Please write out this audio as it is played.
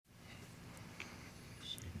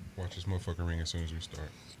Watch this motherfucker ring as soon as we start.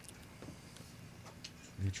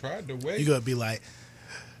 You tried to wait. You gonna be like,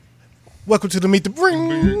 welcome to the Meet the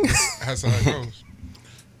Ring. That's how it goes.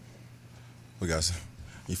 We got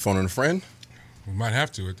you phoning a friend? We might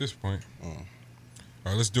have to at this point. All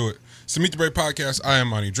right, let's do it. It's the Meet the Break podcast. I am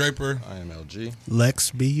Monty Draper. I am LG.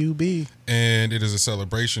 Lex B-U-B. And it is a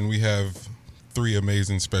celebration. We have 3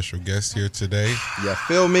 amazing special guests here today. Yeah,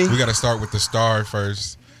 feel me? We got to start with the star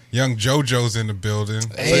first. Young JoJo's in the building.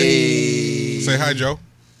 Hey. Say hi, Joe.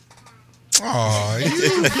 Aw,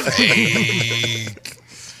 you fake.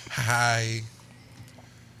 Hi.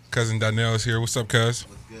 Cousin Donnell is here. What's up, cuz?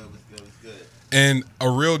 What's good? And a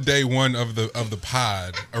real day one of the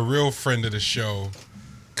pod, a real friend of the show.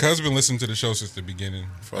 Cuz been listening to the show since the beginning.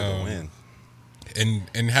 For the win.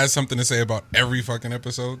 And has something to say about every fucking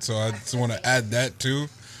episode. So I just want to add that too.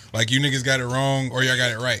 Like, you niggas got it wrong or y'all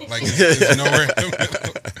got it right. Like, it's nowhere in the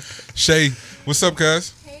middle. Shay, what's up,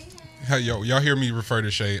 cuz? Hey, y'all hear me refer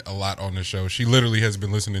to Shay a lot on the show. She literally has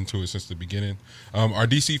been listening to it since the beginning. Our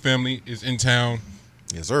DC family is in town.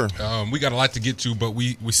 Yes, sir. We got a lot to get to, but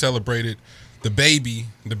we celebrated the baby.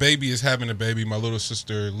 The baby is having a baby. My little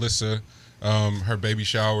sister, Lissa, her baby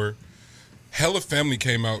shower. Hella family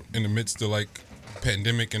came out in the midst of, like,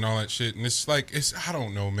 pandemic and all that shit. And it's like, I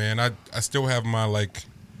don't know, man. I still have my, like,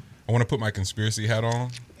 I want to put my conspiracy hat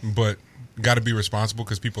on, but got to be responsible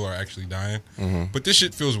because people are actually dying. Mm-hmm. But this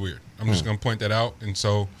shit feels weird. I'm just going to point that out. And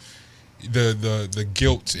so the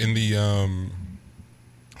guilt and the,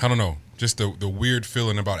 I don't know, just the weird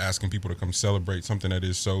feeling about asking people to come celebrate something that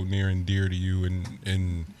is so near and dear to you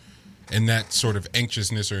and that sort of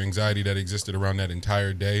anxiousness or anxiety that existed around that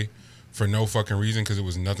entire day for no fucking reason because it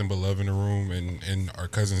was nothing but love in the room and our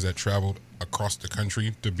cousins that traveled across the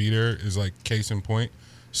country to be there is like case in point.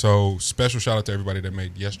 So special shout out to everybody that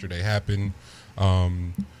made yesterday happen.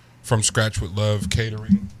 From Scratch with Love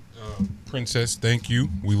Catering. Princess, thank you.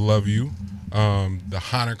 We love you. The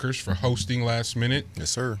Honeckers for hosting last minute.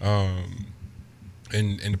 Yes, sir.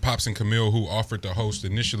 And the Pops and Camille who offered to host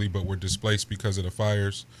initially but were displaced because of the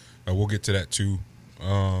fires. We'll get to that too.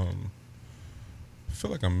 I feel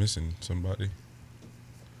like I'm missing somebody.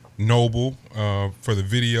 Noble for the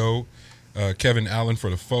video. Kevin Allen for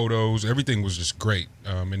the photos. Everything was just great.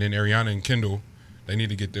 And then Ariana and Kendall, they need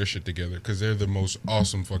to get their shit together because they're the most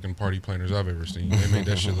awesome fucking party planners I've ever seen. They made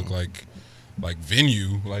that shit look like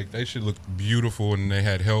venue. Like, they should look beautiful, and they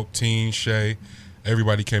had help. Teen, Shay,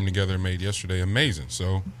 everybody came together and made yesterday amazing.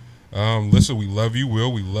 So, Lissa, we love you.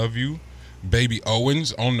 Will, we love you. Baby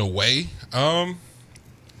Owens on the way.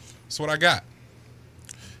 That's what I got.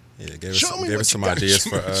 Yeah, gave us some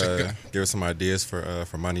ideas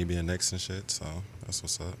for money being next and shit. So that's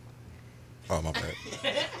what's up. Oh, my bad.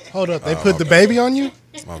 Hold up, they put the baby on you?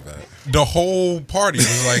 It's my bad. The whole party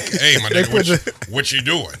was like, "Hey, my nigga, what you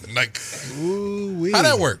doing?" Like, Ooh-wee. how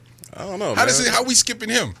that work? I don't know. How we skipping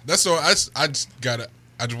him? That's all. I just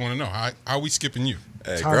want to know how we skipping you.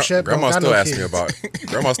 Hey, Tom Shep don't grandma got still no asks me kids. about.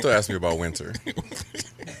 Grandma still asks me about winter.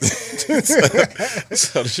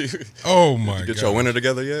 So did you Oh my get god, your winter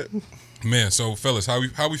together yet? man. So fellas, how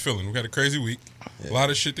we feeling? We had a crazy week. A lot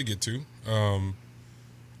of shit to get to.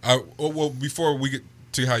 Before we get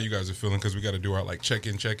to how you guys are feeling, because we got to do our like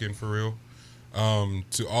check-in for real.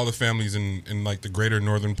 To all the families in like the greater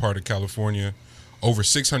northern part of California, over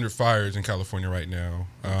 600 fires in California right now.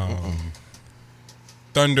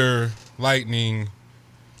 Thunder, lightning,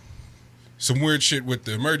 some weird shit with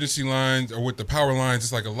the emergency lines or with the power lines.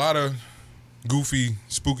 It's like a lot of goofy,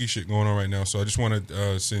 spooky shit going on right now. So I just want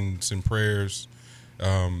to send prayers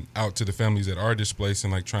out to the families that are displaced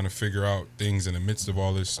and like trying to figure out things in the midst of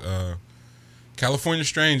all this. California's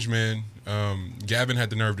strange, man. Gavin had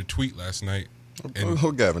the nerve to tweet last night. And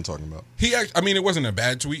Who Gavin talking about? it wasn't a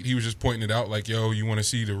bad tweet. He was just pointing it out like, yo, you want to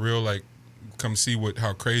see the real, like, come see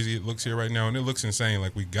how crazy it looks here right now. And it looks insane.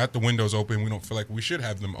 Like, we got the windows open. We don't feel like we should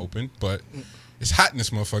have them open, but it's hot in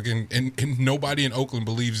this motherfucker. And nobody in Oakland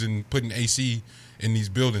believes in putting AC in these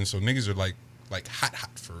buildings. So niggas are like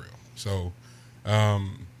hot for real. So, I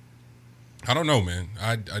don't know, man.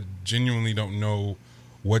 I genuinely don't know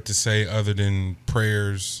what to say other than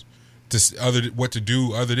prayers, what to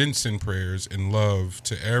do other than send prayers and love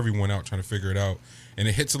to everyone out trying to figure it out. And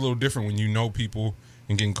it hits a little different when you know people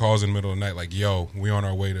and getting calls in the middle of the night like, yo, we on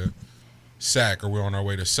our way to SAC or we're on our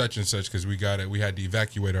way to such and such because we had to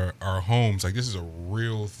evacuate our homes. Like, this is a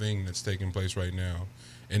real thing that's taking place right now.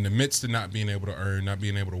 In the midst of not being able to earn, not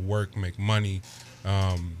being able to work, make money,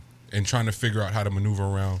 and trying to figure out how to maneuver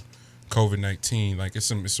around COVID-19. Like, it's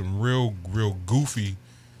some real goofy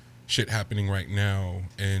shit happening right now.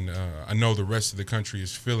 And I know the rest of the country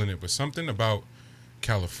is feeling it, but something about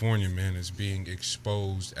California, man, is being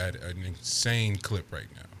exposed at an insane clip right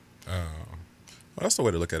now. Well, that's the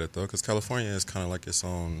way to look at it, though, because California is kind of like its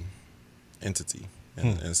own entity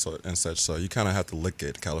and such. So you kind of have to look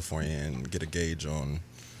at California and get a gauge on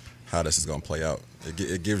how this is going to play out.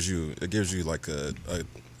 It gives you like a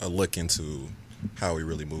look into how we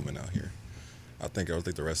really moving out here. I think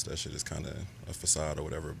the rest of that shit is kind of a facade or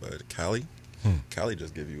whatever. But Cali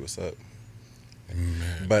just give you what's up.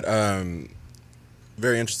 Man. But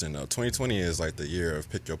very interesting though. 2020 is like the year of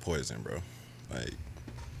pick your poison, bro. Like,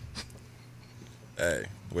 hey,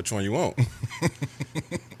 which one you want?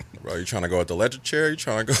 Bro, you trying to go with the electric chair? You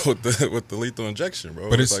trying to go with the lethal injection, bro?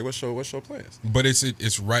 But it's like, what's your plans? But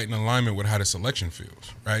it's right in alignment with how this election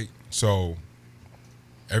feels, right? So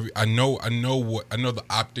I know the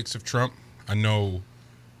optics of Trump. I know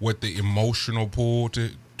what the emotional pull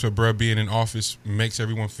to bruh being in office makes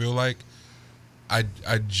everyone feel like. I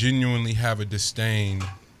genuinely have a disdain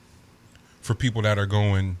for people that are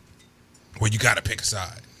going, well, you got to pick a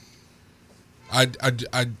side.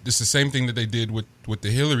 It's the same thing that they did with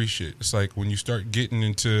the Hillary shit. It's like when you start getting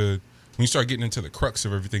into the crux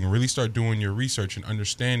of everything and really start doing your research and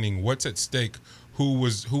understanding what's at stake, who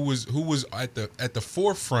was at the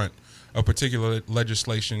forefront of particular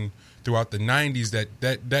legislation throughout the 90s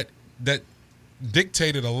that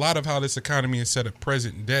dictated a lot of how this economy is set up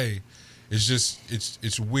present day. It's just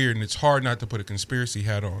it's weird, and it's hard not to put a conspiracy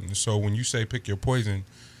hat on. And so when you say pick your poison,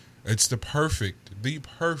 it's the perfect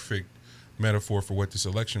metaphor for what this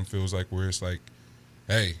election feels like, where it's like,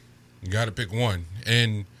 hey, you got to pick one.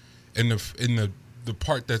 And the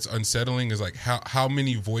part that's unsettling is like how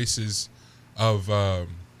many voices of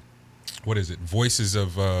voices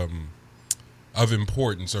of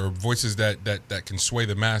importance, or voices that can sway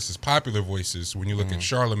the masses, popular voices. When you look at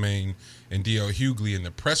Charlemagne and D.L. Hughley and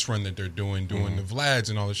the press run that they're doing the Vlads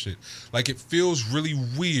and all this shit, like it feels really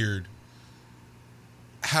weird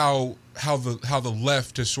how the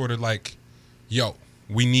left is sort of like, yo,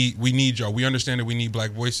 we need y'all. We understand that we need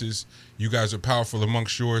black voices. You guys are powerful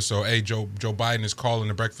amongst yours. So, hey, Joe Biden is calling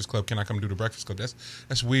the Breakfast Club. Can I come do the Breakfast Club?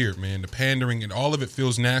 That's weird, man. The pandering and all of it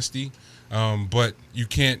feels nasty. But you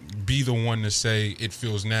can't be the one to say it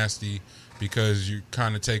feels nasty, because you're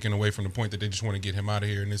kind of taking away from the point that they just want to get him out of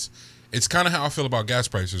here. And it's kind of how I feel about gas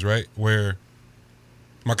prices, right? Where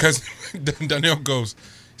my cousin Danielle goes,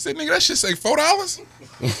 he said, nigga, that shit say $4?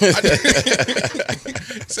 He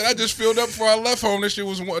said, I just filled up before I left home. This shit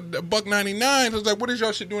was $1.99. I was like, what is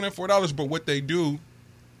y'all shit doing at $4? But what they do,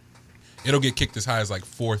 it'll get kicked as high as like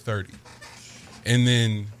 $4.30. And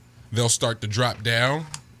then they'll start to drop down.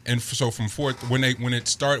 And so from when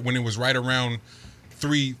it was right around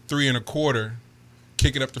three and a quarter,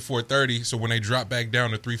 kick it up to $4.30. So when they drop back down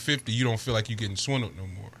to $3.50, you don't feel like you're getting swindled no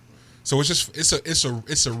more. So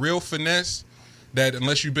it's a real finesse that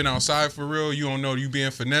unless you've been outside for real, you don't know you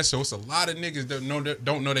being finessed. So it's a lot of niggas that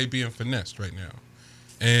don't know they being finessed right now.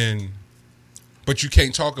 But you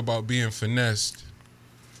can't talk about being finessed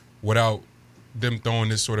without them throwing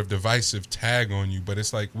this sort of divisive tag on you. But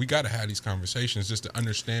it's like, we got to have these conversations just to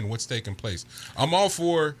understand what's taking place. I'm all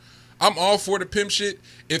for the pimp shit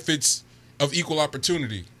if it's of equal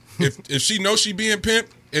opportunity. If she knows she being pimp,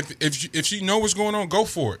 if she know what's going on, go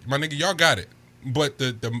for it. My nigga, y'all got it. But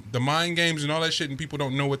the mind games and all that shit, and people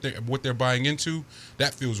don't know what they're buying into,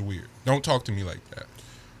 that feels weird. Don't talk to me like that.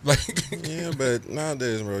 Like, yeah, but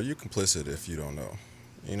nowadays, bro, you complicit if you don't know.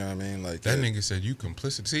 You know what I mean? Like that nigga said you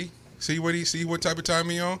complicit. See what type of time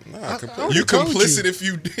he on? Nah, you complicit if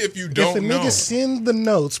you don't know. If a nigga send the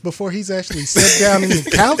notes before he's actually sat down in his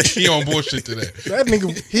couch, he on bullshit today. That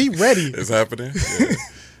nigga, he ready. It's happening.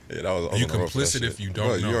 Yeah, that was you complicit if you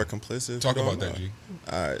don't know. You are complicit. Talk about that, G.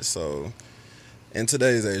 All right, so in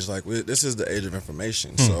today's age, like this is the age of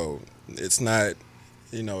information, so it's not,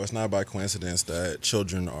 it's not by coincidence that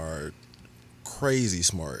children are crazy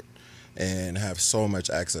smart and have so much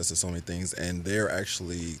access to so many things, and they're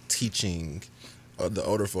actually teaching the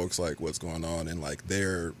older folks like what's going on, and like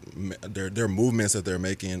their movements that they're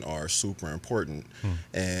making are super important,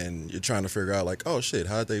 and you're trying to figure out like, oh shit,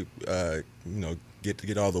 how did they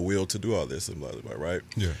get all the will to do all this and blah blah blah, right?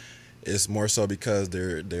 Yeah. It's more so because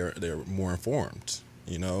they're more informed,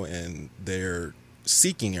 and they're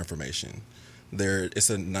seeking information. It's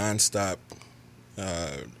a nonstop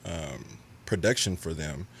production for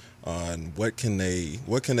them on what can they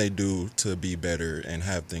do to be better and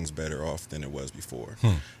have things better off than it was before.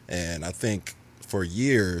 And I think for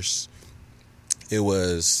years it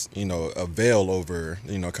was a veil over,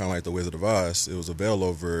 kind of like the Wizard of Oz. It was a veil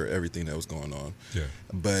over everything that was going on. Yeah.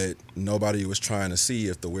 But nobody was trying to see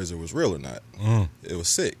if the wizard was real or not. It was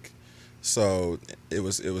sick. So it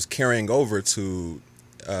was carrying over to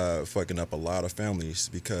fucking up a lot of families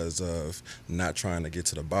because of not trying to get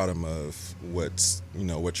to the bottom of what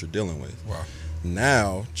you're dealing with. Wow.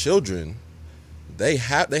 Now, children, they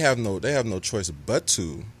have no choice but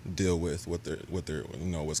to deal with what they're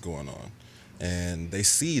what's going on, and they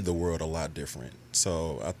see the world a lot different.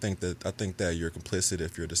 So I think that you're complicit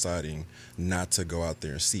if you're deciding not to go out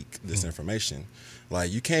there and seek this information.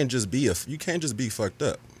 Like, you can't just be fucked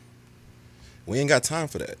up. We ain't got time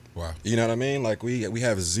for that. Wow. You know what I mean? Like, we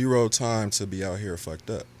have zero time to be out here fucked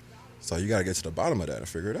up. So you got to get to the bottom of that and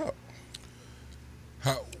figure it out.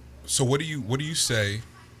 So what do you say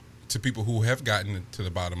to people who have gotten to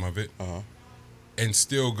the bottom of it and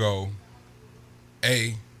still go,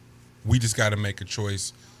 we just got to make a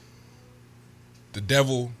choice. The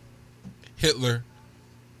devil, Hitler,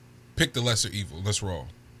 pick the lesser evil. Let's roll.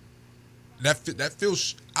 That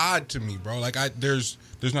feels odd to me, bro. Like, there's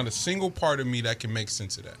not a single part of me that can make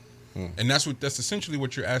sense of that. And that's essentially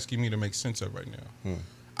what you're asking me to make sense of right now.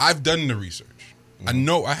 I've done the research. I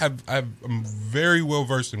know I'm very well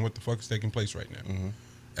versed in what the fuck is taking place right now.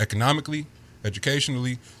 Economically,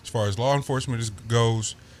 educationally, as far as law enforcement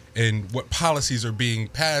goes, and what policies are being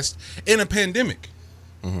passed in a pandemic.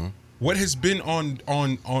 What has been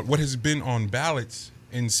on ballots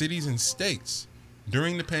in cities and states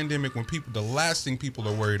during the pandemic, when the last thing people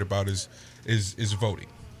are worried about is voting.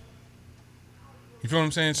 You feel what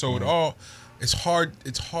I'm saying? So it's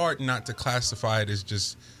hard not to classify it as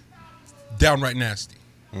just downright nasty.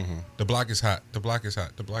 The block is hot. The block is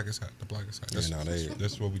hot. The block is hot. The block is hot.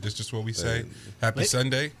 That's what we say. Happy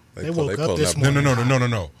Sunday. They woke up this morning.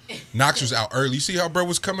 No. Knox was out early. You see how bro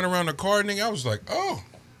was coming around the car, nigga? I was like, oh.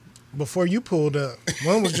 Before you pulled up,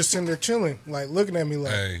 one was just sitting there chilling, like looking at me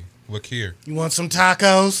like, hey, look here. You want some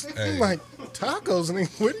tacos? Hey. I'm like, tacos?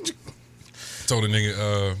 Nigga, where did you? Told the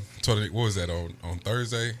nigga, what was that, on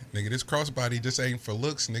Thursday? Nigga, this crossbody just ain't for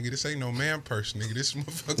looks, nigga. This ain't no man purse, nigga. This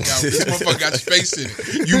motherfucker got space in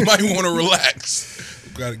it. You might want to relax.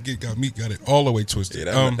 Got it all the way twisted.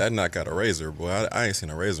 Yeah, that knock got a razor, boy. I ain't seen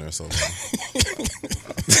a razor in so long.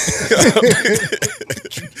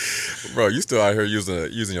 Bro, you still out here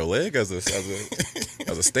using your leg as a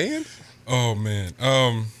stand? Oh man.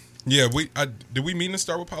 Yeah, did we mean to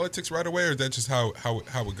start with politics right away, or is that just how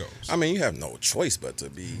it goes? I mean, you have no choice but to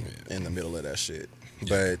be in the middle of that shit.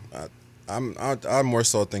 But I more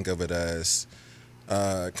so think of it as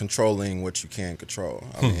controlling what you can control.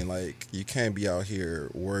 I mean, like, you can't be out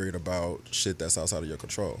here worried about shit that's outside of your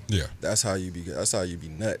control. Yeah, that's how you be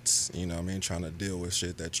nuts. You know what I mean? Trying to deal with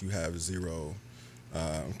shit that you have zero,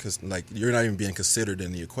 because like, you're not even being considered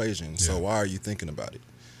in the equation. So why are you thinking about it?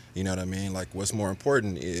 You know what I mean? Like, what's more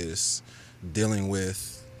important is dealing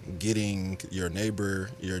with getting your neighbor,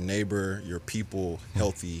 your people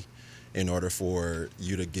healthy in order for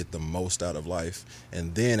you to get the most out of life.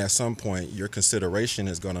 And then at some point, your consideration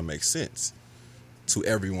is going to make sense to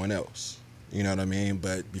everyone else. You know what I mean?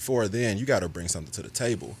 But before then, you got to bring something to the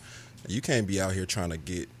table. You can't be out here trying to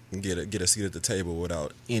get a seat at the table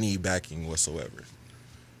without any backing whatsoever.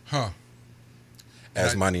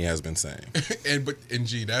 As Money has been saying. and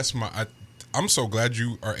G, that's I'm so glad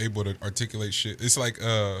you are able to articulate shit. It's like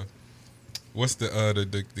what's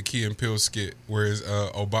the Key and Peele skit where is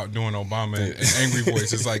Obama doing Obama and angry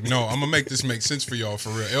voice. It's like, no, I'm gonna make this make sense for y'all for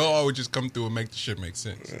real. It'll always just come through and make the shit make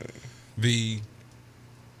sense.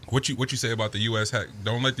 What you say about the U.S. hack?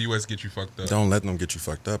 Don't let the U.S. get you fucked up. Don't let them get you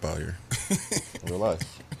fucked up out here. Real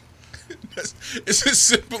life. It's as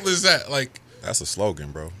simple as that. Like, that's a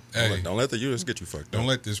slogan, bro. Don't let the U.S. get you fucked up. Don't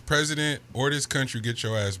let this president or this country get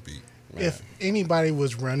your ass beat. Man. If anybody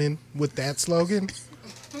was running with that slogan,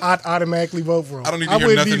 I'd automatically vote for him. I don't need to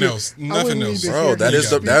hear nothing else. Nothing else. Bro, that is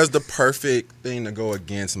the perfect thing to go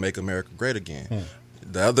against Make America Great Again.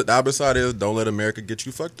 The opposite side is don't let America get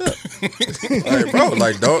you fucked up. Like, bro,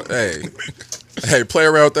 like, don't, hey, play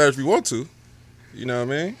around with that if you want to. You know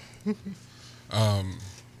what I mean?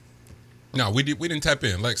 No, we didn't tap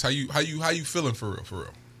in. Lex, how you feeling for real?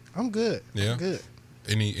 I'm good. Yeah, I'm good.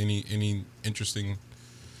 Any interesting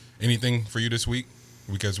anything for you this week?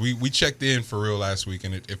 Because we checked in for real last week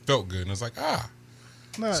and it felt good. And I was like,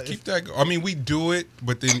 let's keep that going. I mean, we do it,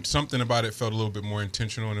 but then something about it felt a little bit more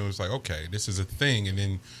intentional, and it was like, okay, this is a thing. And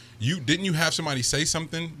then you have somebody say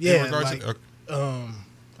something? Yeah, in regards to,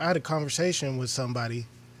 I had a conversation with somebody,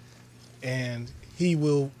 and he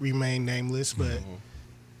will remain nameless, but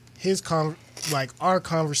our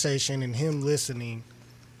conversation and him listening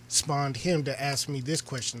spawned him to ask me this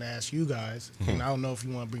question to ask you guys. And I don't know if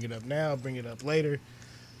you want to bring it up now, bring it up later.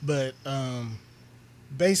 But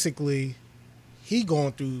basically, he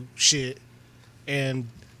going through shit, and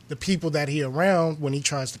the people that he around, when he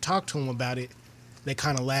tries to talk to him about it, they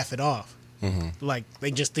kind of laugh it off. Like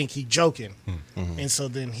they just think he's joking. And so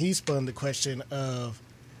then he spun the question of,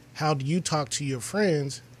 how do you talk to your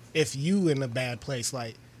friends if you in a bad place?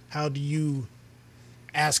 Like, how do you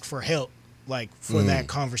ask for help, like, for that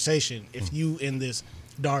conversation if you in this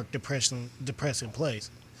dark, depressing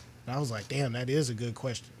place? And I was like, damn, that is a good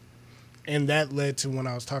question. And that led to when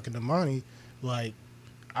I was talking to Monty, like,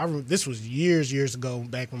 this was years ago,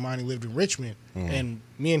 back when Monty lived in Richmond, and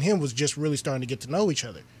me and him was just really starting to get to know each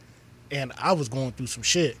other. And I was going through some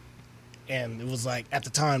shit. And it was like, at the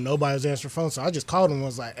time, nobody was answering the phone. So I just called him and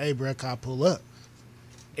was like, hey, bro, can I pull up?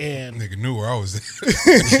 And nigga knew where I was at.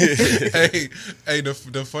 hey,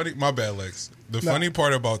 the funny, my bad, Lex. The funny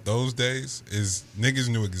part about those days is niggas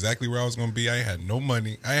knew exactly where I was going to be. I had no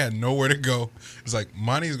money. I had nowhere to go. It's like,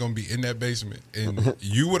 Monty's going to be in that basement. And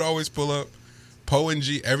you would always pull up. Poe and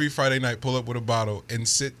G every Friday night pull up with a bottle and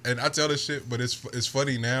sit. And I tell this shit, but it's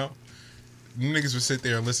funny now. Niggas would sit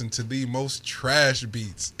there and listen to the most trash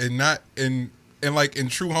beats, and not in like in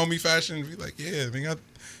true homie fashion. Be like, yeah, I mean, I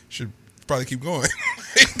should probably keep going.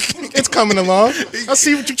 It's coming along. I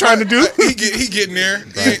see what you're trying to do. He getting there.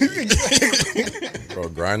 Bro,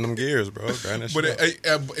 grind them gears, bro. Grind that shit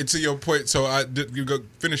But to your point, so you go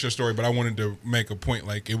finish your story, but I wanted to make a point.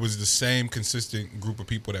 Like, it was the same consistent group of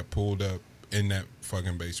people that pulled up in that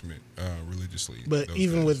fucking basement religiously. But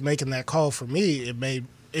even with making that call for me,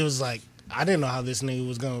 it was like, I didn't know how this nigga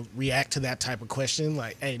was going to react to that type of question.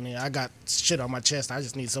 Like, hey, nigga, I got shit on my chest. I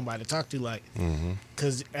just need somebody to talk to. Like,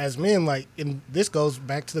 because as men, like, and this goes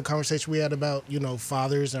back to the conversation we had about, you know,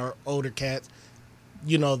 fathers or older cats.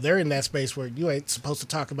 You know, they're in that space where you ain't supposed to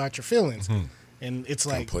talk about your feelings. And it's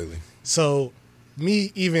like, completely. So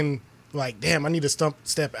me even like, damn, I need to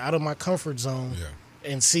step out of my comfort zone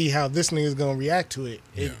and see how this nigga's going to react to it.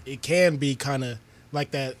 It can be kind of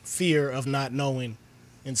like that fear of not knowing.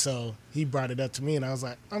 And so he brought it up to me, and I was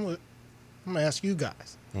like, I'm gonna ask you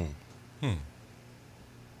guys. Damn.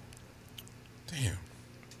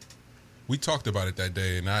 We talked about it that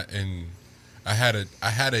day, and I had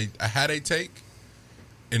a take,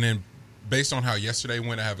 and then based on how yesterday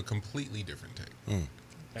went, I have a completely different take.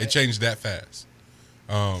 It changed that fast.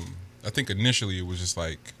 I think initially it was just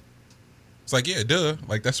like, it's like, yeah, duh,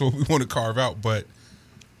 like that's what we want to carve out, but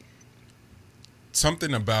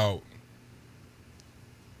something about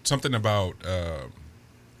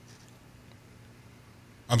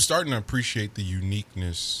I'm starting to appreciate the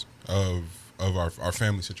uniqueness of our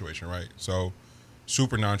family situation, right? So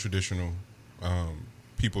super non-traditional,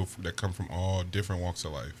 people that come from all different walks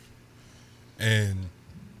of life, and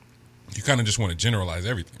you kind of just want to generalize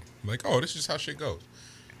everything, like, oh, this is how shit goes.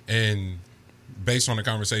 And based on the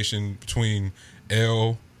conversation between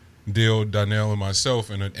L, Dill, Donnell, and myself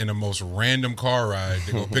in a most random car ride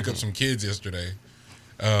to go pick up some kids yesterday,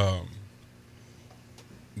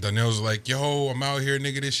 Donnell's like, yo, I'm out here,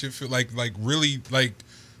 nigga, this shit feel like really, like,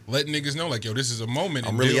 letting niggas know, like, yo, this is a moment.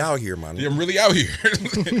 I'm really out here, man. Yeah, I'm really out here.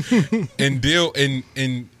 And Dill,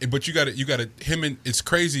 but you gotta him, and it's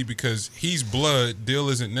crazy because he's blood. Dill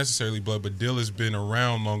isn't necessarily blood, but Dill has been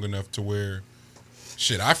around long enough to where,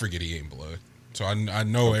 shit, I forget he ain't blood. So I know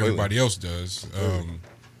completely. Everybody else does.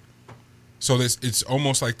 So it's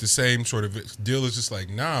almost like the same sort of, Dill is just like,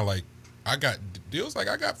 nah, like, Dill's like,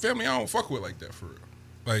 I got family I don't fuck with like that for real.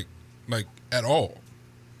 Like at all.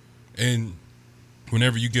 And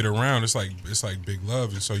whenever you get around, it's like big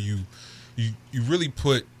love. And so you really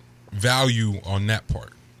put value on that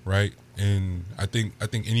part, right? And I think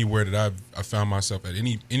anywhere that I found myself at,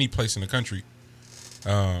 any place in the country,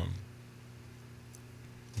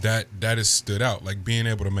 that has stood out, like being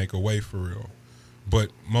able to make a way for real.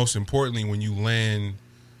 But most importantly, when you land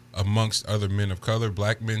amongst other men of color,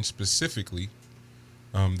 black men specifically,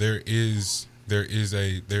 there is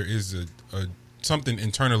a something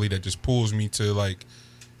internally that just pulls me to, like,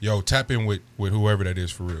 yo, tap in with whoever that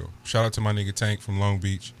is for real. Shout out to my nigga Tank from Long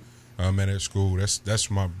Beach. Met at school. That's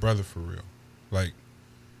my brother for real. Like,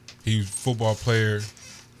 he's a football player,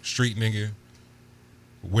 street nigga,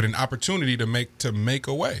 with an opportunity to make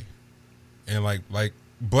a way. And like,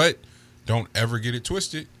 but don't ever get it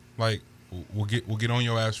twisted. Like, we'll get on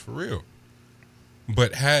your ass for real.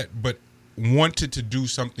 But wanted to do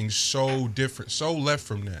something so different, so left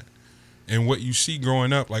from that. And what you see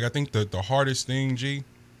growing up, like, I think the hardest thing, G,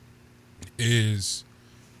 is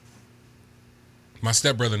my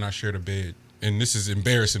stepbrother and I shared a bed. And this is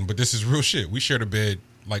embarrassing, but this is real shit. We shared a bed,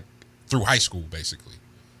 like, through high school, basically.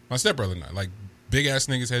 My stepbrother and I, like, big-ass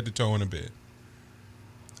niggas head to toe in a bed.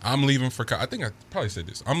 I'm leaving for college. I think I probably said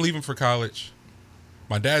this. I'm leaving for college.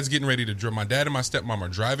 My dad's getting ready to drive. My dad and my stepmom are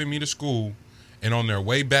driving me to school, and on their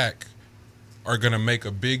way back, are gonna make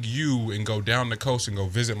a big U and go down the coast and go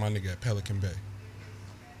visit my nigga at Pelican Bay.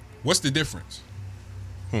 What's the difference?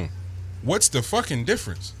 What's the fucking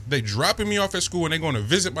difference? They dropping me off at school and they going to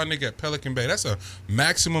visit my nigga at Pelican Bay. That's a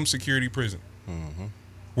maximum security prison.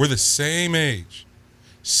 We're the same age,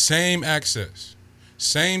 same access,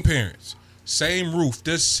 same parents, same roof,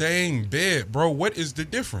 the same bed, bro. What is the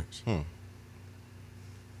difference?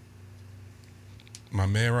 My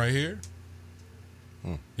man right here.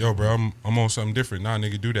 Yo, bro, I'm on something different. Nah,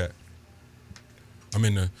 nigga, do that. I'm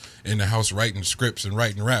in the house writing scripts and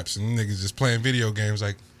writing raps, and niggas just playing video games.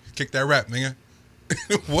 Like, kick that rap, nigga.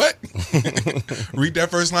 What? Read that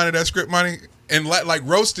first line of that script, money, and like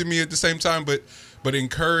roasting me at the same time, but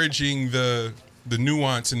encouraging the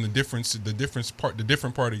nuance and the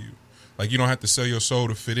different part of you. Like, you don't have to sell your soul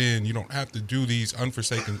to fit in. You don't have to do these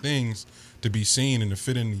unforsaken things to be seen and to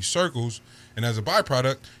fit in these circles. And as a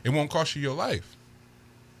byproduct, it won't cost you your life.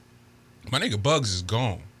 My nigga Bugs is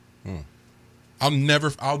gone. I'll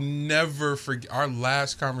never forget our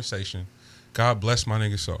last conversation. God bless my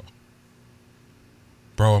nigga soul.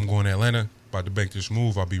 Bro, I'm going to Atlanta, about to make this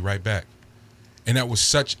move. I'll be right back. And that was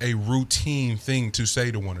such a routine thing to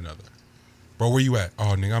say to one another. Bro, where you at?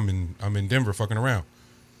 Oh, nigga, I'm in Denver fucking around.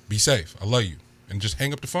 Be safe. I love you. And just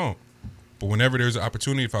hang up the phone. But whenever there's an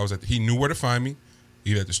opportunity, if I was he knew where to find me,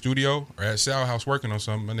 either at the studio or at Sal House working on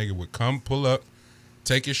something, my nigga would come, pull up,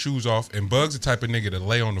 take his shoes off, and Bugs the type of nigga to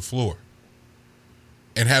lay on the floor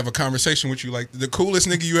and have a conversation with you like the coolest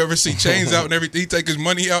nigga you ever see. Chains out and everything. He take his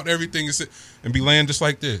money out and everything and be laying just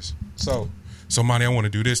like this. So Monty, I want to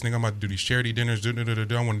do this, nigga. I'm about to do these charity dinners. I want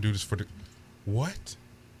to do this for the... What?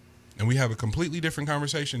 And we have a completely different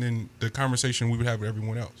conversation than the conversation we would have with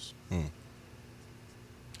everyone else.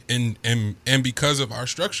 And because of our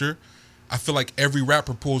structure, I feel like every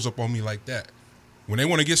rapper pulls up on me like that. When they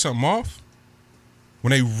want to get something off,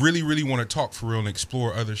 when they really, really want to talk for real and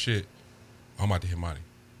explore other shit, I'm about to hit Monty.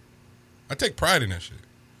 I take pride in that shit.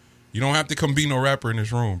 You don't have to come be no rapper in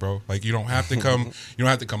this room, bro. Like, you don't have to come. You don't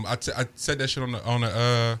have to come. I said that shit on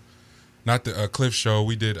the not the Cliff show.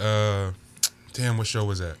 We did damn, what show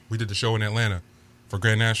was that? We did the show in Atlanta for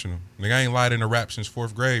Grand National. Nigga, I ain't lied in a rap since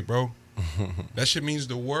 4th grade, bro. That shit means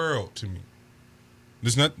the world to me.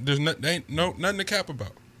 Ain't nothing to cap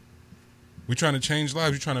about. We trying to change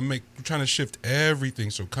lives. We're trying to shift everything.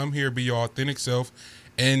 So come here, be your authentic self,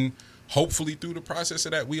 and hopefully through the process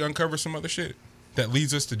of that, we uncover some other shit that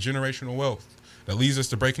leads us to generational wealth, that leads us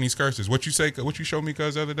to breaking these curses. What you showed me,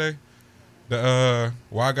 cuz, the other day? The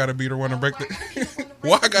why I gotta be the one to break the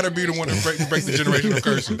why I gotta be the one to break the generational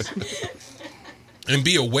curses, and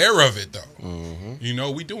be aware of it though. You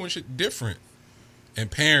know, we doing shit different,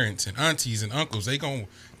 and parents and aunties and uncles, they gonna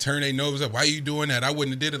turn their nose up. Why you doing that? I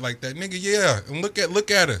wouldn't have did it like that, nigga. Yeah, and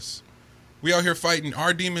look at us. We out here fighting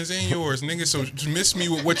our demons and yours, nigga. So miss me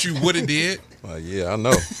with what you would have did. Yeah, I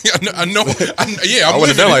know. I know. Yeah, I wouldn't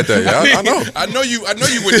have done like that. Yeah, I know. I know you wouldn't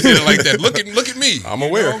have did it like that. Look at me. I'm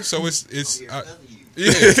aware. Know? So it's yeah.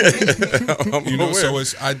 I'm aware. So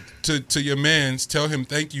it's to your mans, tell him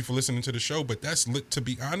thank you for listening to the show. But to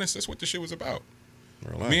be honest, that's what the shit was about.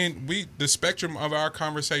 The spectrum of our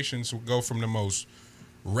conversations will go from the most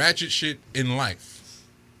ratchet shit in life,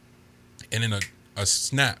 and in a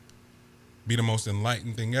snap, be the most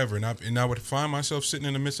enlightened thing ever. And I would find myself sitting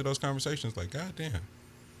in the midst of those conversations like, God damn,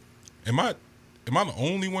 am I the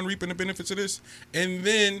only one reaping the benefits of this? And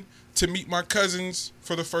then to meet my cousins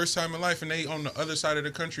for the first time in life, and they on the other side of the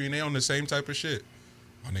country, and they on the same type of shit.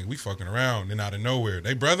 I think we fucking around, and out of nowhere,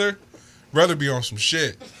 they brother be on some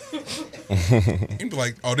shit. He'd be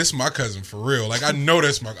like, oh, this is my cousin for real. Like, I know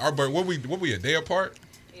that's our birth. What we a day apart?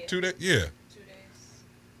 Yeah. 2 days? Yeah. 2 days.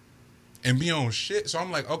 And be on shit. So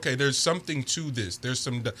I'm like, okay, there's something to this. There's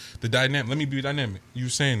the dynamic. Let me be dynamic. You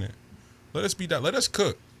saying that. Let us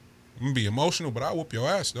cook. I'm going to be emotional, but I'll whoop your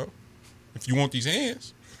ass, though. If you want these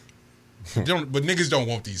hands. But niggas don't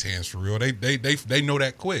want these hands for real. They know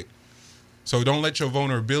that quick. So don't let your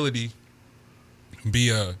vulnerability be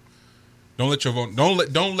don't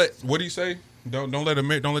let what do you say? Don't let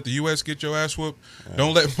the US get your ass whooped. Yeah.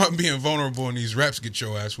 Don't let my being vulnerable in these raps get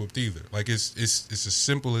your ass whooped either. Like it's as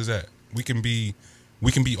simple as that. We can be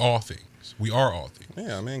all things. We are all things.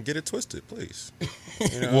 Yeah, I mean, get it twisted, please.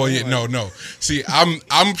 You know, well, yeah, no. See,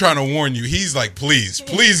 I'm trying to warn you. He's like, please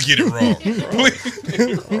get it wrong.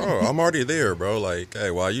 Please. Bro, I'm already there, bro. Like, hey,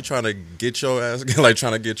 while you trying to get your ass, like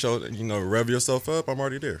trying to get your, rev yourself up, I'm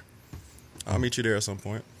already there. I'll meet you there at some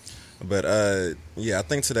point. But yeah, I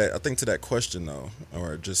think to that question though,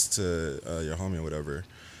 or just to your homie or whatever,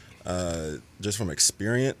 just from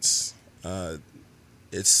experience,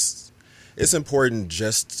 it's important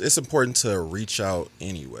to reach out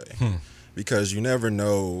anyway. because you never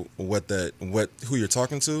know who you're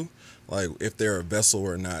talking to, like if they're a vessel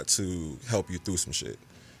or not to help you through some shit.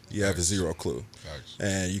 You have zero clue,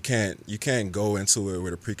 and you can't go into it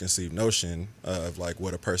with a preconceived notion of like how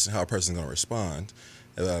a person's gonna respond,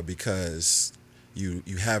 because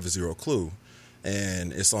you have zero clue,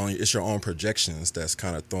 and it's your own projections that's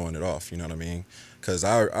kind of throwing it off. You know what I mean? Because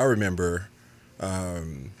I remember, I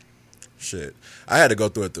had to go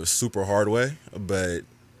through it the super hard way, but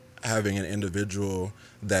having an individual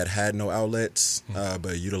that had no outlets,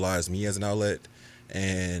 but utilized me as an outlet,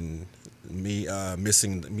 and me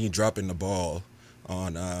dropping the ball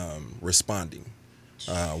on responding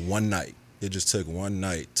one night. It just took one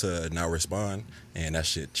night to not respond, and that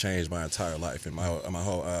shit changed my entire life and my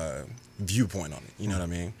whole viewpoint on it. You know what I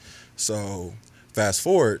mean? So fast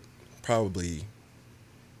forward, probably,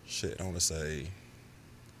 I want to say,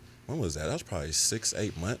 when was that? That was probably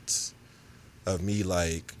 6-8 months of me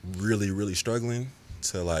like really, really struggling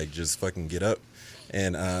to like just fucking get up,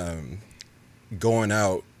 and going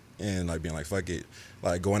out and like being like, fuck it,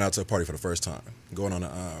 like going out to a party for the first time, going on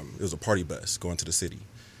it was a party bus going to the city,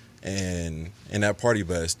 and in that party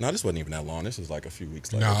bus, this wasn't even that long. This was like a few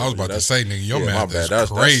weeks later. No, I was about to say, nigga, your math is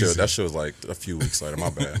crazy. That shit was like a few weeks later.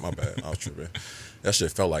 My bad. I was tripping. That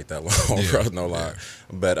shit felt like that long, bro. No lie. Yeah.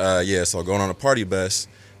 But so going on a party bus,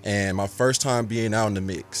 and my first time being out in the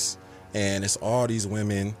mix, and it's all these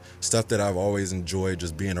women, stuff that I've always enjoyed,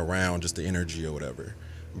 just being around, just the energy or whatever.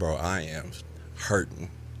 Bro, I am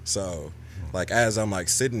hurting. So, like, as I'm like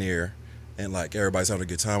sitting there, and like everybody's having a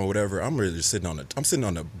good time or whatever, I'm really just sitting on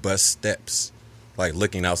the bus steps, like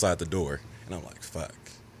looking outside the door, and I'm like, fuck,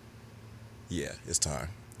 yeah, it's time.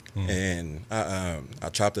 And I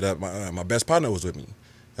chopped it up. My best partner was with me,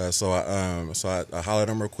 so I hollered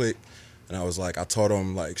at him real quick, and I was like, I told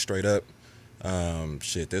him like straight up,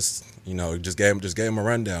 this, just gave him a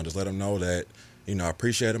rundown, just let him know that, I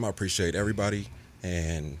appreciate him, I appreciate everybody,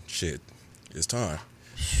 and shit, it's time.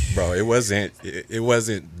 Bro, it wasn't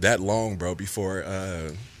that long, bro, before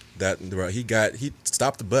he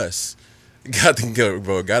stopped the bus, got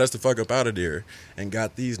us the fuck up out of there, and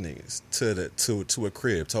got these niggas to a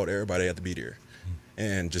crib, told everybody they had to be there,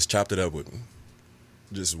 and just chopped it up with me,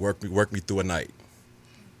 just worked me through a night.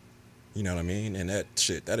 You know what I mean? And that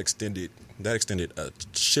extended a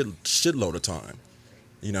shitload of time.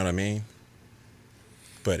 You know what I mean?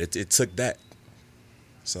 But it took that.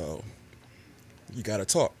 So you gotta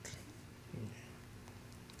talk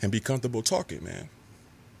and be comfortable talking, man.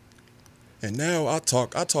 And now I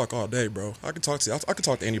talk all day, bro. I can talk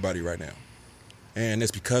to anybody right now, and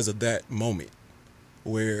it's because of that moment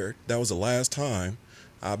where that was the last time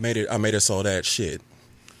I made it so that shit.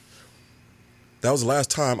 That was the last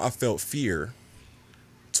time I felt fear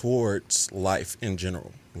towards life in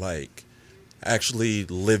general, like actually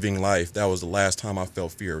living life. That was the last time I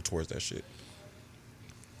felt fear towards that shit,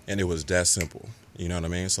 and it was that simple. You know what I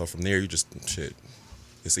mean? So from there, you just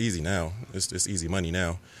it's easy now. It's easy money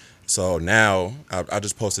now. So now I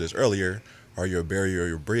just posted this earlier. Are you a barrier or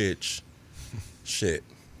your bridge? Shit,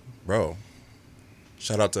 bro.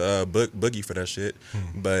 Shout out to Boogie for that shit.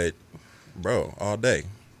 But bro, all day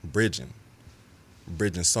bridging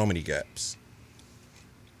so many gaps.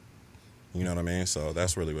 You know what I mean? So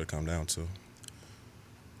that's really what it comes down to.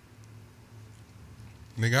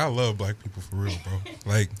 Nigga, I love black people for real,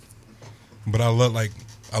 bro. But I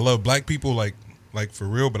love black people like for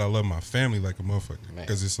real. But I love my family like a motherfucker,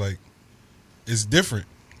 because it's like it's different.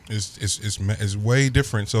 It's way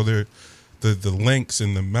different. So they're the links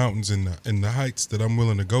and the mountains and the heights that I'm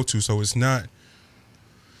willing to go to. So it's not.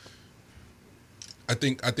 I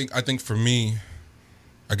think for me,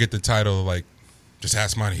 I get the title like, just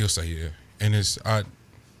ask Monty, he'll say yeah, and it's not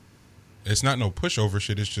no pushover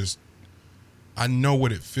shit. It's just I know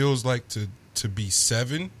what it feels like to be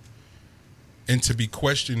 7 and to be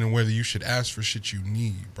questioning whether you should ask for shit you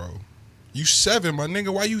need, bro. You 7, my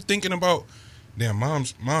nigga. Why you thinking about damn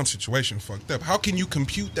mom's situation fucked up? How can you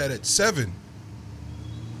compute that at 7?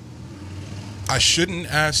 I shouldn't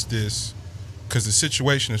ask this because the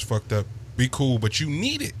situation is fucked up. Be cool, but you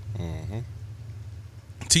need it. Mm-hmm.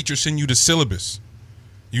 Teacher send you the syllabus.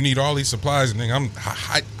 You need all these supplies, and I'm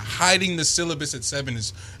hiding the syllabus at 7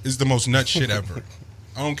 is the most nut shit ever.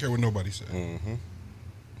 I don't care what nobody says. Mm-hmm.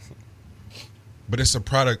 But it's a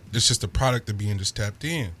product. It's just a product of being just tapped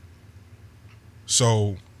in.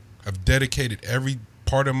 So I've dedicated every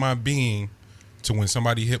part of my being to when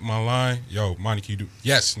somebody hit my line. Yo, Monty, can you do?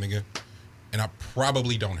 Yes, nigga. And I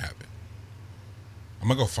probably don't have it. I'm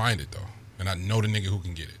gonna go find it though, and I know the nigga who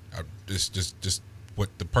can get it. It's just what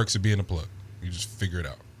the perks of being a plug. You just figure it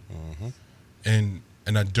out. Mm-hmm. And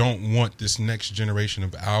I don't want this next generation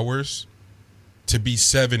of ours to be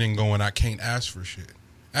 7 and going, I can't ask for shit.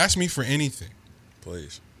 Ask me for anything.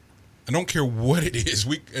 Please. I don't care what it is.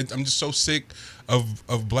 I'm just so sick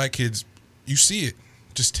of black kids. You see it,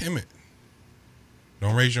 just timid.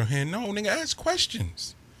 Don't raise your hand. No, nigga, ask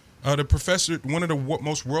questions. The professor, one of the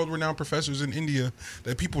most world-renowned professors in India,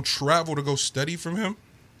 that people travel to go study from him.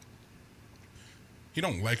 He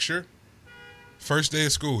don't lecture. First day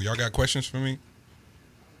of school, y'all got questions for me?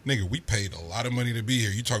 Nigga, we paid a lot of money to be here.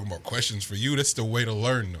 You talking about questions for you? That's the way to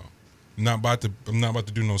learn, though. I'm not about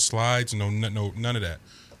to do no slides, no none of that.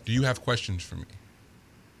 Do you have questions for me?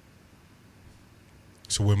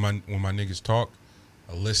 So when my niggas talk,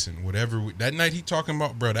 I listen. That night he talking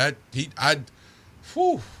about, bro,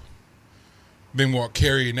 been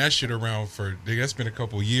carrying that shit around for, that's been a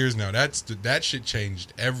couple years now. That shit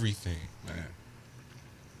changed everything, man.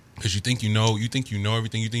 Because you think you know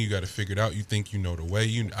everything. You think you got it figured out. You think you know the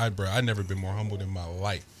way. I never been more humbled in my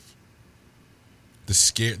life. The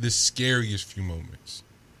scariest few moments,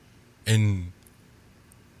 and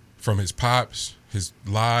from his pops, his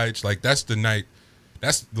Lige, like that's the night.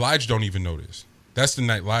 Lige don't even know this. That's the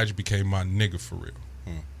night Lige became my nigga for real.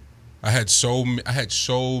 I had so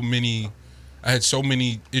many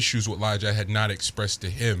issues with Lige I had not expressed to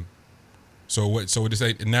him. So this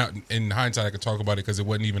ain't, and now in hindsight I could talk about it because it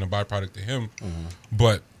wasn't even a byproduct to him. Mm-hmm.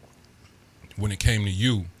 But when it came to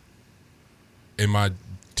you, and my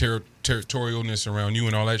territorialness around you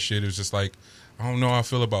and all that shit, it was just like, I don't know how I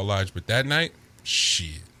feel about Lige, but that night,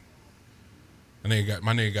 shit. My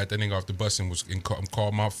nigga got that nigga off the bus and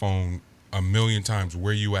called my phone a million times.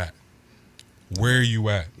 Where you at? Where you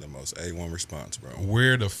at? The most A1 response, bro.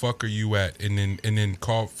 Where the fuck are you at? And then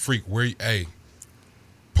call Freak. Where? Hey,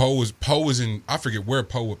 Poe was in. I forget where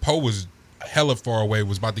Poe was. Hella far away.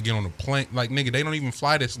 Was about to get on a plane. Like, nigga, they don't even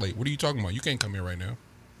fly this late. What are you talking about? You can't come here right now.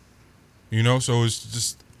 You know. So it's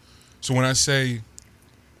just. So when I say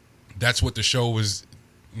that's what the show was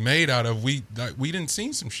made out of, we didn't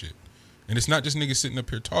see some shit. And it's not just niggas sitting up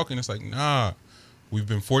here talking. It's like, nah, we've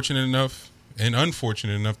been fortunate enough and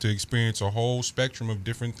unfortunate enough to experience a whole spectrum of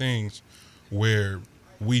different things where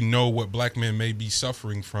we know what black men may be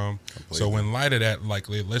suffering from. Completely. So in light of that, like,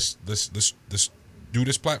 let's do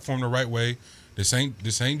this platform the right way. This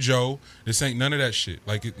ain't Joe. This ain't none of that shit.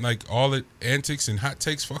 Like all the antics and hot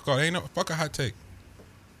takes. Fuck a hot take.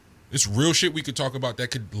 It's real shit we could talk about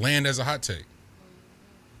that could land as a hot take.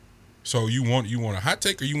 So you want a hot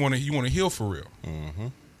take or you want to heal for real? Mm-hmm.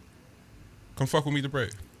 Come fuck with me, the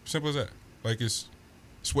Brave. Simple as that. Like it's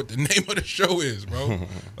what the name of the show is, bro.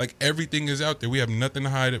 Like everything is out there. We have nothing to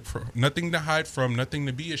hide from, nothing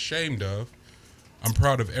to be ashamed of. I'm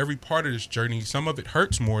proud of every part of this journey. Some of it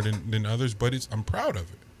hurts more than others, but I'm proud of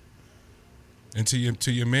it. And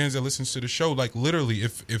to your mans that listens to the show, like literally,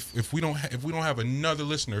 if we don't have another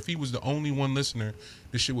listener, if he was the only one listener,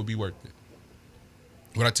 this shit would be worth it.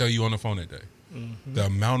 What I tell you on the phone that day, the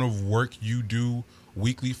amount of work you do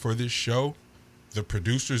weekly for this show, the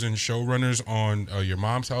producers and showrunners on Your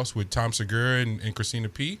Mom's House with Tom Segura and Christina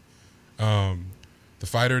P, The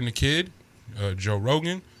Fighter and the Kid, Joe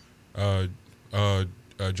Rogan,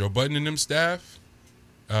 Joe Budden and them staff,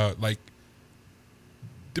 like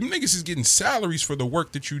them niggas is getting salaries for the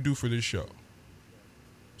work that you do for this show.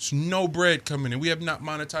 There's no bread coming in. We have not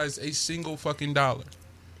monetized a single fucking dollar.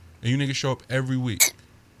 And you niggas show up every week.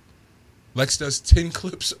 Lex does 10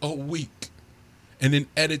 clips a week and then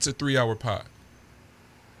edits a 3-hour pod.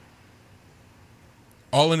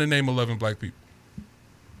 All in the name of loving black people.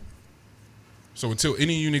 So until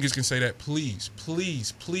any of you niggas can say that, please,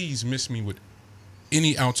 please, please miss me with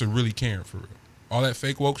any ounce of really caring for real. All that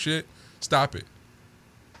fake woke shit, stop it.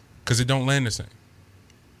 Because it don't land the same.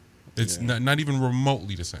 It's not even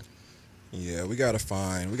remotely the same. Yeah, we gotta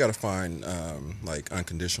find like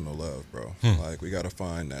unconditional love, bro. Like we gotta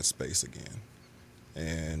find that space again,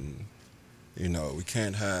 and we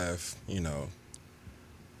can't have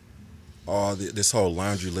all this whole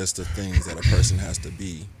laundry list of things that a person has to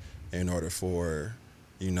be in order for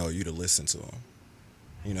you to listen to them.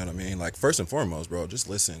 You know what I mean? Like first and foremost, bro, just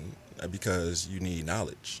listen because you need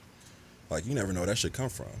knowledge. Like you never know where that shit come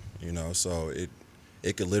from. So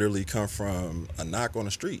it could literally come from a knock on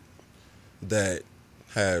the street that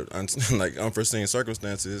had like unforeseen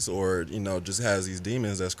circumstances or just has these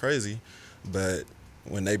demons that's crazy, but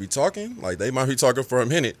when they be talking, like they might be talking for a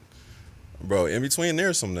minute, bro. In between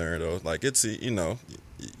there's some there though. Like it's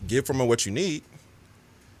get from what you need,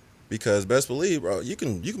 because best believe, bro, you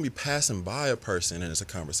can be passing by a person and it's a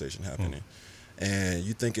conversation happening, and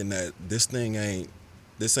you thinking that this ain't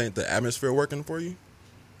the atmosphere working for you,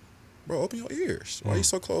 bro. Open your ears. Why are you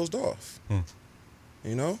so closed off?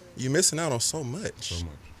 You're missing out on so much.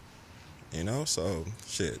 You know, so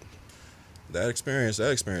shit. That experience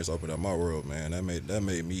opened up my world, man. That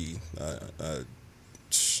made me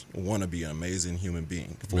want to be an amazing human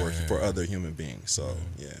being for other human beings. So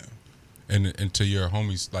yeah. And to your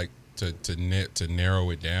homies, like to narrow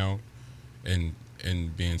it down, and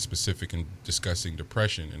being specific and discussing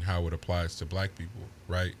depression and how it applies to black people,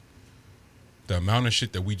 right? The amount of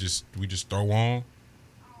shit that we just throw on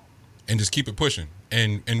and just keep it pushing,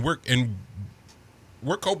 and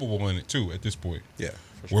we're culpable in it too at this point. Yeah.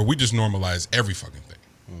 Where we just normalize every fucking thing.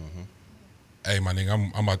 Mm-hmm. Hey, my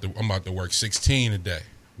nigga, I'm about to work 16 a day.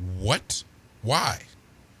 What? Why?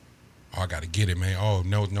 Oh, I gotta get it, man. Oh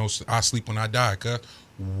no, I sleep when I die, cuz.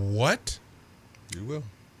 What? You will.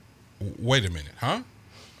 Wait a minute, huh?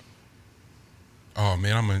 Oh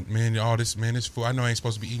man, all this food. I know I ain't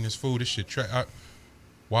supposed to be eating this food. This shit.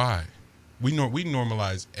 Why? We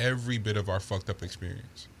normalize every bit of our fucked up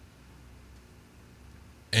experience,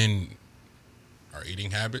 and our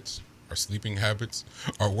eating habits, our sleeping habits,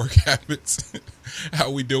 our work habits,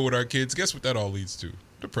 how we deal with our kids. Guess what that all leads to?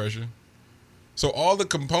 Depression. So all the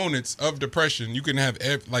components of depression, you can have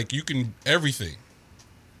everything.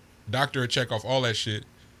 Doctor will check off all that shit,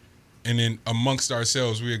 and then amongst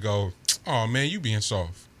ourselves we would go, "Oh man, you being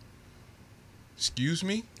soft." Excuse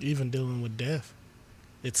me? Even dealing with death,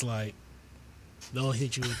 it's like they'll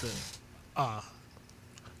hit you with I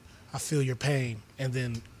feel your pain, and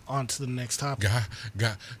then on to the next topic.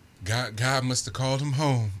 God must have called him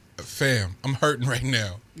home. Fam, I'm hurting right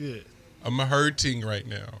now. Yeah. I'm hurting right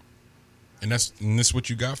now. And this what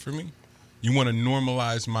you got for me? You want to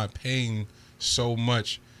normalize my pain so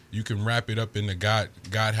much you can wrap it up into God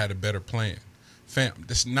had a better plan. Fam,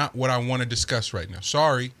 that's not what I want to discuss right now.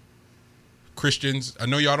 Sorry, Christians. I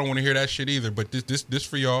know y'all don't want to hear that shit either, but this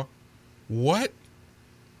for y'all. What?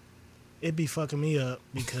 It'd be fucking me up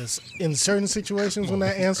because in certain situations when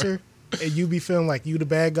I answer and you be feeling like you the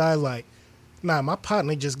bad guy, like, nah, my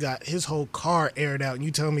partner just got his whole car aired out and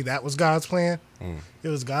you tell me that was God's plan? It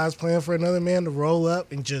was God's plan for another man to roll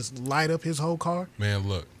up and just light up his whole car? Man,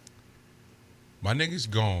 look. My nigga's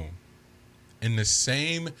gone. In the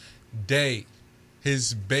same day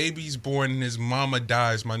his baby's born and his mama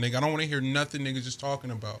dies, my nigga. I don't want to hear nothing niggas just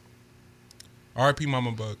talking about. R.I.P.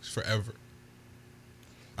 Mama Bugs forever.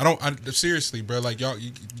 Seriously, bro. Like, y'all,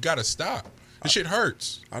 you gotta stop. This shit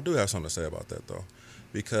hurts. I do have something to say about that, though,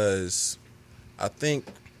 because I think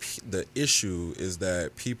the issue is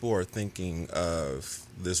that people are thinking of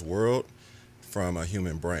this world from a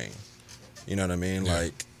human brain. You know what I mean? Yeah.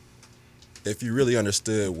 Like, if you really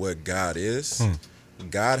understood what God is,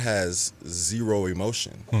 God has zero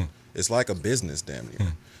emotion. It's like a business, damn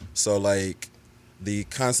near. So, like, the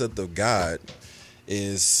concept of God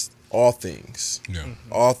is all things. Yeah.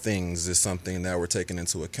 All things is something that we're taking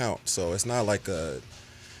into account. So it's not like I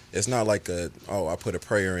put a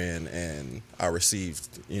prayer in and I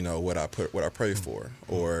received, what I prayed for,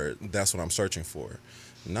 or that's what I'm searching for.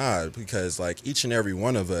 Nah, because like each and every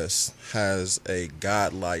one of us has a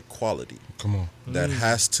God-like quality. Come on. That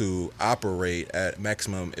has to operate at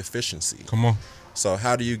maximum efficiency. Come on. So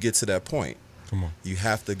how do you get to that point? Come on. You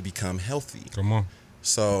have to become healthy. Come on.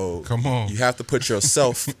 So come on. You have to put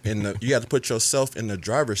yourself in the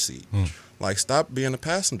driver's seat. Like, stop being a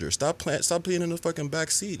passenger. Stop being in the fucking back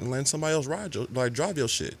seat and letting somebody else drive your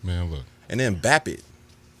shit. Man, look. And then bap it.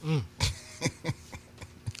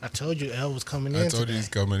 I told you L was coming in. I told you he's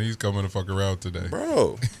coming. He's coming to fuck around today,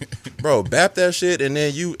 bro. Bap that shit, and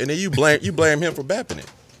then you blame him for bapping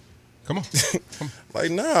it. Come on. Like,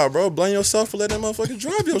 nah, bro. Blame yourself for letting that motherfucker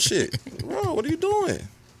drive your shit, bro. What are you doing?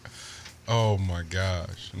 Oh my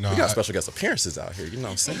gosh! No, we got special guest appearances out here. You know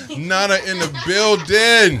what I'm saying? Nana in the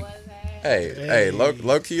building. Hey,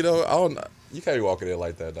 low key though. I don't. You can't be walking in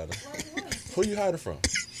like that, Nana. Who you hiding from?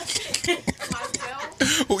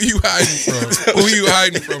 Who you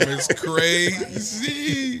hiding from? It's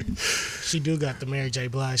crazy. She do got the Mary J.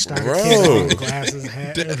 Blige starter Bro. kit on, the glasses,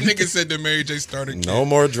 hat. That nigga said the Mary J. starter kit. No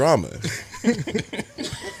more drama.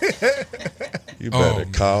 You better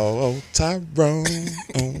call old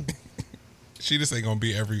Tyrone. She just ain't gonna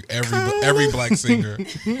be every black singer,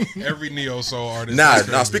 every neo soul artist. Nah.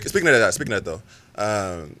 Speaking of that though,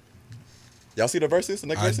 y'all see the verses? The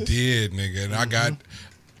next verses? I did, nigga, and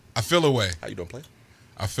I feel away. How you doing, play?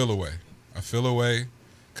 I feel away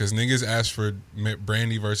because niggas asked for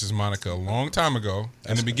Brandy versus Monica a long time ago.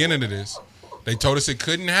 In the beginning of this, they told us it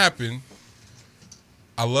couldn't happen.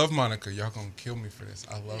 I love Monica. Y'all gonna kill me for this.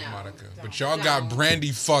 I love Monica, but y'all got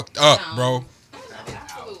Brandy fucked up, bro.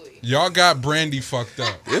 Y'all got Brandy fucked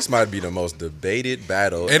up. This might be the most debated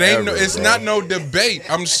battle. It's not no debate.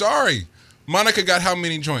 I'm sorry. Monica got how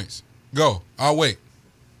many joints? Go. I'll wait.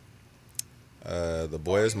 The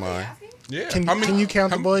Boy Is Mine. Yeah. Can you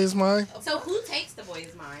count The Boy Is Mine? So who takes The Boy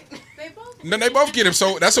Is Mine? They both. No, they both get him.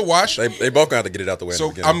 So that's a wash. They both gonna have to get it out the way. So in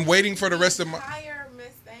the beginning. I'm waiting for the rest of my. entire Miss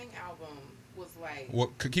Thing album was like.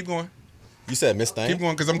 What? Keep going. You said Miss Thing. Keep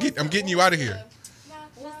going, because I'm getting you out of here.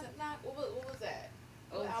 What was that?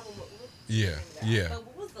 What album? Yeah. Yeah. But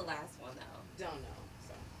what was the last one though? Don't know.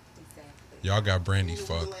 So. Exactly. Y'all got Brandy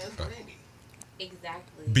fucked up.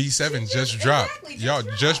 Exactly. B7 just dropped. Y'all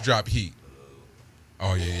just dropped Heat.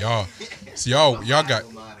 Oh yeah, y'all. So y'all got.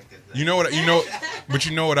 You know what? But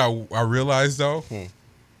you know what I realized though.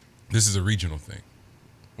 This is a regional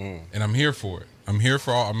thing, and I'm here for it. I'm here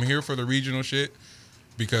for the regional shit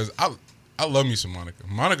because I love me some Monica.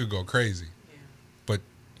 Monica go crazy, but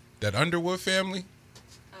that Underwood family.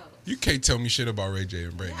 Oh. You can't tell me shit about Ray J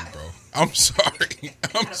and Brandy, bro. I'm sorry.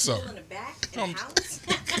 I'm Got a sorry. pool in the back in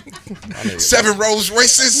the house. 7 Rolls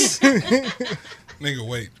Royces. Nigga,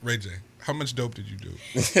 wait, Ray J, how much dope did you do?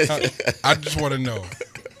 I just want to know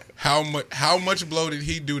how much blow did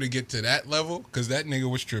he do to get to that level? Because that nigga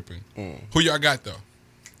was tripping. Who y'all got though?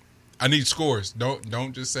 I need scores.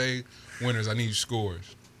 Don't just say winners. I need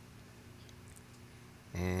scores.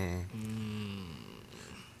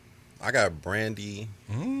 I got Brandy.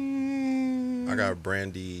 I got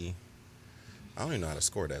Brandy. I don't even know how to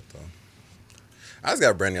score that though. I just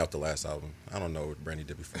got Brandy off the last album. I don't know what Brandy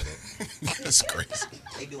did before that. That's crazy.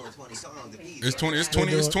 They doing 20 songs apiece. It's 20. It's They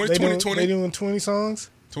 20. It's doing- 20. they 20. doing- 20. They doing 20 songs.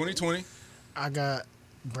 20. I got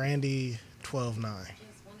Brandy 12-9. Just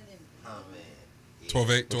one of them. Oh, man. Yeah.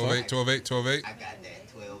 12-8. 12-8. 12-8. 12-8. I got that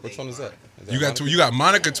 12. Which one is that? Is that You got Monica? you got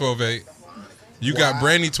Monica 12-8. You got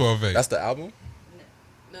Brandy 12-8. That's the album.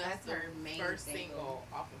 No, that's her main first single. single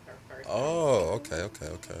off of her first. Oh, okay.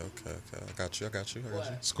 I got you.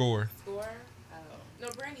 What? Score. Score? Oh. No,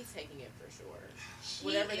 Brandy's taking it for sure. She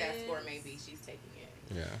Whatever that is- score may be, she's taking it.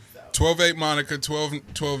 Yeah. So. 12-8 Monica.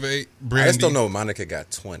 12-8 Brandy. I just don't know. if Monica got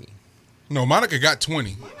 20. No, Monica got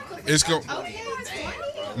 20. It's go. Okay.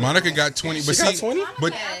 Monica got 20. But She got see, 20?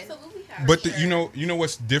 but Absolutely have but her. you know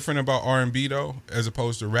what's different about R&B though, as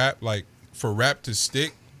opposed to rap. Like for rap to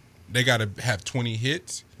stick, they gotta have 20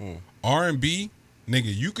 hits. R&B,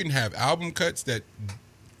 nigga, you can have album cuts that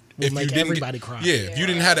Will make didn't everybody cry. Yeah, if you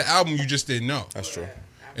didn't have the album, you just didn't know. That's true.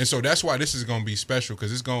 And so that's why this is gonna be special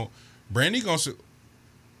because it's gonna Brandy gonna.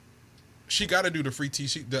 She got to do the free T.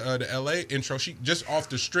 The LA intro. She just off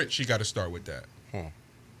the strip. She got to start with that.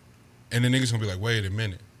 And the niggas gonna be like, wait a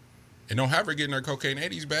minute, and don't have her getting her cocaine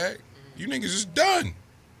 80s bag. You niggas is done.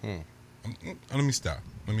 Let me stop.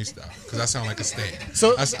 Because I sound like a stan.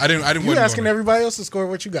 So I didn't. You wasn't asking gonna- everybody else to score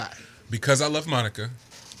what you got? because I love Monica,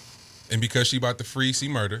 and because she about to free C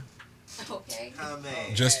Murder. Okay. Oh,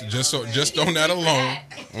 man. Just on that alone.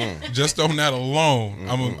 Just on that alone,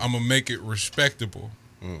 I'm gonna make it respectable,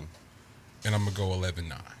 and I'm gonna go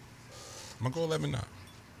 11-9. I'm gonna go 11-9.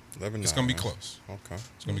 11. It's gonna be close. Okay.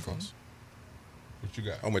 It's gonna be close. What you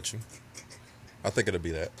got? I'm with you. I think it'll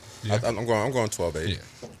be that. Yeah. I'm going 12-8.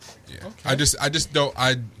 Yeah. I just don't.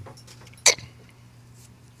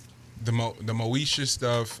 The Moesha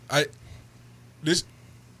stuff. I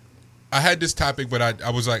had this topic, but I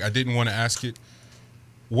was like, I didn't want to ask it.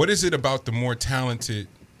 What is it about the more talented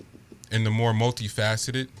and the more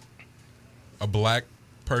multifaceted a black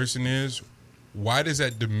person is? Why does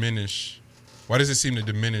that diminish? Why does it seem to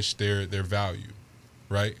diminish their value?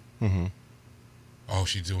 Right? Mm-hmm. Oh,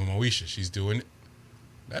 she's doing Moesha. She's doing it.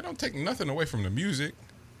 That don't take nothing away from the music.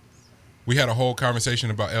 We had a whole conversation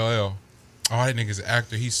about LL. Oh, that nigga's an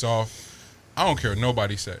actor. He's soft. I don't care what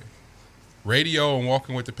nobody say. Radio and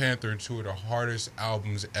Walking with the Panther are two of the hardest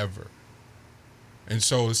albums ever. And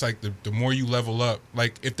so it's like the more you level up,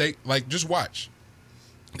 like if they like just watch,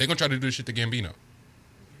 they're gonna try to do this shit to Gambino.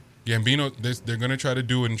 They're gonna try to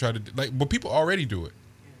do it and try to like, but people already do it.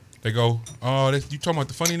 They go, oh, you talking about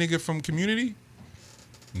the funny nigga from Community?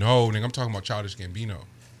 No, nigga, I'm talking about Childish Gambino,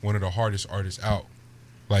 one of the hardest artists out.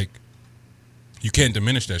 Like, you can't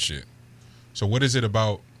diminish that shit. So what is it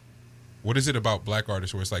about black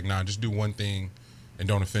artists where it's like, nah, just do one thing and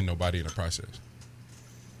don't offend nobody in the process?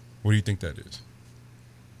 What do you think that is?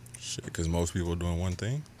 Shit, because most people are doing one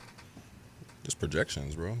thing. Just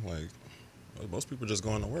projections, bro. Like, most people just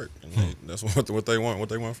going to work. And that's what they want. What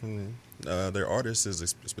they want from their artists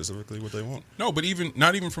is specifically what they want. No, but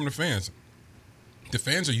not even from the fans. The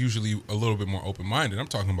fans are usually a little bit more open-minded. I'm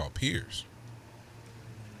talking about peers.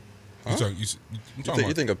 Huh?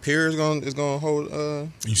 You think a peer is gonna hold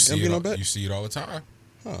you see Gambino it, back? you see it all the time.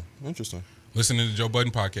 Huh, interesting. Listening to Joe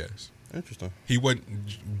Budden podcast. Interesting.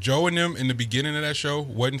 Joe and them in the beginning of that show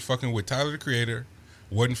wasn't fucking with Tyler the Creator,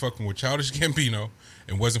 wasn't fucking with Childish Gambino,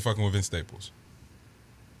 and wasn't fucking with Vince Staples.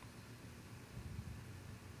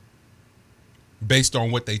 based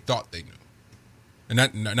on what they thought they knew,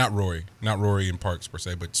 and not Rory and Parks per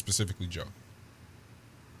se, but specifically Joe.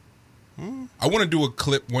 I want to do a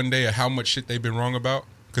clip one day of how much shit they've been wrong about,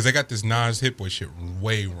 because they got this Nas Hit Boy shit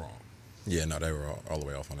way wrong. Yeah, no, they were all the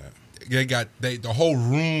way off on that. The whole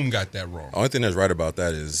room got that wrong. Only thing that's right about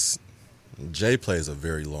that is Jay plays a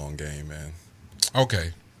very long game, man.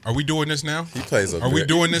 Okay, are we doing this now? He plays a. Are we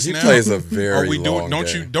doing this he now? He plays a very are we long doing?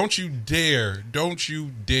 game. Don't you dare! Don't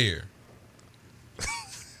you dare!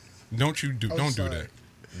 Don't do sorry. that!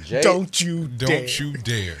 Jay, Don't you dare. Don't you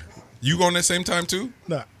dare! You going that same time too?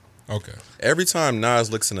 Nah. Okay. Every time Nas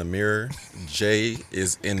looks in the mirror, Jay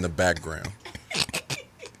is in the background.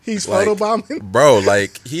 He's Like, photobombing. bro.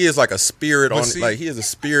 Like he is like a spirit But on. see- Like he is a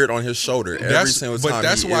spirit on his shoulder every single time. But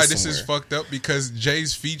that's he why is this is somewhere. fucked up, because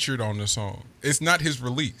Jay's featured on the song. It's not his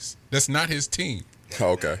release. That's not his team.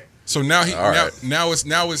 Okay. So now All right. now it's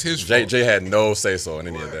his Jay, fault. Jay had no say so in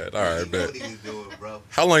any of that. All right, You know but what he was doing, bro.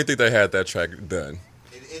 how long do you think they had that track done?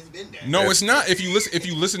 It's been there. No, it's not. If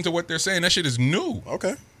you listen to what they're saying, that shit is new.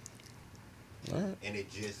 Okay. And it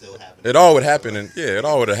just so happened. It all would happen, and it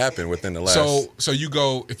all would have happened within the last. So you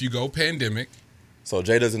go, if you go pandemic, So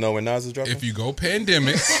Jay doesn't know when Nas is dropping. if you go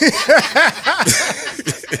pandemic,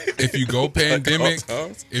 if you go pandemic,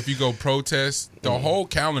 if you go protest, the whole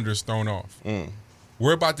calendar's thrown off.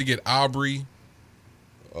 We're about to get Aubrey,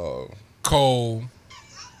 Cole,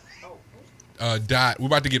 Dot. We're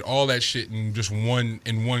about to get all that shit in just one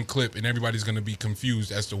clip, and everybody's gonna be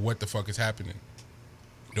confused as to what the fuck is happening.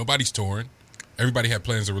 Nobody's touring. Everybody had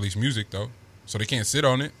plans to release music though, so they can't sit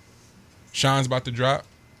on it. Sean's about to drop.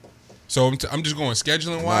 So I'm just going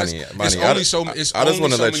scheduling wise. It's only so many Fridays. I just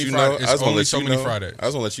want to let you know. It's only so many Fridays. I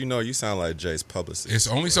just want to let you know. You sound like Jay's publicist. It's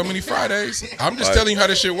only so many Fridays. I'm just Like- telling you how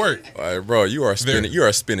this shit work. Like, bro, you are spinning. You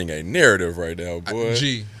are spinning a narrative right now, boy.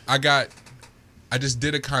 I just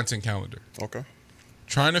did a content calendar. Okay.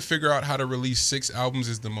 Trying to figure out how to release 6 albums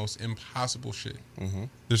is the most impossible shit.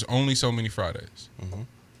 There's only so many Fridays.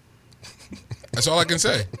 That's all I can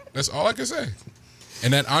say. That's all I can say.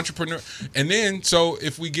 And that entrepreneur, and then so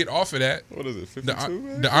if we get off of that, What is it? 52, The-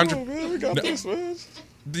 man? the Come entre- on, man. We got the- this, man.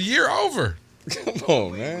 the year over. Come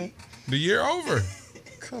on, man. The year over.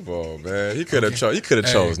 Come on, man. He could have chose. He could have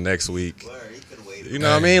Hey. chose next week. Word, he could have waited. You know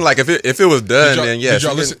what I Hey. mean? Like if it was done, then yes. Did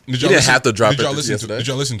y'all he listen? didn't- he didn't have to drop Did y'all it listen yesterday. to? Did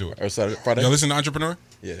y'all listen to it? Or Saturday, Friday? Y'all listen to Entrepreneur?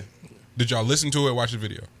 Yeah. Did y'all listen to it? Watch the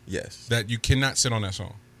video. Yes. That you cannot sit on that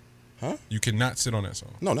song. Huh? You cannot sit on that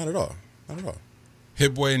song. No, not at all. Not at all.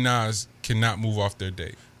 Hit Boy and Nas cannot move off their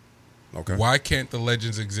date. Okay. Why can't the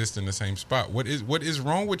legends exist in the same spot? What is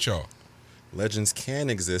wrong with y'all? Legends can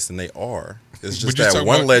exist, and they are. It's But just you that talking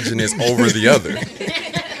one about- legend is over the other.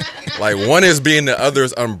 Like one is being the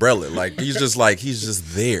other's umbrella. Like he's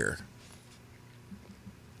just there.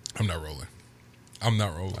 I'm not rolling. I'm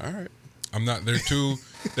not rolling. All right. I'm not. They're two.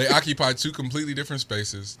 They occupy two completely different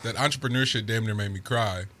spaces. That entrepreneur shit damn near made me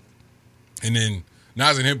cry. And then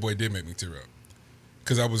Nas and Hit Boy did make me tear up.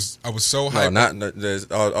 Because I was so No,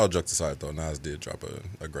 hyped. all jokes aside though, Nas did drop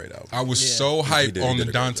a great album. I was Yeah. so hyped did- on he the did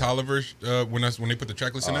a Don great job. Toliver when they put the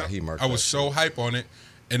track listing out. He marked I was that so hype on it,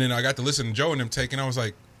 and then I got to listen to Joe and them take, and I was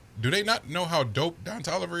like, do they not know how dope Don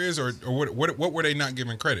Toliver is, or what were they not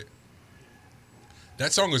giving credit?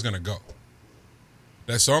 That song is gonna go.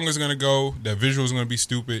 That song is gonna go. That visual is gonna be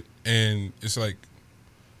stupid, and it's like,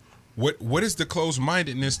 what is the closed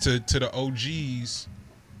mindedness to the OGs?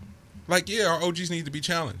 Like, yeah, our OGs need to be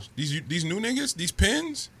challenged. These new niggas, these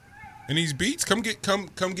pins, and these beats, come get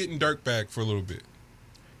in Dirk bag for a little bit.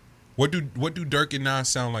 What do Dirk and Nas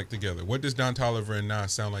sound like together? What does Don Toliver and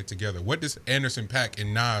Nas sound like together? What does Anderson .Paak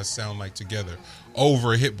and Nas sound like together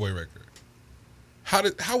over a Hit Boy record? How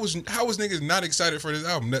was niggas not excited for this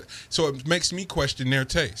album? So it makes me question their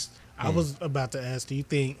taste. I was about to ask, do you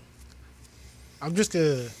think, I'm just going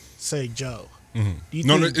to say Joe. Do you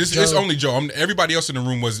No, think it's Joe- only Joe. Everybody else in the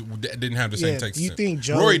room didn't have the same Yeah, taste. do you as him. think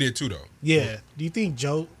Joe- Rory did too, though? Yeah. Do you think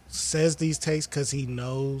Joe says these takes because he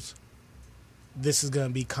knows this is going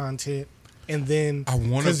to be content? And then, I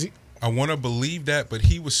want 'cause to believe that, but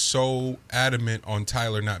he was so adamant on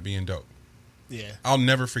Tyler not being dope. yeah. I'll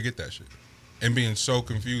never forget that shit. And being so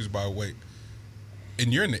confused by, wait,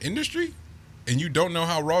 and you're in the industry and you don't know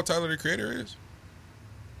how raw Tyler the Creator is?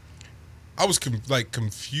 I was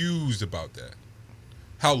confused about that.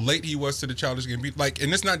 How late he was to the Childish Gambino. Like,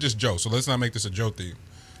 and it's not just Joe, so let's not make this a Joe theme.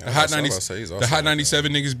 The Yeah, Hot I was 90, about to say, he's the also Hot like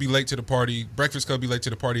 97 niggas be late to the party. Breakfast Club be late to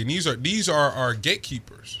the party, and these are our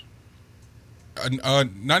gatekeepers.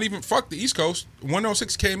 Not even fuck the East Coast.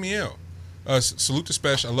 106 KMEL. Salute to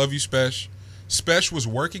Spesh. I love you, Spesh. Spesh was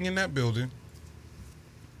working in that building.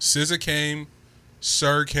 SZA came,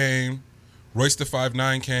 Sir came, Royce the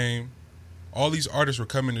 5'9" came. All these artists were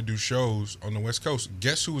coming to do shows on the West Coast.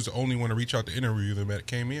 Guess who was the only one to reach out to interview them at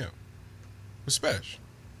KML? Was Spesh.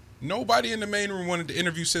 Nobody in the main room wanted to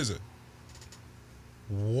interview SZA.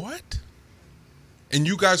 What? And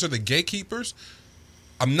you guys are the gatekeepers?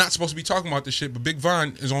 I'm not supposed to be talking about this shit, but Big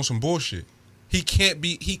Von is on some bullshit. He can't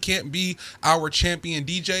be our champion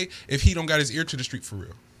DJ if he don't got his ear to the street for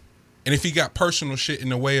real. And if he got personal shit in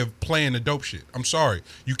the way of playing the dope shit. I'm sorry.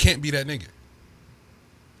 You can't be that nigga.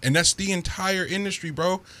 And that's the entire industry,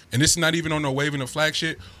 bro. And this is not even on no waving the flag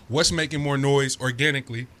shit. What's making more noise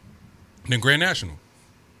organically than Grand National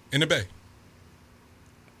in the Bay?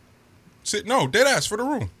 No, dead ass for the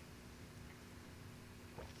room.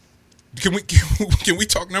 Can we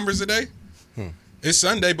talk numbers today? It's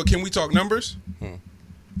Sunday, but can we talk numbers?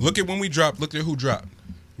 Look at when we dropped. Look at who dropped.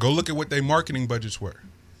 Go look at what their marketing budgets were.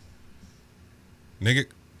 Nigga,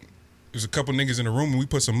 there's a couple niggas in the room and we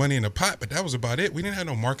put some money in the pot, but that was about it. We didn't have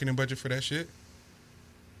no marketing budget for that shit.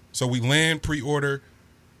 So we land, pre-order,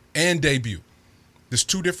 and debut. There's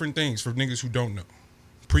two different things for niggas who don't know.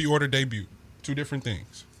 Pre-order, debut. Two different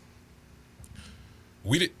things.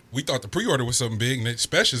 We thought the pre-order was something big, and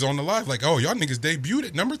Spesh is on the live like, oh, y'all niggas debuted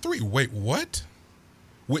at number 3. Wait, what?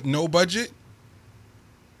 With no budget?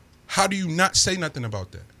 How do you not say nothing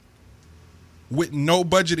about that? With no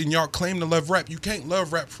budget and y'all claim to love rap, you can't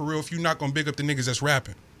love rap for real if you're not going to big up the niggas that's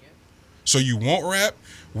rapping. Yep. So you want rap,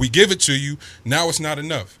 we give it to you, now it's not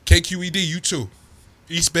enough. KQED, you too.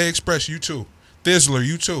 East Bay Express, you too. Thizzler,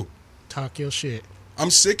 you too. Talk your shit. I'm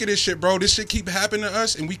sick of this shit, bro. This shit keep happening to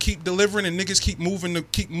us, and we keep delivering, and niggas keep moving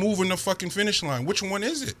the fucking finish line. Which one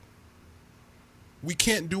is it? We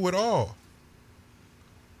can't do it all.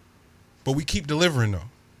 But we keep delivering, though.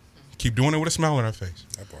 Keep doing it with a smile on our face.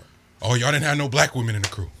 That part. Oh, y'all didn't have no black women in the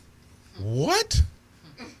crew. What?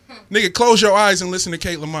 Nigga, close your eyes and listen to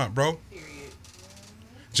Kate Lamont, bro. Period.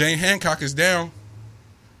 Jane Hancock is down.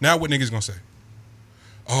 Now what niggas gonna say?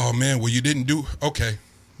 Oh, man, well, you didn't do... Okay,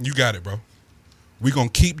 you got it, bro. We gonna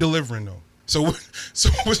keep delivering, though. So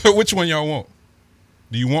which one y'all want?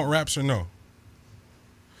 Do you want raps or no?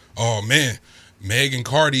 Oh, man, Meg and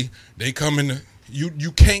Cardi, they coming to...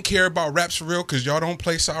 You can't care about raps for real because y'all don't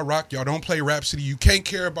play Cyrock. Y'all don't play Rhapsody. You can't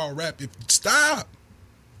care about rap. Stop.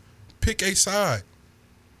 Pick a side.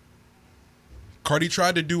 Cardi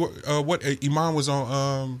tried to do what Iman was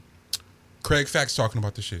on Craig Fax talking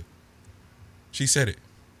about this shit. She said it.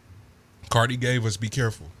 Cardi gave us Be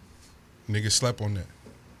Careful. Niggas slept on that.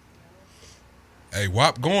 Hey,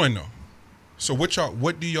 WAP going though. So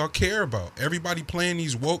what do y'all care about? Everybody playing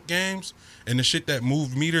these woke games and the shit that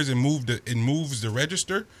moved meters and moves the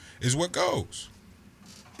register is what goes.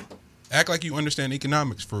 Act like you understand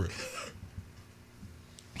economics for real.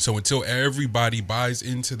 So until everybody buys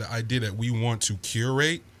into the idea that we want to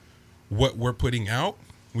curate what we're putting out,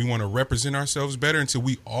 we want to represent ourselves better until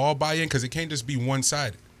we all buy in, because it can't just be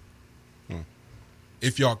one-sided.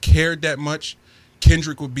 If y'all cared that much,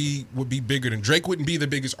 Kendrick would be bigger than Drake. Wouldn't be the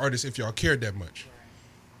biggest artist if y'all cared that much.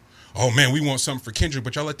 Oh man, we want something for Kendrick,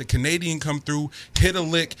 but y'all let the Canadian come through, hit a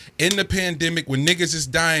lick in the pandemic when niggas is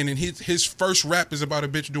dying, and his first rap is about a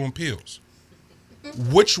bitch doing pills.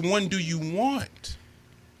 Which one do you want?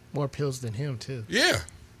 More pills than him too. Yeah.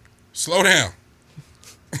 Slow down.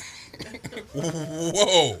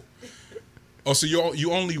 Whoa. Oh, so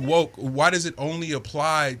you only woke. Why does it only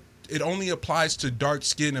apply? It only applies to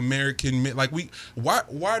dark-skinned American men. Like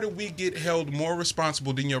why do we get held more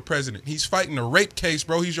responsible than your president? He's fighting a rape case,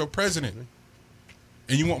 bro. He's your president.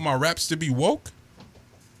 And you want my raps to be woke?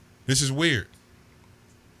 This is weird.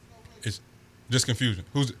 It's just confusion.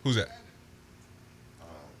 Who's that? What's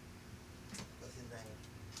his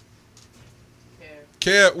name?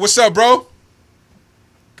 Kev, what's up, bro?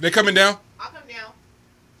 They coming down? I'll come down.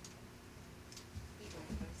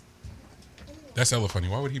 That's hella funny.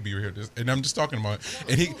 Why would he be here? And I'm just talking about it.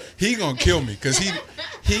 And he gonna kill me because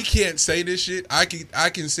he can't say this shit. I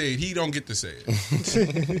can say it. He don't get to say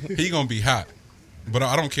it. He gonna be hot, but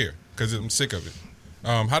I don't care because I'm sick of it.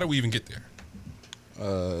 How do we even get there?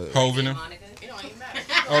 Hov in him. It don't even matter.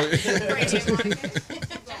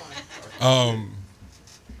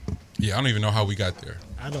 Yeah, I don't even know how we got there.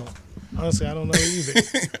 Honestly, I don't know either.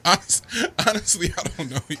 Honestly, I don't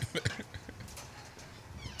know either.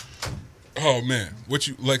 Oh man,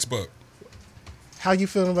 Lex Buck? How you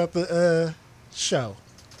feeling about the show?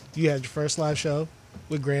 You had your first live show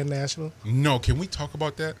with Grand National. No, can we talk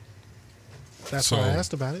about that? That's why I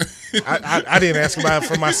asked about it. I didn't ask about it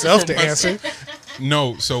for myself to answer.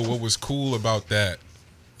 No, so what was cool about that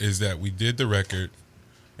is that we did the record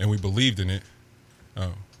and we believed in it. Are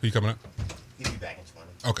you coming up? He'll be back in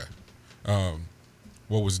 20. Okay.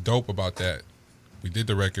 What was dope about that, we did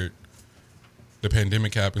the record the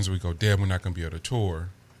pandemic happens. We go, damn, we're not going to be able to tour.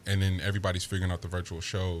 And then everybody's figuring out the virtual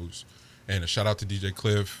shows. And a shout out to DJ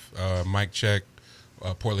Cliff, Mike Check,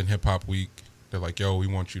 Portland Hip Hop Week. They're like, yo, we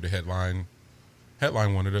want you to headline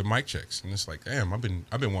one of the mic checks. And it's like, damn, I've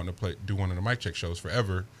been wanting to do one of the mic check shows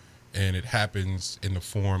forever. And it happens in the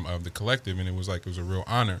form of the collective. And it was a real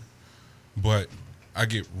honor. But I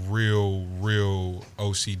get real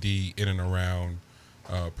OCD in and around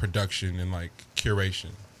production and like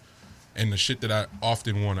curation. And the shit that I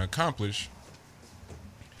often want to accomplish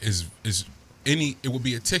is it would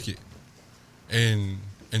be a ticket. And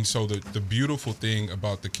so the beautiful thing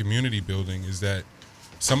about the community building is that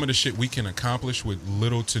some of the shit we can accomplish with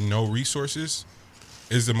little to no resources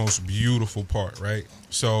is the most beautiful part, right?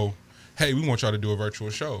 So, hey, we want y'all to do a virtual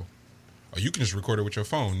show. Oh, you can just record it with your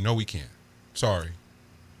phone. No, we can't. Sorry.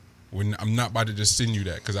 I'm not about to just send you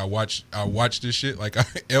that because I watch this shit. Like,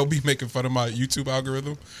 LB making fun of my YouTube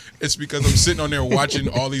algorithm. It's because I'm sitting on there watching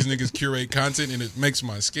all these niggas curate content and it makes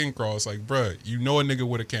my skin crawl. It's like, bruh, you know a nigga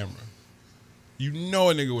with a camera.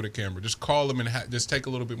 Just call them and just take a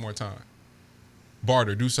little bit more time.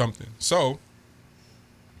 Barter, do something. So,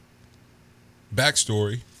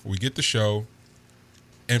 backstory, we get the show.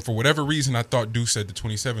 And for whatever reason, I thought Deuce said the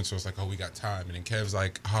 27th. So it's like, oh, we got time. And then Kev's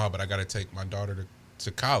like, but I got to take my daughter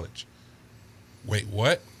to college. Wait,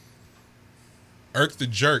 what? Irk the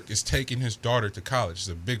Jerk is taking his daughter to college. It's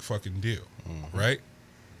a big fucking deal, right?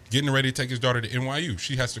 Getting ready to take his daughter to NYU.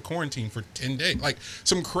 She has to quarantine for 10 days. Like,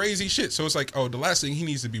 some crazy shit. So it's like, oh, the last thing he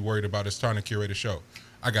needs to be worried about is trying to curate a show.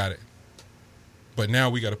 I got it. But now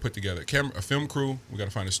we got to put together a film crew. We got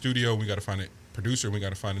to find a studio. We got to find a producer. And we got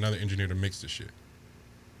to find another engineer to mix this shit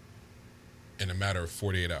in a matter of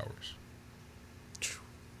 48 hours.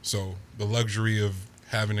 So the luxury of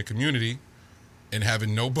having a community and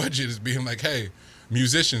having no budget is being like, hey,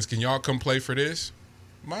 musicians, can y'all come play for this?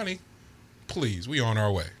 Money, please, we on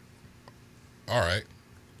our way. All right.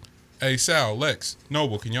 Hey, Sal, Lex,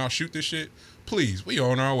 Noble, can y'all shoot this shit? Please, we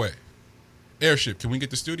on our way. Airship, can we get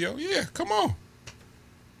the studio? Yeah, come on.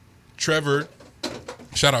 Trevor,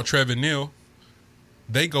 shout out Trevor and Neil.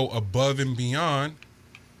 They go above and beyond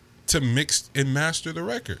to mix and master the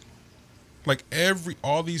record. Like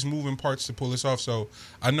all these moving parts to pull this off. So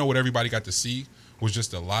I know what everybody got to see was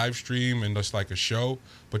just a live stream and just like a show,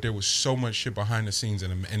 but there was so much shit behind the scenes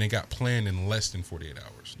and it got planned in less than 48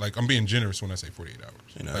 hours. Like, I'm being generous when I say 48 hours.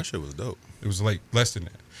 You know, like, that shit was dope. It was like less than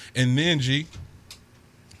that. And then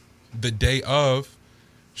the day of,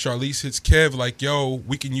 Charlize hits Kev like, yo,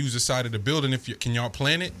 we can use the side of the building can y'all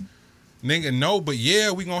plan it? Nigga, no, but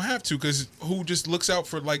yeah, we gonna have to, because who just looks out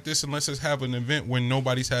for like this unless it's have an event when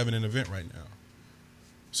nobody's having an event right now?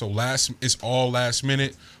 So it's all last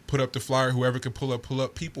minute. Put up the flyer. Whoever can pull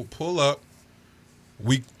up. People pull up.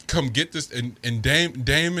 We come get this, and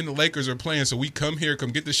Dame and the Lakers are playing, so we come here,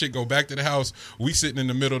 come get this shit, go back to the house. We sitting in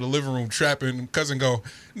the middle of the living room trapping. Cousin go,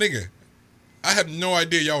 nigga, I have no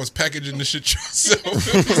idea y'all was packaging this shit yourself.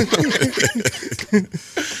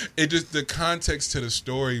 It just, the context to the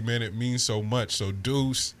story, man, it means so much. So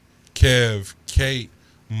Deuce, Kev, Kate,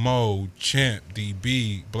 Mo, Champ,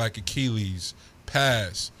 DB, Black Achilles,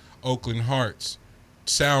 Pass, Oakland Hearts,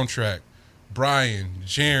 Soundtrack, Brian,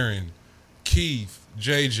 Jaron, Keith,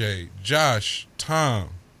 JJ, Josh, Tom,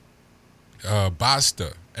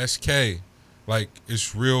 Basta, SK. Like,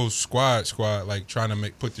 it's real squad, like, trying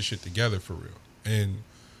to put this shit together for real. And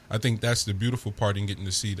I think that's the beautiful part in getting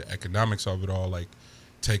to see the economics of it all, like,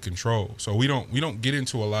 take control. So we don't get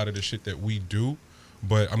into a lot of the shit that we do,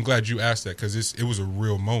 but I'm glad you asked that, because it was a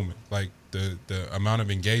real moment. Like, the amount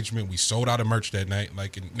of engagement, we sold out of merch that night,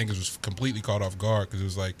 like, and niggas was completely caught off guard, because it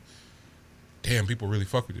was like, damn, people really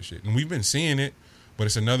fuck with this shit. And we've been seeing it, but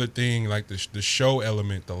it's another thing, like the show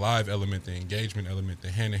element, the live element, the engagement element, the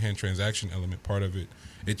hand-to-hand transaction element part of it.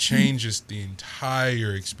 It changes the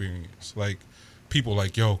entire experience. Like, people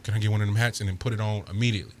like, yo, can I get one of them hats? And then put it on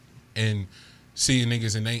immediately. And seeing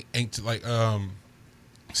niggas and they ain't like,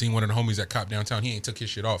 seeing one of the homies that cop downtown, he ain't took his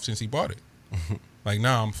shit off since he bought it. Like,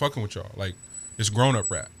 nah, I'm fucking with y'all. Like, it's grown-up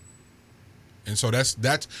rap. And so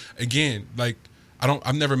that's again, like,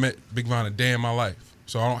 I've never met Big Von a day in my life.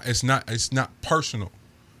 So it's not personal,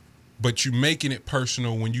 but you making it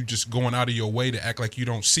personal when you just going out of your way to act like you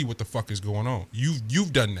don't see what the fuck is going on.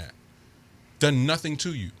 You've done that, done nothing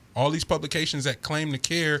to you. All these publications that claim to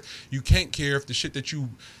care, you can't care if the shit that you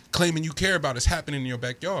claiming you care about is happening in your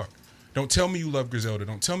backyard. Don't tell me you love Griselda.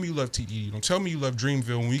 Don't tell me you love TDE. Don't tell me you love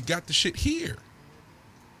Dreamville when we got the shit here.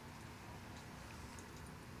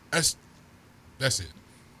 That's it.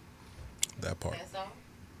 That part. That's all.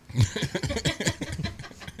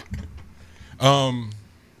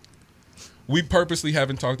 We purposely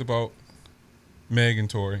haven't talked about Meg and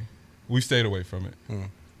Tory. We stayed away from it.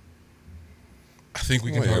 I think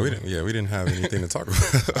we can talk about it. We didn't have anything to talk about.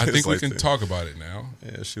 I think It's we like can that. talk about it now.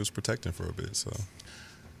 Yeah, she was protecting for a bit, so.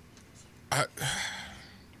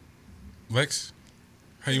 Lex,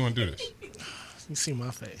 how you want to do this? You see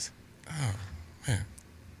my face. Man.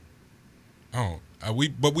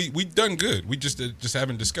 We done good. We just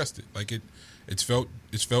haven't discussed it. Like it's felt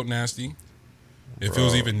nasty. It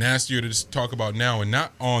feels Bro. even nastier to just talk about now, and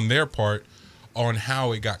not on their part, on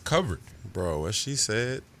how it got covered. Bro, what she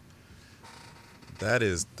said, that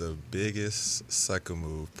is the biggest sucker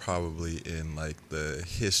move probably in like the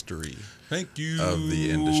history. Thank you Of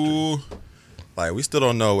the industry. Like, we still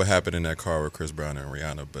don't know what happened in that car with Chris Brown and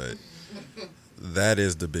Rihanna, but that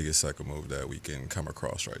is the biggest sucker move that we can come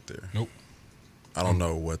across right there. Nope. I don't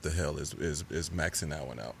know what the hell is maxing that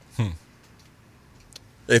one out.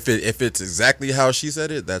 If it's exactly how she said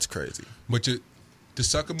it, that's crazy. But the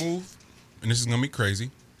sucker move, and this is gonna be crazy.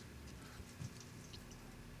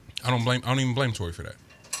 I don't even blame Tory for that.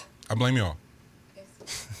 I blame y'all.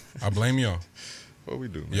 I blame y'all. What we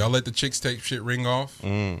do, man? Y'all let the chicks tape shit ring off.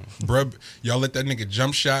 Bruh, y'all let that nigga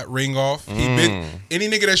jump shot ring off. Any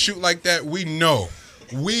nigga that shoot like that, we know.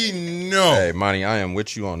 We know. Hey, Monty, I am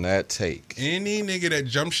with you on that take. Any nigga that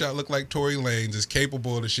jump shot look like Tory Lanez is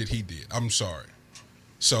capable of the shit he did. I'm sorry.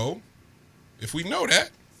 So, if we know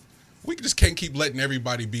that, we just can't keep letting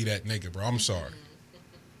everybody be that nigga, bro. I'm sorry.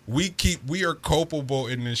 We are culpable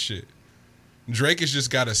in this shit. Drake has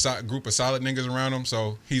just got a group of solid niggas around him,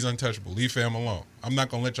 so he's untouchable. Leave fam alone. I'm not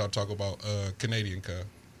gonna let y'all talk about Canadian cuz,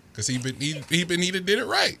 cause he did it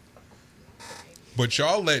right. But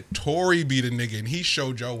y'all let Tory be the nigga, and he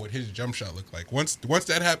showed y'all what his jump shot looked like. Once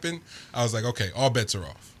that happened, I was like, okay, all bets are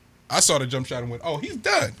off. I saw the jump shot and went, oh, he's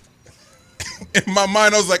done. In my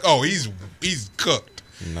mind, I was like, oh, he's cooked.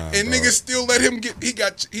 Nah, And bro. niggas still let him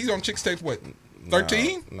he's on Chicks Tape, what,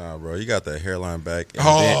 13? Nah, bro, you got that hairline back. And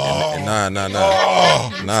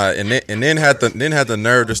Oh. and then had the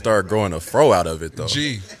nerve to start growing a fro out of it though.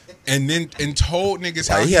 G. And told niggas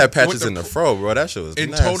how Like, he had patches in the fro, bro. That shit was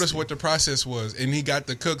and nasty. told us what the process was, and he got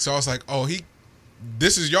the cook. So I was like, oh,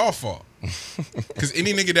 this is y'all fault. Because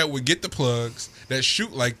any nigga that would get the plugs, that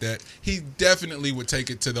shoot like that, he definitely would take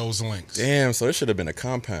it to those lengths. Damn, so it should have been a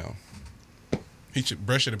compound.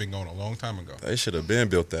 Bruh should have been going a long time ago. They should have been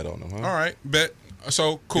built that on him, huh? All right, bet.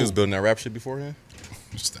 So He cool. was building that rap shit beforehand?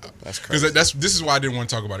 Stop. That's crazy. Because this is why I didn't want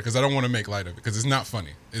to talk about it, because I don't want to make light of it, because it's not funny.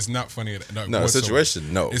 It's not funny. No, whatsoever.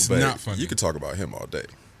 situation, no. It's but not funny. You could talk about him all day.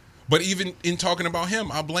 But even in talking about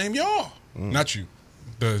him, I blame y'all, not you.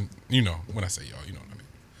 When I say y'all, you know what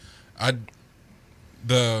I mean.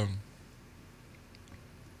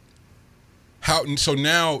 So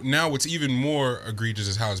now what's even more egregious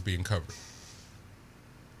is how it's being covered.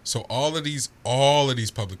 So all of these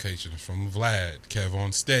publications, from Vlad, Kev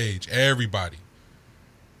on Stage, everybody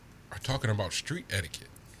are talking about street etiquette,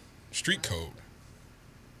 street code.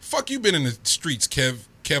 Fuck, you been in the streets,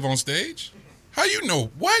 Kev on Stage? How you know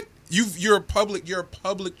what? You're a public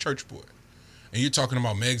church boy, and you're talking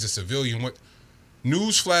about Meg's a civilian. What?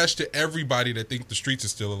 Newsflash to everybody that think the streets are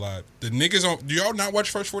still alive. The niggas on. Do y'all not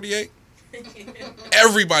watch First 48?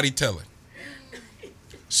 Everybody telling.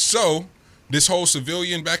 So this whole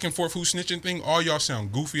civilian back and forth who snitching thing, all y'all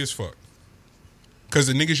sound goofy as fuck. Cause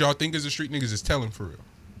the niggas y'all think is the street niggas is telling for real.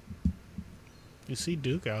 You see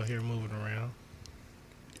Duke out here moving around.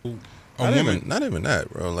 Not even that,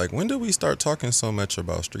 bro. Like, when did we start talking so much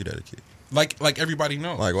about street etiquette? Like everybody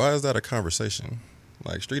knows. Like, why is that a conversation?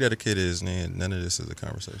 Like, street etiquette is, man, none of this is a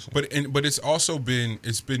conversation. But it's also been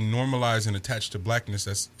normalized and attached to blackness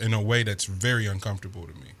that's in a way that's very uncomfortable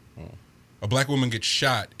to me. A black woman gets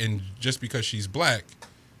shot, and just because she's black,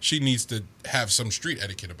 she needs to have some street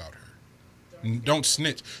etiquette about her. Don't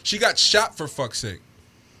snitch. She got shot, for fuck's sake.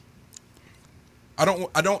 I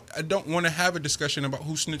don't want to have a discussion about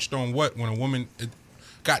who snitched on what when a woman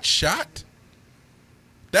got shot.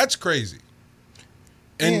 That's crazy.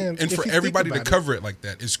 And if for you everybody to think about cover it like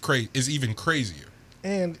that is even crazier.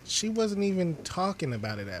 And she wasn't even talking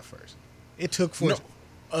about it at first. It took for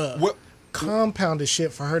What? compounded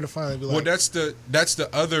shit for her to finally be like, Well, that's the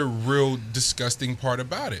other real disgusting part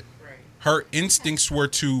about it. Right. Her instincts were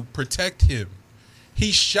to protect him.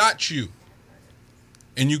 He shot you,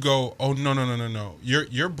 and you go, "Oh no!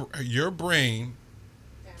 Your brain,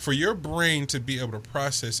 for your brain to be able to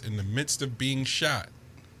process in the midst of being shot.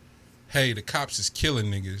 Hey, the cops is killing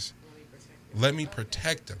niggas. Let me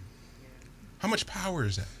protect them. How much power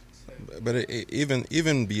is that? But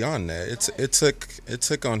even beyond that, it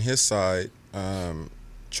took on his side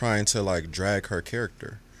trying to like drag her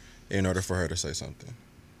character in order for her to say something.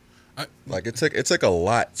 Like it took a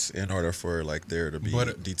lot in order for like there to be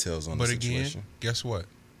details on the But again, situation. guess what?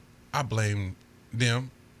 I blame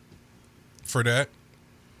them for that.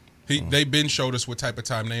 They've been showed us what type of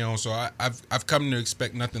time they on, so I've come to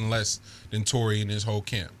expect nothing less than Tory and his whole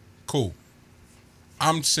camp. Cool.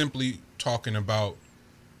 I'm simply talking about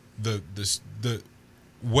the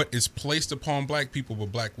what is placed upon black people,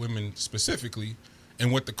 but black women specifically,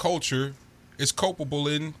 and what the culture is culpable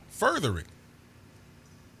in furthering.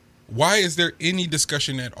 Why is there any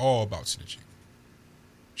discussion at all about snitching?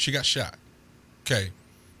 She got shot. Okay.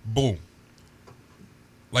 Boom.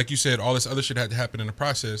 Like you said, all this other shit had to happen in the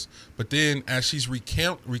process. But then as she's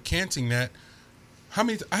recanting that, I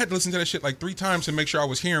had to listen to that shit like 3 times to make sure I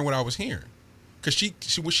was hearing what I was hearing. Because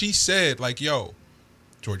she said, like, yo,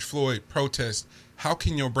 George Floyd, protest, how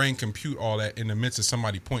can your brain compute all that in the midst of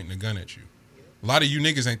somebody pointing a gun at you? A lot of you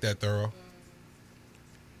niggas ain't that thorough.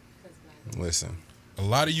 Listen. A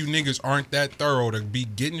lot of you niggas aren't that thorough to be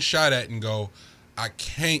getting shot at and go, I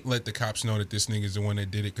can't let the cops know that this nigga's the one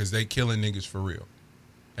that did it because they killing niggas for real.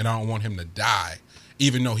 And I don't want him to die,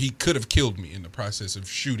 even though he could have killed me in the process of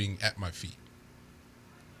shooting at my feet.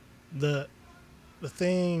 The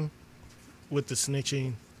thing with the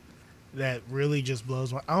snitching that really just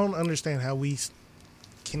blows my... I don't understand how we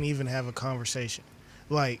can even have a conversation.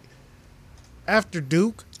 Like, after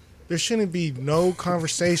Duke, there shouldn't be no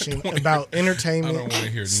conversation about entertainment, I don't want to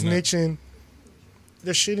hear snitching. nothing.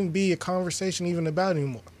 There shouldn't be a conversation even about it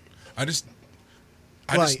anymore. I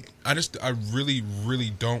really, really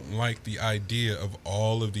don't like the idea of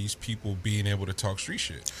all of these people being able to talk street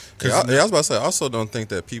shit. I was about to say, I also don't think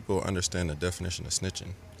that people understand the definition of snitching.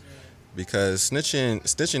 Because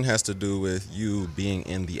snitching has to do with you being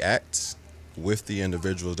in the act with the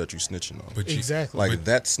individuals that you're snitching on. Exactly. Like,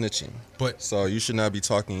 that's snitching. But so you should not be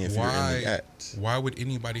talking if you're in the act. Why would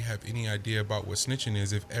anybody have any idea about what snitching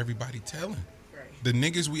is if everybody telling? The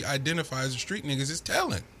niggas we identify as the street niggas is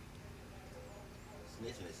telling.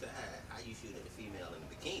 Snitching aside, how you shooting a female in a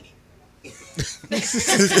bikini?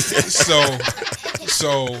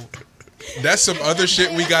 So that's some other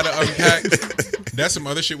shit we gotta unpack. That's some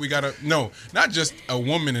other shit we gotta... No, not just a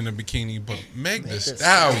woman in a bikini, but Meg Thee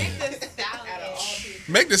Stallion.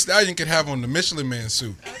 Meg Thee Stallion could have on the Michelin Man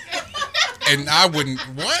suit. And I wouldn't...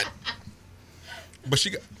 What? But she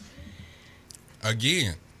got...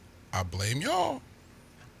 Again, I blame y'all.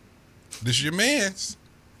 This is your man's.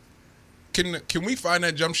 Can we find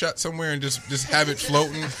that jump shot somewhere and just have it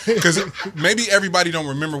floating? Because maybe everybody don't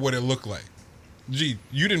remember what it looked like. Gee,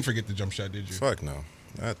 you didn't forget the jump shot, did you? Fuck no.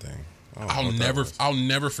 That thing. I'll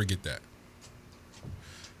never forget that.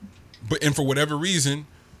 But and for whatever reason,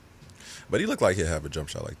 but he looked like he'd have a jump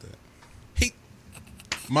shot like that.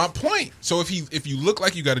 My point. So if you look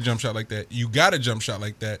like you got a jump shot like that, you got a jump shot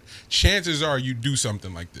like that, chances are you do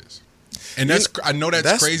something like this. And I know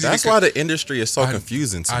that's crazy. That's why the industry is so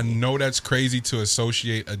confusing to me. I know that's crazy to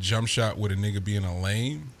associate a jump shot with a nigga being a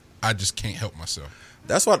lame. I just can't help myself.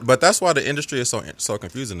 That's why the industry is so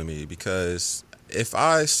confusing to me, because if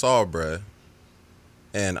I saw bruh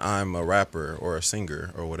and I'm a rapper or a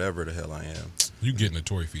singer or whatever the hell I am, you getting a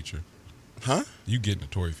Tory feature. Huh? You getting a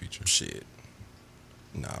Tory feature. Shit.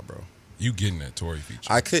 Nah, bro. You getting that Tory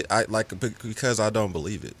feature. Because I don't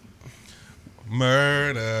believe it.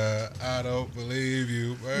 Murder, I don't believe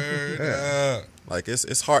you. Murder. Yeah. Like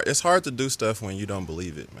it's hard to do stuff when you don't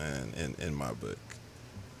believe it, man, in my book.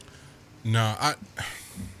 Nah,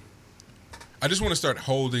 I just want to start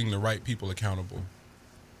holding the right people accountable.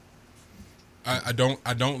 I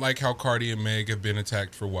don't like how Cardi and Meg have been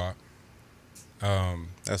attacked for WAP.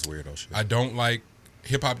 That's weirdo shit. I don't like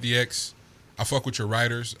Hip Hop DX. I fuck with your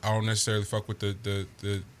writers. I don't necessarily fuck with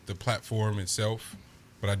the platform itself,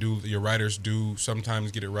 but I do. Your writers do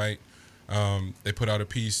sometimes get it right. They put out a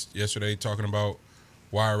piece yesterday talking about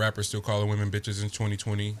why are rappers still calling women bitches in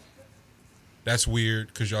 2020. That's weird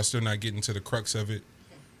because y'all still not getting to the crux of it.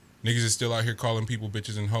 Niggas is still out here calling people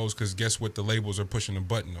bitches and hoes because guess what the labels are pushing a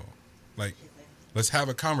button on. Like, let's have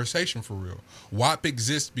a conversation for real. WAP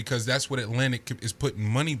exists because that's what Atlantic is putting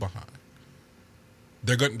money behind.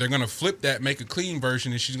 They're gonna flip that, make a clean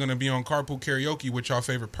version, and she's gonna be on Carpool Karaoke with y'all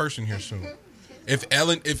favorite person here soon. If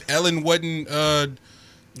Ellen wasn't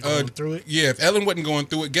going through it, yeah, if Ellen wasn't going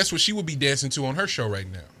through it, guess what she would be dancing to on her show right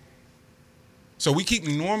now. So we keep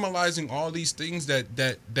normalizing all these things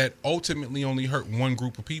that ultimately only hurt one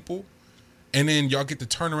group of people, and then y'all get to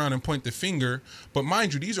turn around and point the finger. But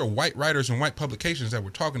mind you, these are white writers and white publications that we're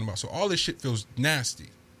talking about, so all this shit feels nasty.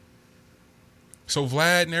 So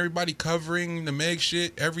Vlad and everybody covering the Meg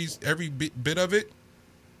shit, every bit of it,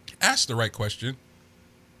 ask the right question.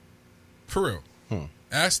 For real.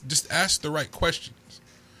 Just ask the right questions.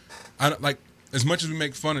 I don't, like, as much as we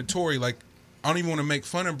make fun of Tory, like, I don't even want to make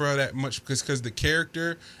fun of bro that much because the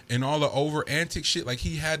character and all the over antic shit, like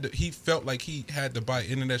he felt like he had to buy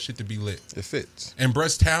into that shit to be lit. It fits. And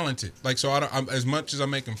bruh's talented. Like, so as much as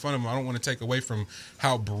I'm making fun of him, I don't want to take away from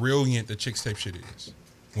how brilliant the Chicks Tape shit is.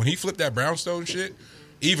 When he flipped that brownstone shit,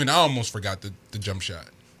 even I almost forgot the jump shot.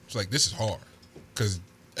 It's like, this is hard. Because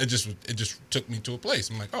it just took me to a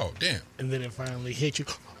place. I'm like, oh, damn. And then it finally hit you.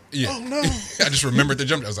 Yeah. Oh, no. I just remembered the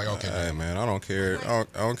jump. I was like, okay. Hey, man, I don't care. I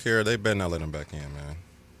don't care. They better not let him back in, man.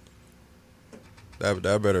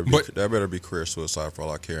 That better be career suicide for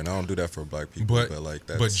all I care. And I don't do that for black people. But like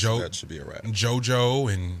that should be a wrap.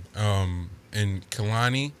 JoJo and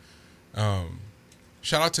Kalani,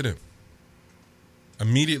 shout out to them.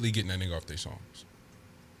 Immediately getting that nigga off their songs.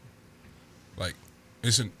 Like,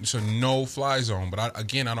 it's a no fly zone. But I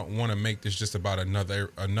don't want to make this just about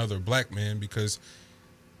another black man because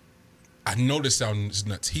I know this sounds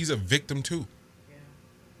nuts. He's a victim too. Yeah.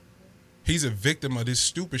 He's a victim of this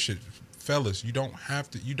stupid shit. Fellas, you don't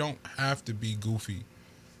have to be goofy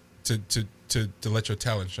to let your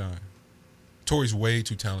talent shine. Tory's way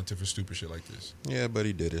too talented for stupid shit like this. Yeah, but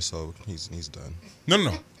he did it, so he's done.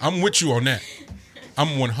 No. I'm with you on that. I'm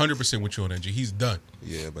 100% with you on that, G. He's done.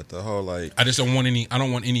 Yeah, but the whole like I don't want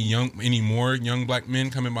any more young black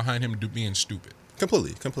men coming behind him being stupid.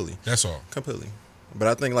 Completely. That's all. Completely. But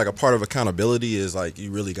I think like a part of accountability is like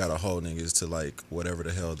you really gotta hold niggas to like whatever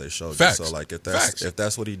the hell they showed Facts. you. So like if Facts.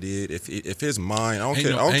 that's what he did, if his mind, I Ain't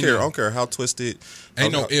don't care how twisted.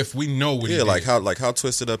 Ain't no if we know what he did. like how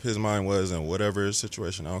twisted up his mind was and whatever his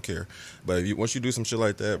situation, I don't care. But once you do some shit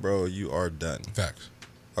like that, bro, you are done. Facts.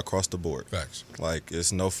 Across the board. Facts. Like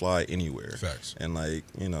it's no fly anywhere. Facts. And like,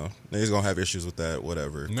 you know, niggas gonna have issues with that,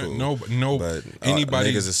 whatever. No, cool. But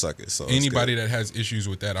anybody niggas is suckers. So anybody that has issues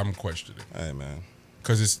with that, I'm questioning. Hey man.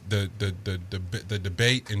 Because it's the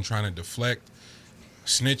debate and trying to deflect,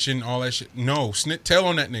 snitching, all that shit. No, tell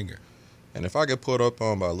on that nigga. And if I get put up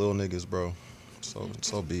on by little niggas, bro, so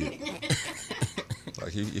be it.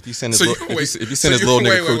 Like if you send his little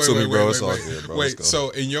nigga crew to me, bro, it's all good, bro. Wait, so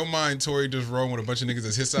in your mind, Tory just rolling with a bunch of niggas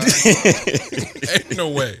that's his side? Ain't no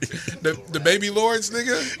way. The baby lords,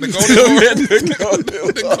 nigga, the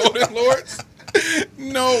golden lords.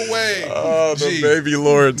 No way. Oh, the baby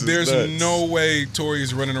lords. There's no way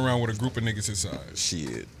Tory's running around with a group of niggas his size.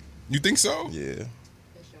 Shit. You think so? Yeah.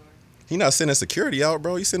 For sure. He not sending security out,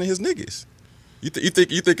 bro. He's sending his niggas. You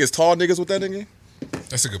think it's tall niggas with that nigga?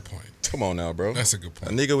 That's a good point. Come on now, bro. That's a good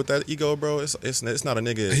point. A nigga with that ego, bro. It's not a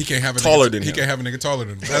nigga. He can't have a taller nigga, than him. He can't have a nigga taller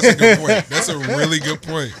than him. That's a good point. That's a really good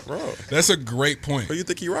point, bro. That's a great point. Who you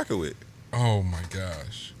think he rocking with? Oh my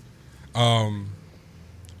gosh.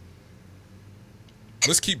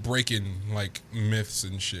 Let's keep breaking like myths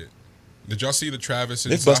and shit. Did y'all see the Travis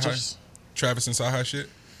and Saha shit?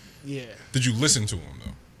 Yeah. Did you listen to him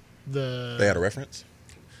though? They had a reference.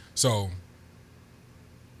 So,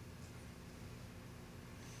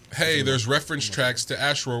 hey, there's reference tracks to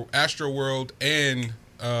Astro World and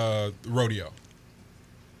Rodeo.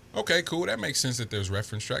 Okay, cool. That makes sense that there's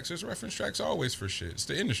reference tracks. There's reference tracks always for shit. It's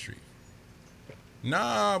the industry.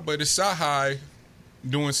 Nah, but it's Sahai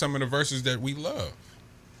doing some of the verses that we love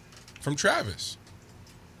from Travis.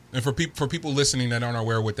 And for people listening that aren't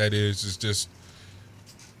aware of what that is, it's just,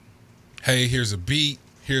 hey, here's a beat.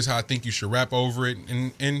 Here's how I think you should rap over it,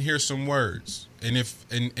 and here's some words. And if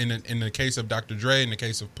in the case of Dr. Dre, in the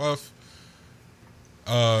case of Puff,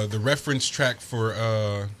 the reference track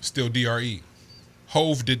for Still DRE,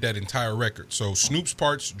 Hove did that entire record. So Snoop's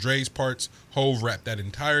parts, Dre's parts, Hove rapped that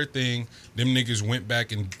entire thing. Them niggas went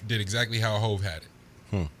back and did exactly how Hove had it.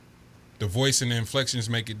 The voice and the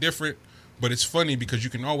inflections make it different, but it's funny because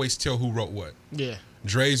you can always tell who wrote what. Yeah.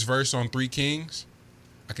 Dre's verse on Three Kings,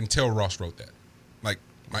 I can tell Ross wrote that. Like,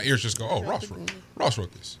 my ears just go, oh, Ross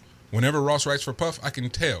wrote this. Whenever Ross writes for Puff, I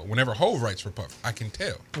can tell. Whenever Hove writes for Puff, I can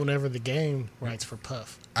tell. Whenever the game writes for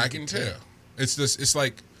Puff, I can tell. It's just, it's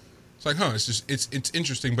like, it's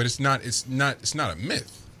interesting, but it's not a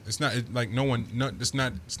myth. It's not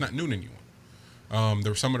it's not new to anyone.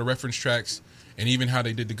 There were some of the reference tracks, and even how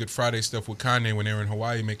they did the Good Friday stuff with Kanye when they were in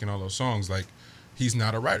Hawaii making all those songs. Like, he's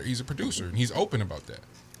not a writer; he's a producer, and he's open about that.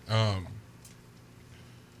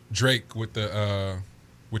 Drake with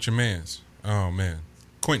your man's. Oh man,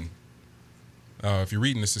 Quentin. If you're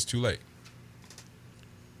reading this, it's too late.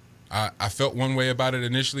 I felt one way about it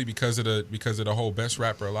initially because of the whole best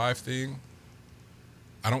rapper alive thing.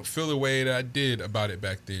 I don't feel the way that I did about it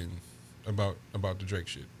back then, about the Drake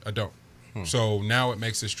shit. I don't. So now it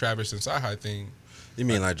makes this Travis and Sahai thing. You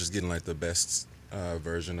mean like just getting like the best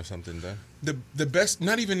version of something done? The best,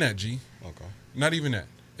 not even that, G. Okay. Not even that.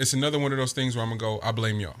 It's another one of those things where I'm gonna go, I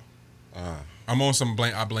blame y'all. I'm on some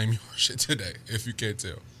I blame your shit today, if you can't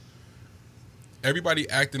tell. Everybody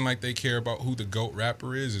acting like they care about who the GOAT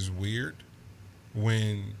rapper is weird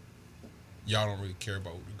when y'all don't really care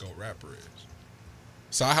about who the GOAT rapper is.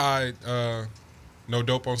 Sahai, No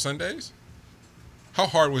Dope on Sundays? How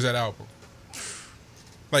hard was that album?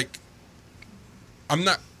 Like, I'm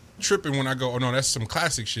not tripping when I go, oh no, that's some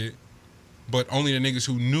classic shit, but only the niggas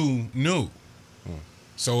who knew.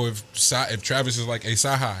 So if Travis is like, hey,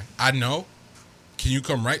 Sahai, I know. Can you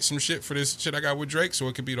come write some shit for this shit I got with Drake so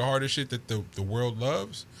it could be the hardest shit that the world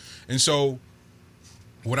loves? And so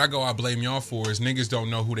what I blame y'all for is niggas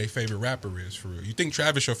don't know who their favorite rapper is for real. You think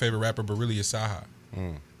Travis your favorite rapper, but really it's Sahai.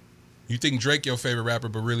 You think Drake your favorite rapper,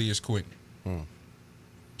 but really it's Quentin.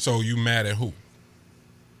 So you mad at who?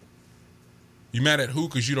 You mad at who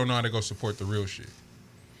because you don't know how to go support the real shit.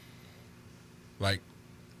 Like,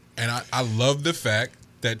 and I love the fact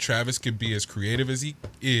that Travis could be as creative as he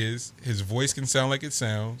is. His voice can sound like it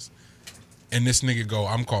sounds. And this nigga go,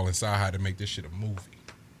 I'm calling Sahai to make this shit a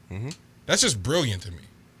movie. That's just brilliant to me.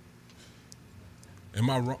 Am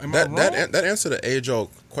I wrong? That answered the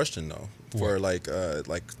age-old question, though, for like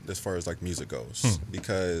as far as like music goes.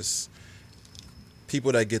 Because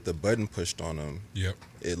people that get the button pushed on them,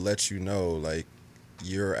 it lets you know, like,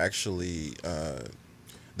 you're actually...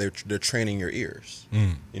 They're training your ears,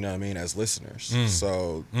 you know what I mean, as listeners.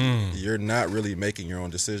 So you're not really making your own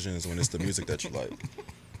decisions when it's the music that you like.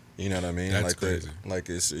 You know what I mean? That's like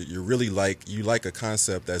crazy. You're really you like a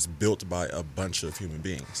concept that's built by a bunch of human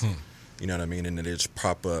beings. You know what I mean? And then they just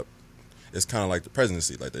prop up. It's kind of like the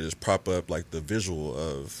presidency. Like they just prop up like the visual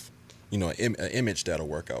of, you know, an image that'll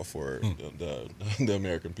work out for the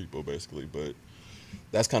American people, basically. But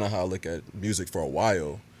that's kind of how I look at music for a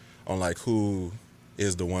while, on like who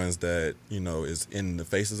is the ones that, you know, is in the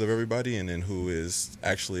faces of everybody, and then who is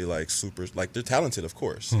actually like super, like they're talented, of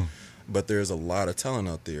course, but there's a lot of talent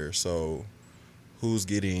out there. So who's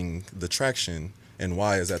getting the traction, and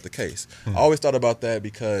why is that the case? I always thought about that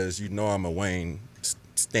because, you know, I'm a Wayne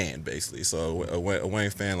stan, basically. So a Wayne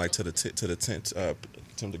fan, like to the 10th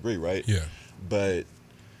degree, right? Yeah. But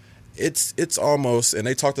it's almost, and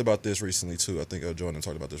they talked about this recently too. I think Jordan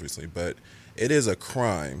talked about this recently, but it is a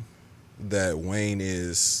crime that Wayne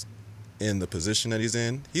is in the position that he's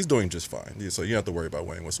in. He's doing just fine, so you don't have to worry about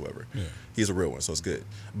Wayne whatsoever. Yeah. He's a real one, so it's good.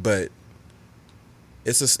 But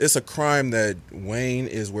it's a crime that Wayne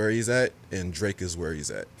is where he's at and Drake is where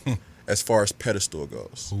he's at, as far as pedestal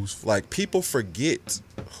goes. Like, people forget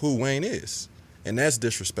who Wayne is, and that's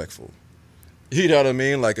disrespectful. You know what I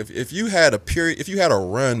mean? Like, if you had a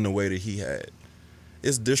run the way that he had,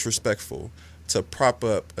 it's disrespectful to prop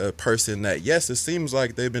up a person that, yes, it seems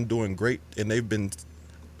like they've been doing great and they've been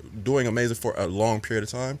doing amazing for a long period of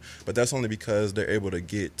time, but that's only because they're able to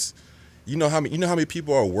get, you know how many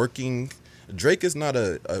people are working. Drake is not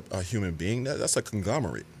a human being. That's a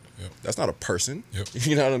conglomerate. Yep. That's not a person. Yep.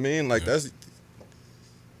 You know what I mean? Like,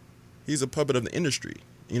 he's a puppet of the industry.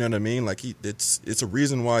 You know what I mean? Like, it's a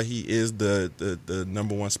reason why he is the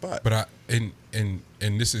number one spot. But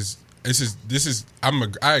this is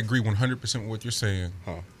I agree 100% with what you're saying.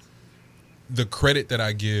 The credit that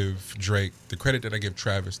I give Drake, the credit that I give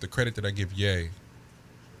Travis, the credit that I give Ye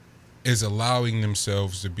is allowing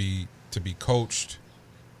themselves to be coached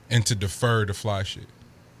and to defer to fly shit.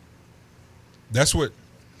 That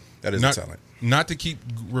is a talent. Not to keep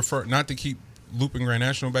looping Grand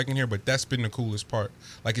National back in here, but that's been the coolest part.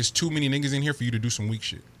 Like, it's too many niggas in here for you to do some weak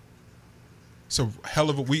shit. So hell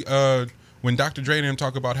of a when Dr. Dre and him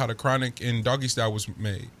talk about how the Chronic and Doggy Style was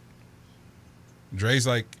made, Dre's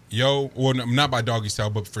like, yo, well, not by Doggy Style,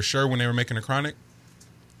 but for sure when they were making the Chronic,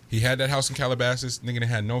 he had that house in Calabasas. Nigga that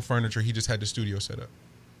had no furniture. He just had the studio set up,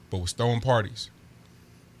 but was throwing parties,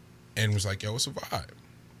 and was like, yo, it's a vibe.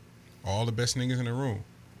 All the best niggas in the room.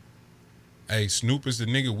 Hey, Snoop is the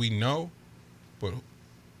nigga we know, but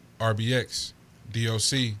RBX,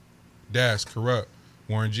 DOC, Das, Corrupt,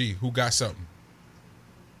 Warren G, who got something?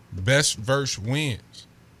 Best verse wins.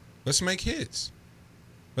 Let's make hits.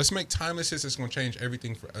 Let's make timeless hits that's gonna change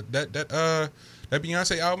everything. For that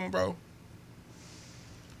Beyonce album, bro.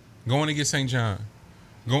 Going to get St. John,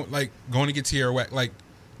 going to get Tierra Whack, like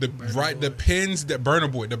the pins that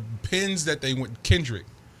Burna Boy, the pins that they went Kendrick,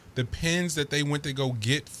 the pins that they went to go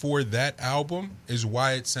get for that album is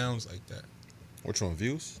why it sounds like that. Which one,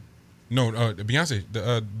 Views? No, the Beyonce,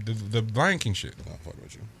 the Lion King shit. Oh, fuck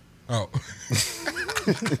with you. Oh.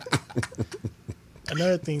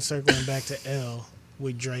 Another thing, circling back to L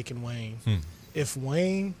with Drake and Wayne. If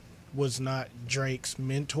Wayne was not Drake's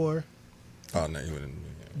mentor, oh no, he wouldn't.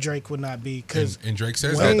 Drake would not be, because and Drake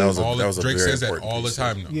says Wayne, Drake says that all the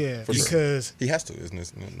time though. Yeah, because he has to, isn't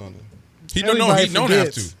it? No. He Everybody don't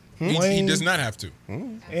have to. forgets. He Wayne- does not have to.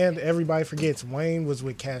 And everybody forgets Wayne was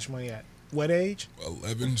with Cash Money at what age?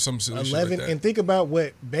 11, some silly shit 11. like that. And think about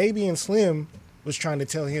what Baby and Slim was trying to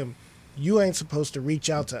tell him. You ain't supposed to reach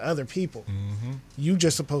out to other people. Mm-hmm. You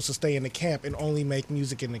just supposed to stay in the camp and only make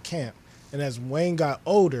music in the camp. And as Wayne got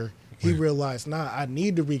older, he realized, I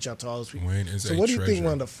need to reach out to all those people. Wayne is so a what do you think treasure.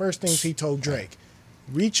 one of the first things he told Drake?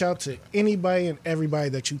 Reach out to anybody and everybody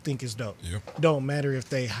that you think is dope. Yep. Don't matter if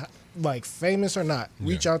they like famous or not.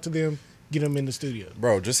 Reach Yeah. out to them, get them in the studio.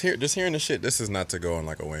 Bro, just hearing the shit. This is not to go on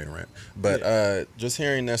like a Wayne rant, but just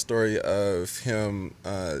hearing that story of him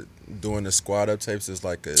doing the squad up tapes is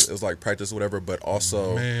like it was like practice, or whatever. But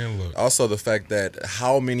also, Man, look. also the fact that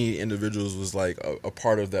how many individuals was like a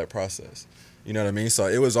part of that process. You know what I mean? So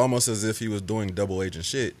it was almost as if he was doing double agent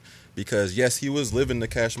shit because yes, he was living the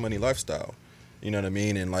Cash Money lifestyle. You know what I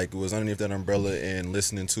mean? And like it was underneath that umbrella and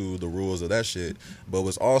listening to the rules of that shit, but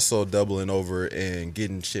was also doubling over and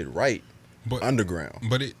getting shit right But underground.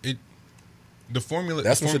 But the formula.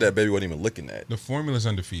 That's the some shit that Baby wasn't even looking at. The formula's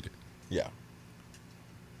undefeated. Yeah.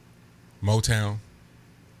 Motown.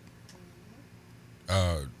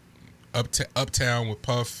 Uptown with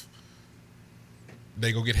Puff.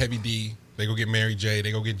 They go get Heavy D. They go get Mary J.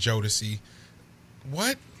 They go get Jodeci.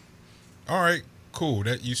 What? All right, cool.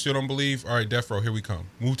 That you still don't believe? All right, Death Row, here we come.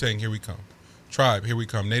 Wu-Tang, here we come. Tribe, here we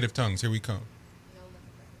come. Native Tongues, here we come.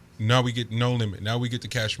 Now we get No Limit. Now we get the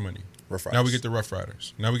Cash Money. Rough Now we Riders. get the Rough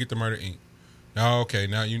Riders. Now we get the Murder Inc. Now okay,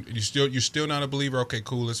 now you're still not a believer. Okay,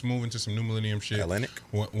 cool. Let's move into some New Millennium shit. Atlantic?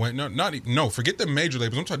 No, forget the major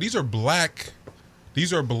labels. I'm talking. These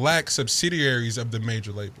are black subsidiaries of the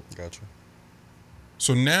major label. Gotcha.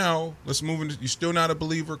 So now let's move into. You're still not a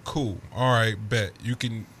believer. Cool. All right, bet you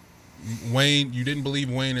can. Wayne, you didn't believe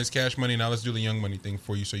Wayne as Cash Money. Now let's do the Young Money thing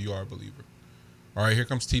for you, so you are a believer. All right, here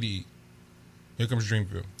comes TDE. Here comes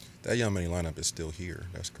Dreamville. That Young Money lineup is still here.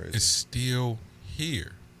 That's crazy. It's still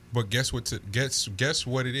here. But guess what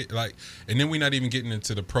it is like, and then we're not even getting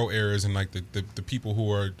into the pro eras and like the people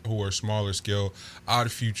who are smaller scale.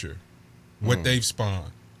 Odd Future, what they've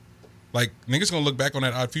spawned. Like niggas gonna look back on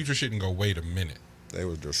that Odd Future shit and go, wait a minute, They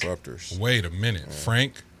were disruptors. wait a minute.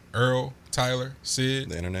 Frank, Earl, Tyler, Sid,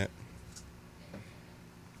 The internet.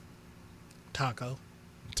 Taco.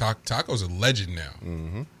 Taco's a legend now.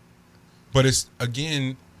 Mm-hmm. But it's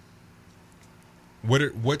again,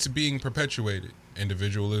 what's being perpetuated?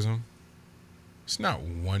 Individualism. It's not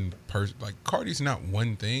one person. Like Cardi's not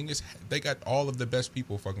one thing. They got all of the best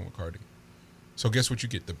people fucking with Cardi. So guess what? You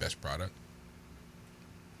get the best product.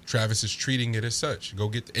 Travis is treating it as such. Go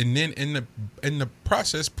get, and then in the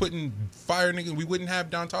process, putting fire niggas. We wouldn't have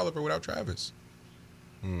Don Toliver without Travis.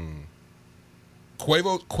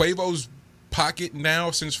 Quavo's pocket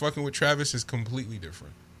now since fucking with Travis is completely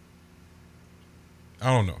different. I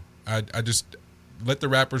don't know. I just let the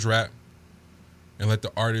rappers rap and let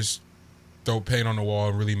the artists throw paint on the wall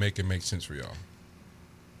and really make it make sense for y'all.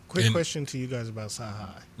 Quick question to you guys about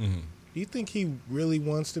Sci-Hi. Mm-hmm. Do you think he really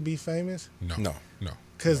wants to be famous? No.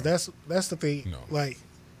 Because that's the thing. No. Like,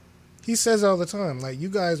 he says all the time, like, you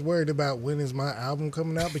guys worried about when is my album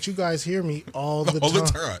coming out, but you guys hear me all the All time.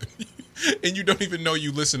 the time. And you don't even know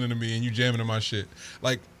you listening to me and you jamming to my shit.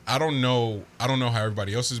 Like, I don't know how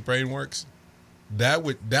everybody else's brain works. That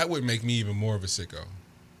would make me even more of a sicko.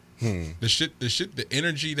 The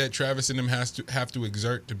energy that Travis and them have to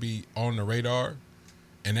exert to be on the radar,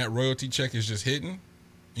 and that royalty check is just hitting,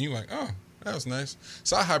 and you like, oh, that was nice.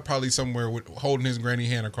 Sci-Hi probably somewhere holding his granny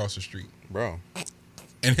hand across the street, Bro.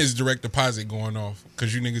 and his direct deposit going off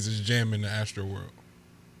because you niggas is jamming the Astro World.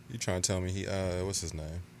 You trying to tell me what's his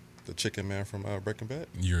name? The chicken man from Breaking Bad?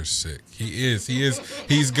 You're sick. He is. He's Gus.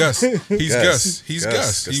 He's Gus. Gus. He's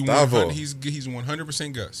Gus. Gustavo. He's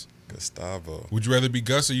 100% Gus. Gustavo. Would you rather be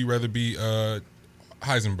Gus or you rather be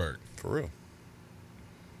Heisenberg? For real.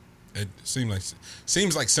 It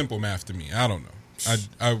seems like simple math to me. I don't know.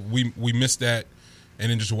 We missed that,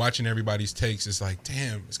 and then just watching everybody's takes, it's like,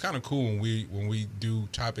 damn, it's kind of cool when we do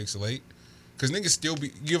topics late, because niggas still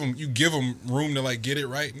give them room to like get it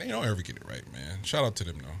right, and they don't ever get it right, man. Shout out to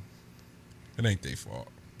them though. It ain't their fault.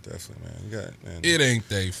 Definitely, man. It ain't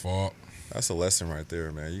their fault. That's a lesson right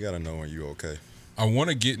there, man. You got to know when you okay. I want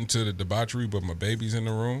to get into the debauchery, but my baby's in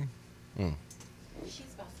the room. She's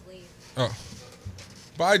about to leave. Oh,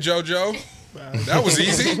 bye, JoJo. That was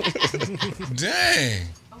easy. Dang.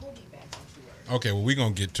 I will be back when she works. Okay, well, we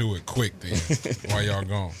going to get to it quick then while y'all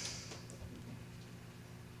gone.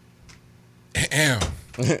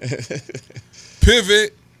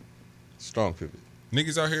 Pivot. Strong pivot.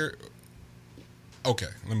 Niggas out here. Okay,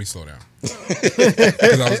 let me slow down.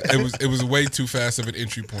 'Cause it was way too fast of an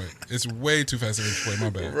entry point. It's way too fast of an entry point. My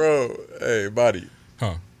bad. Bro, hey, body.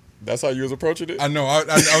 Huh? That's how you was approaching it? I know. I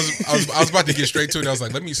was about to get straight to it. I was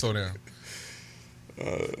like, let me slow down.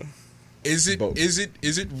 Is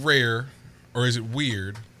it rare or is it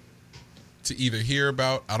weird to either hear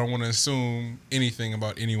about? I don't want to assume anything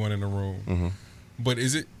about anyone in the room, but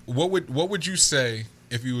is it what would you say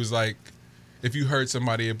if you was like if you heard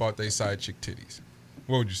somebody about their side chick titties?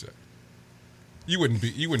 What would you say? You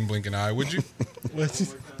wouldn't blink an eye, would you?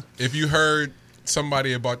 If you heard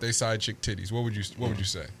somebody about their side chick titties, what would you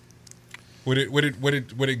say? Would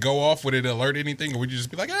it go off? Would it alert anything, or would you just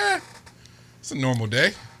be like, it's a normal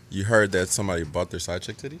day? You heard that somebody bought their side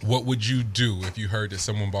chick titties? What would you do if you heard that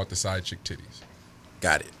someone bought the side chick titties?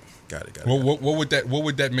 Got it. What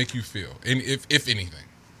would that make you feel? And if anything,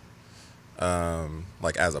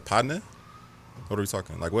 like as a partner? What are we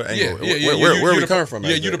talking? Like what angle? Yeah. Where are we coming from?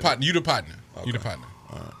 Yeah, you the partner. You the partner. Okay. You the partner.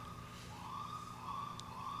 All right.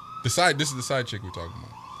 This is the side chick we're talking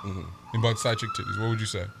about. You bought the side chick titties. What would you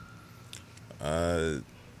say?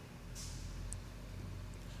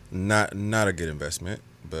 Not a good investment,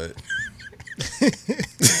 but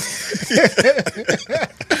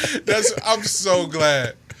I'm so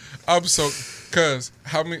glad. Cause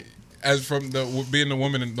how many as from the being the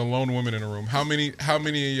woman the lone woman in the room, how many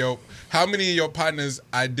of your partners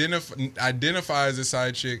identify as a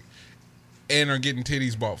side chick and are getting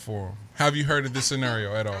titties bought for them? Have you heard of this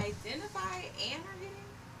scenario at all? Identify and are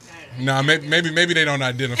getting? Nah, maybe they don't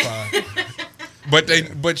identify. But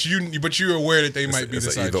you're aware that they might be it's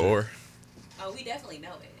the a side either chick. or. Oh, we definitely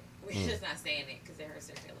know it. We're just not saying it because it hurts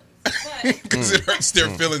their feelings. But Because it hurts their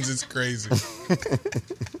feelings. It's crazy.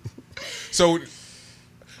 So,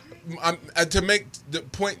 to make the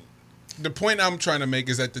point I'm trying to make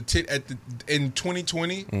is that in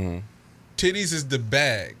 2020, titties is the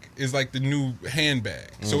bag, is like the new handbag.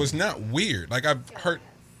 So it's not weird. Like I've heard,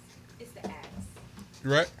 it's the ass.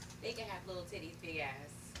 right? They can have little titties, big ass.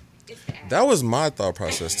 It's the ass. That was my thought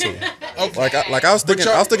process too. Okay. Like I was thinking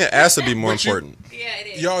ass would be more but you- important. Yeah, it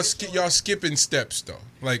is. Y'all skipping steps though.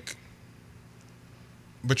 Like,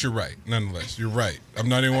 but you're right. Nonetheless, you're right. I'm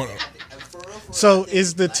not even. So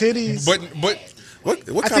is the titties? But What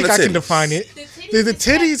I kind think of I can titties? define it. The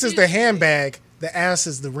titties is the handbag. The ass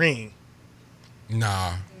is the ring.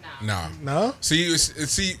 nah. No. See.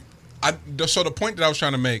 So the point that I was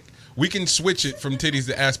trying to make, we can switch it from titties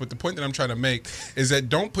to ass, but the point that I'm trying to make is that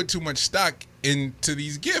don't put too much stock into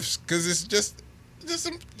these gifts because it's just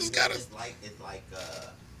gotta. It's like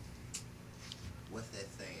what's that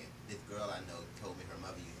saying? This girl I know told me her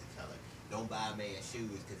mother used to tell her, "Don't buy a man shoes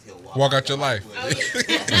because he'll walk out your life." with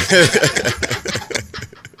it."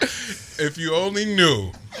 If you only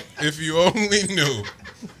knew.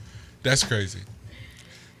 That's crazy.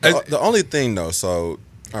 The only thing though, so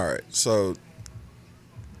all right, so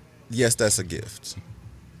yes, that's a gift,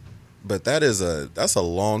 but that's a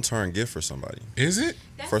long-term gift for somebody. Is it?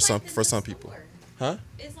 That's for like some the people. store. Huh?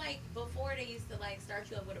 It's like before they used to like start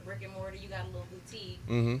you up with a brick and mortar. You got a little boutique.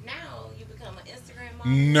 Mhm. Now you become an Instagram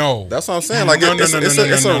model. No. That's what I'm saying. Like No,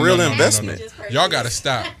 it's a real investment. Y'all gotta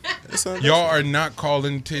stop. It's a Y'all are not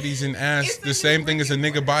calling titties and ass the same thing as a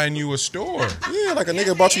nigga buying you a store. yeah, like a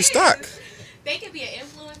nigga bought you stock. They could be an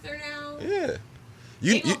influencer now. Yeah.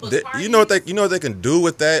 They gonna book You know what they can do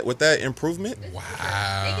with that improvement? They get a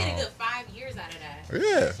Wow. good 5 years out of that.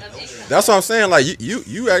 Yeah. Of income. That's what I'm saying. Like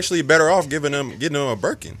you actually better off getting them a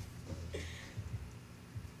Birkin.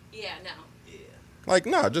 Yeah, no. Yeah. Like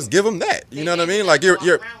no, just give them that. You know what I They mean? can Like walk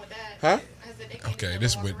you're around with that. huh? I said they can Okay, walk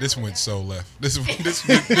this around went with so that. left.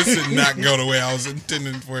 This did not go the way I was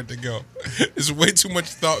intending for it to go. There's way too much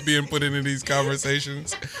thought being put into these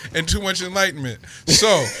conversations and too much enlightenment. So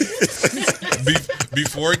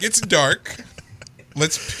before it gets dark,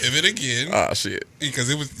 let's pivot again Ah shit. because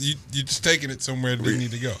it was you just taking it somewhere that we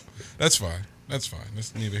need to go. That's fine. That's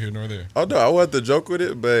neither here nor there. Oh no, I wanted to joke with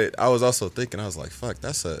it, but I was also thinking, I was like, fuck,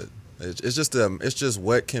 it's just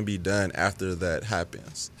what can be done after that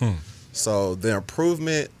happens. So the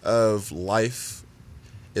improvement of life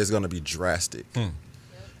is going to be drastic.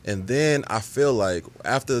 And then I feel like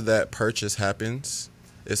after that purchase happens,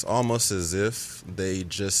 it's almost as if they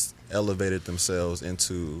just elevated themselves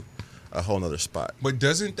into a whole nother spot. But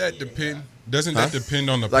doesn't that depend? Doesn't that depend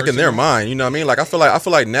on the Like person? in their mind, you know what I mean? Like I feel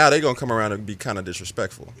like now they're gonna come around and be kind of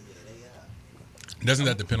disrespectful. Doesn't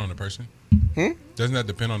that depend on the person? Doesn't that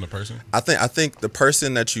depend on the person? I think the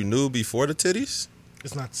person that you knew before the titties,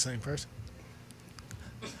 It's not the same person.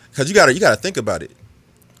 because you gotta think about it.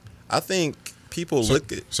 I think people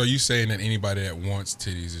look at So you saying that anybody that wants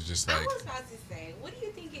titties is just I like was about to say, what do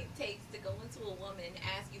you think it takes to go into a woman woman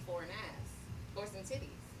ask you for an ass or some titties?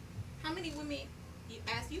 How many women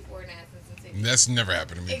ask you for an ass and some titties? That's never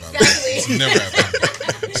happened to me. Exactly. By the way. It's never happened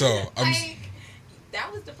to me. So I'm. Like,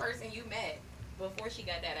 that was the person you met before she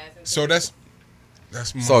got that ass and titties. So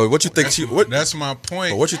that's my. So what you think she? What? That's my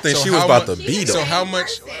point. But what you think So she was how about mu- to be though? So how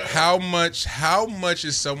much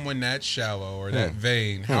is someone that shallow or that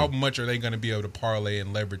vain? How much are they going to be able to parlay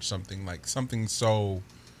and leverage something like something so,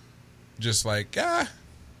 just like That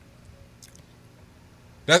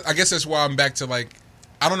I guess that's why I'm back to like,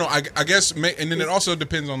 I don't know. I guess, and then it also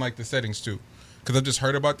depends on like the settings too, because I've just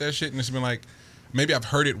heard about that shit and it's been like, maybe I've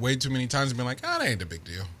heard it way too many times and been like, that ain't a big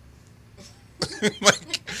deal.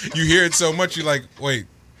 Like you hear it so much, you're like, wait.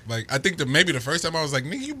 Like I think that maybe the first time I was like,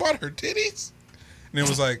 nigga, you bought her titties, and it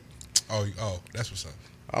was like, oh, that's what's up.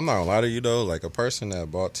 I'm not gonna lie to you though. Like a person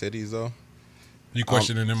that bought titties though. You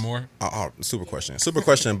questioning them more? Super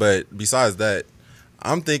question. But besides that,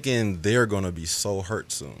 I'm thinking they're gonna be so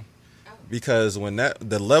hurt soon, because when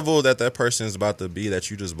the level that person is about to be that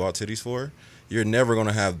you just bought titties for, you're never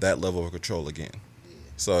gonna have that level of control again.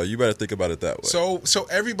 So you better think about it that way. So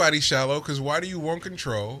everybody's shallow because why do you want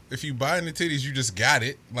control? If you buying the titties, you just got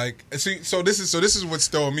it. Like see, so this is what's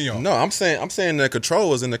throwing me off. No, I'm saying the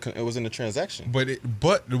control was in the transaction. But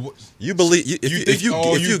you believe if you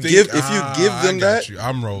give them that,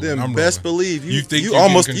 I'm rolling. then I'm best rolling. believe you think you you're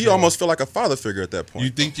almost getting you control. almost feel like a father figure at that point.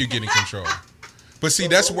 You think you're getting control. But see,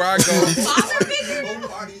 that's where I go. Father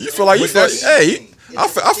figure? You feel like hey,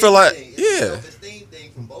 I feel like yeah.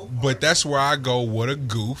 But that's where I go. What a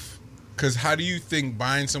goof. Because how do you think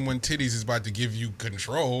buying someone titties is about to give you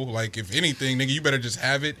control? Like, if anything, nigga, you better just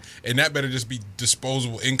have it, and that better just be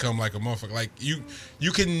disposable income like a motherfucker. Like,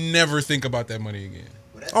 you can never think about that money again.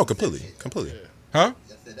 Oh, completely. Huh?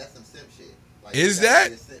 That's some simp shit. Like, Is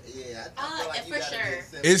that? Yeah, I feel like For you gotta sure. be a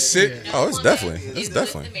simp. It's sick. Oh, it's woman definitely- is it's with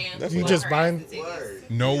definitely- the man definitely. who You just bought her ass buying- and titties. Word.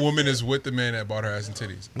 No woman is with the man that bought her ass and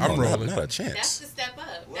titties. I'm No, rolling. Not a That's chance. the step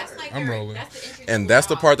up. That's like I'm rolling. That's the entry And to that's it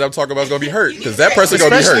the all. part that I'm talking about is gonna be hurt, because that person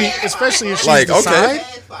gonna be hurt. Especially if she's Like, the okay. side.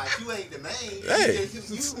 Bad spot. You ain't the main. Hey.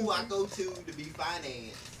 You who I go to be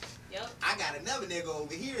financed. Yep. I got another nigga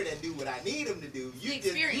over here that do what I need him to do. You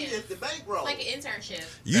Experience. just the bankroll. It's like an internship.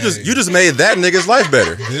 You just made that nigga's life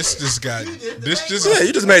better. This just got. This just. Yeah,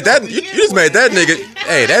 you just made that. You just made that nigga.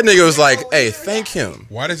 Hey, that nigga was like, hey, thank him.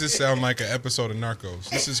 Why does it sound like an episode of Narcos?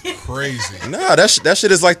 This is crazy. Nah, that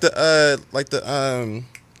shit is like the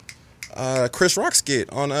Chris Rock skit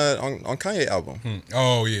on Kanye album.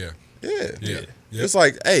 Oh yeah. Yeah. Yep. It's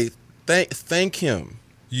like, hey, thank him.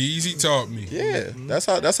 Yeezy taught me. Yeah, that's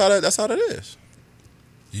how that is.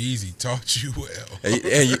 Yeezy taught you well.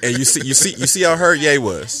 And you see how her Ye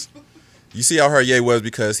was. You see how her Ye was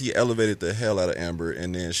because he elevated the hell out of Amber,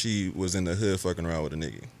 and then she was in the hood fucking around with a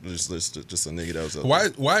nigga. Just a nigga that was up.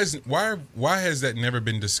 Why has that never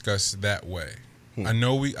been discussed that way? I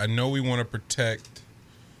know we want to protect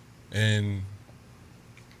and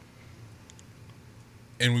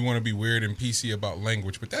we want to be weird and PC about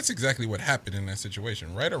language, but that's exactly what happened in that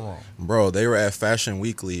situation, right or wrong? Bro, they were at Fashion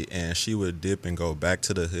Weekly, and she would dip and go back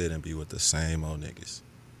to the hood and be with the same old niggas.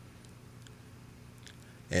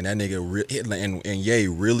 And that nigga, and Ye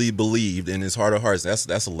really believed in his heart of hearts.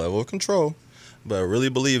 That's a level of control, but really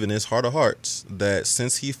believed in his heart of hearts that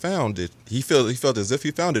since he found it, he felt as if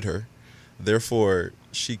he founded her. Therefore,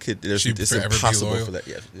 it's forever be impossible loyal? for that.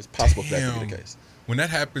 Yeah, it's possible for that to be the Damn. case. When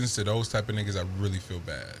that happens to those type of niggas, I really feel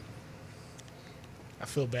bad. I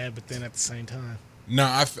feel bad, but then at the same time,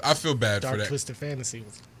 Nah, I feel bad for Dark that. Twisted Fantasy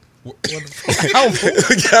was. What- What the fuck?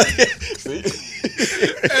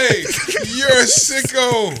 Hey, you're a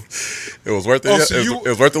sicko. It was worth it. Oh, Yeah? so It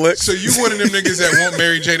was worth the lick. So you one of them niggas that want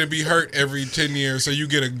Mary J to be hurt every 10 years so you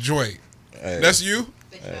get a joint. Hey. That's you?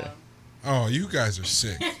 Good job. Oh, you guys are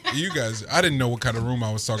sick. You guys, I didn't know what kind of room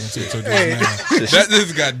I was talking to until just now.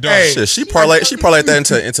 This got dark. Shit, she parlayed that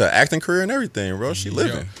into an acting career and everything, bro. She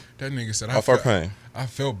living Yo, that nigga said, off her pain. I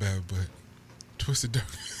felt bad, but Twisted Dark.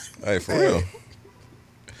 Hey, for real.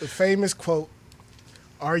 The famous quote,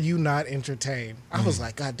 "Are you not entertained?" I was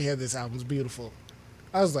like, God damn, this album's beautiful.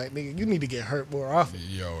 I was like, nigga, you need to get hurt more often.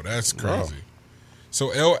 Yo, that's crazy.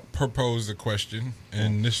 So L proposed a question,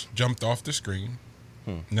 and this jumped off the screen.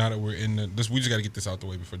 Now that we're in this, we just got to get this out the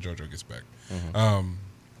way before JoJo gets back.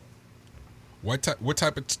 What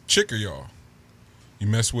type of chick are y'all? You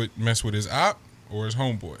mess with his op or his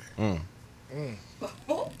homeboy?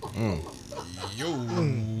 Yo.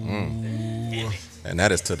 And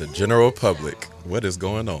that is to the general public. What is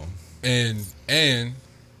going on? And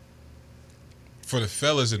for the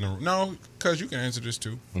fellas in the room, no, because you can answer this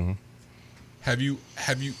too.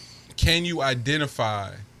 Can you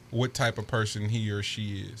identify what type of person he or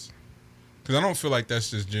she is? Because I don't feel like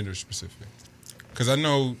that's just gender specific. Because I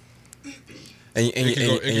know, And It can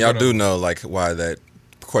go- it can y'all go do to- know like why that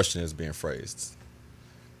question is being phrased.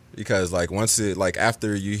 Because like once it like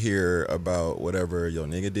after you hear about whatever your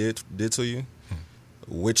nigga did to you,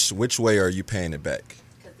 which way are you paying it back?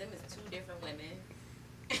 Because them is two different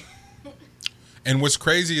women. and what's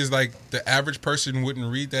crazy is like the average person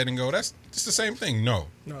wouldn't read that and go, "That's it's the same thing." No,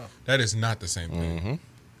 that is not the same thing. Mm-hmm.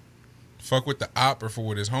 Fuck with the op or for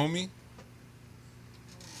with his homie.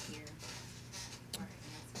 Here.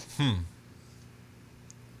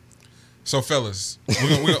 So, fellas,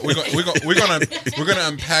 we're gonna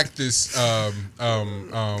unpack this.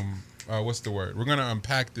 What's the word? We're gonna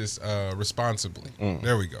unpack this responsibly.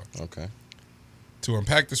 There we go. Okay. To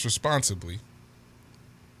unpack this responsibly,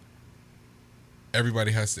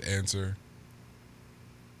 everybody has to answer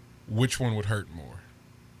which one would hurt more.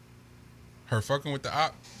 Her fucking with the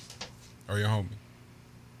op or your homie?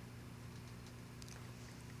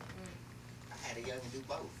 I had a young do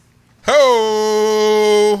both.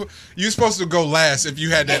 Oh, you supposed to go last if you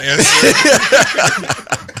had that answer.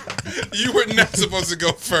 You were not supposed to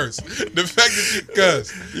go first. The fact that you,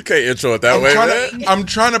 cuz You can't intro it that way, man. I'm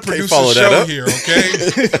trying to produce follow a that show up. here,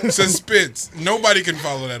 okay? Suspense. Nobody can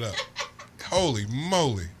follow that up. Holy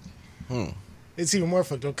moly. It's even more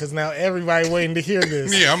fucked up because now everybody waiting to hear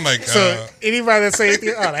this. Yeah, I'm like, So anybody that say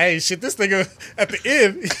anything, oh, hey, shit, this nigga at the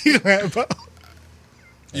end, you gonna have both.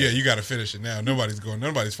 yeah, you got to finish it now.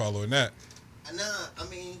 Nobody's following that. Nah, I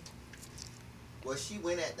mean, well, she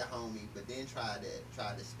went at the homie, but then tried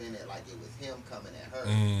to spin it like it was him coming at her.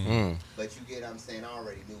 Mm. But you get what I'm saying? I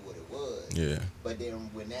already knew what it was. Yeah. But then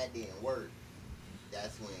when that didn't work,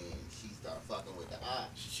 that's when she started fucking with the op.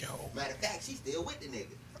 Yo. Matter of fact, she's still with the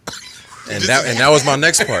nigga. And that was my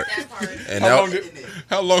next part. That part. And How long that, did,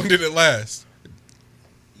 how long did it last?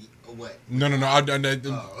 What? No.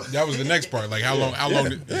 That was the next part. Like how long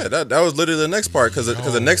did yeah, that was literally the next part because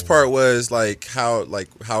the next part was like how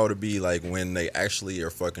to be like when they actually are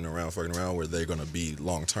fucking around where they're gonna be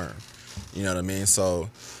long term. You know what I mean? So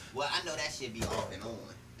Well, I know that shit be off and on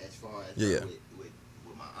as far as Yeah. with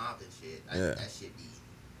my aunt and shit. Yeah. That shit be.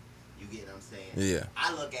 You get what I'm saying? Yeah.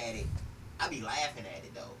 I look at it. I be laughing at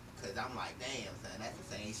it though. Cause I'm like, damn, son, that's the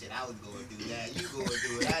same shit I was going through. Now you going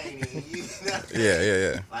through it. I ain't even. You know?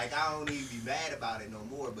 yeah. Like I don't even be mad about it no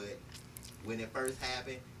more. But when it first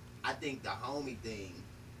happened, I think the homie thing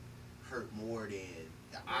hurt more than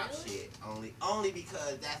the op Really? shit. Only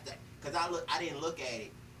because I didn't look at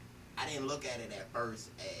it. I didn't look at it at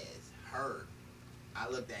first as her. I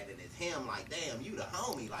looked at it as him. Like, damn, you the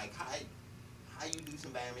homie. Like how you do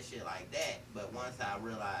some bad shit like that? But once I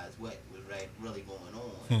realized what was really going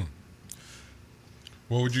on.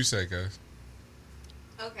 What would you say, guys?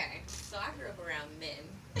 Okay, so I grew up around men.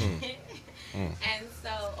 And so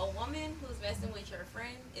a woman who's messing with your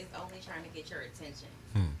friend is only trying to get your attention.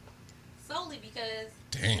 Solely because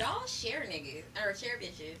Damn. y'all share niggas or share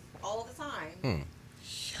bitches all the time.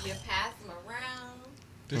 You pass them around.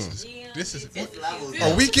 This is. It's levels.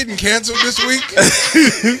 Are we getting canceled this week?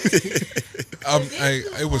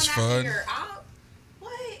 It was fun.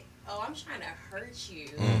 What? Oh, I'm trying to hurt you.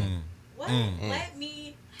 What? Mm. Let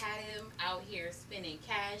me have him out here spending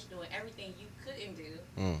cash, doing everything you couldn't do,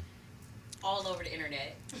 all over the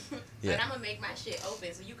internet. Yeah. But I'm gonna make my shit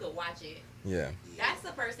open so you could watch it. Yeah. That's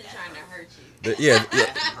the person trying to hurt you. Yeah.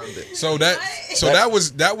 So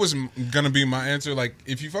that was gonna be my answer. Like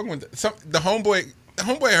if you fucking with the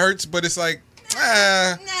homeboy hurts, but it's like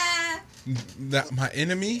Nah. my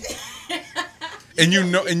enemy, and you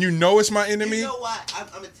know it's my enemy. You know what? I'm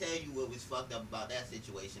gonna tell you what was fucked up about that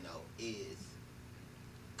situation though is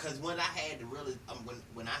because when I had to really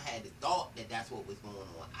when I had the thought that that's what was going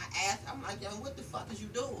on, I asked, I'm like, young, what the fuck is you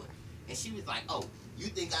doing? And she was like, oh, you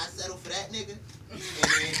think I settle for that nigga? And then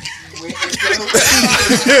she went and settled for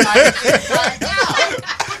that nigga. Like, yo,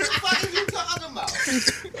 what the fuck are you talking about?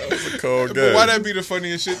 Cold But guy. why that be the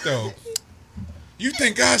funniest shit though? You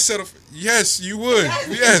think I settle for? Yes, you would.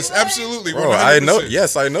 Yes, absolutely. Bro, I know. 100%.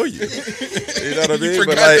 Yes, I know you. You know what I mean? You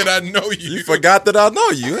forgot But, that I know you. You forgot that I know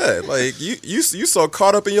you. Yeah. Like you so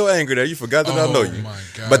caught up in your anger that you forgot that I know you. my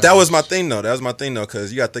God. But that was my thing though. That was my thing though,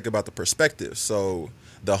 because you got to think about the perspective. So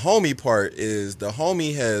the homie part is the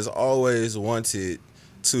homie has always wanted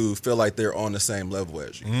to feel like they're on the same level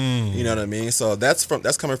as you. You know what I mean? So that's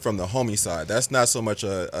coming from the homie side. That's not so much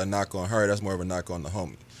a knock on her. That's more of a knock on the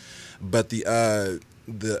homie. But the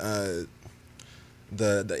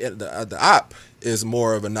op is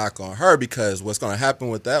more of a knock on her because what's going to happen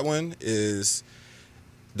with that one is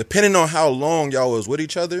depending on how long y'all was with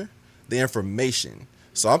each other, the information.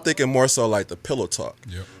 So I'm thinking more so like the pillow talk.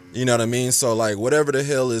 Yep. You know what I mean? So like whatever the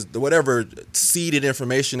hell is whatever seeded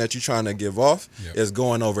information that you're trying to give off is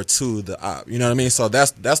going over to the op. You know what I mean? So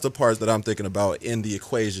that's the parts that I'm thinking about in the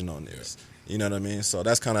equation on this. You know what I mean? So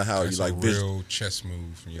that's kind of how That's you like a real chess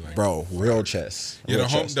move. And you're like, bro, real chess. Yeah, Real the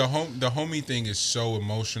chess. homie thing is so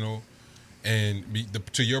emotional, and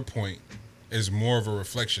to your point, is more of a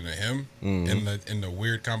reflection of him in the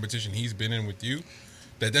weird competition he's been in with you.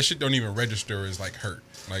 That shit don't even register as like hurt.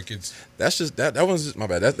 Like it's That's just that one's just my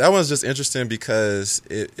bad. That one's just interesting because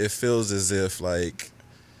it feels as if like,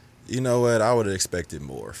 you know what, I would have expected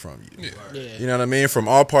more from you. yeah. You know what I mean? From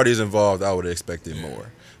all parties involved, I would have expected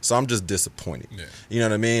more. So I'm just disappointed. Yeah. You know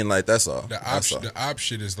what I mean? Like that's all. The op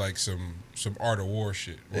shit is like some art of war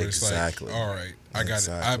shit. Where Exactly. It's like, all right, I got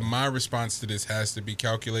it. My response to this has to be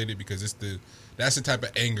calculated because that's the type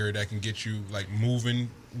of anger that can get you like moving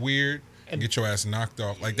weird and get your ass knocked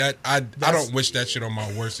off. Like that. I don't wish that shit on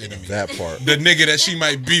my worst enemy. That part. The nigga that she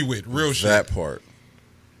might be with, real shit. That part.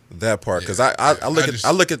 Because Yeah.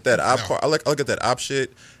 I look at that op no. part. I look at that op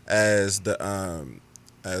shit as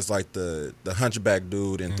as like the hunchback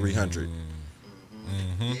dude in 300.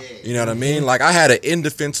 You know what I mean? Like I had an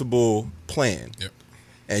indefensible plan, Yep.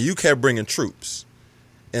 and you kept bringing troops,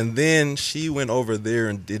 and then she went over there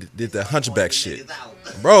and did the hunchback shit,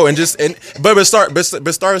 bro. But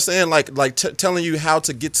started saying like telling you how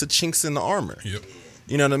to get to chinks in the armor. Yep.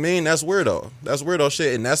 You know what I mean? That's weirdo. That's weirdo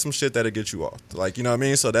shit, and that's some shit that'll get you off. Like, you know what I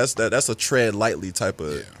mean? So that's a tread lightly type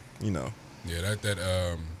of, you know. Yeah,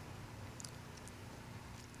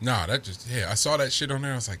 I saw that shit on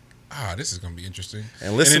there. I was like, this is gonna be interesting.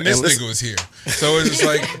 And listen- and then and this listen- nigga was here, so it's just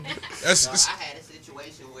like So I had a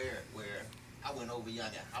situation where I went over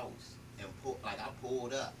yonder house and I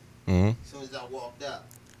pulled up. Mhm. As soon as I walked up,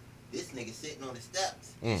 this nigga sitting on the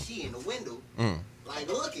steps. She in the window, like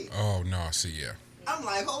looking. Oh no, see, yeah, I'm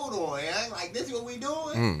like, hold on, man. Like, this is what we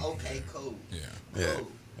doing? Okay, cool. yeah. Cool.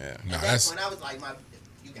 Yeah. And Nah, that's that's when I was like,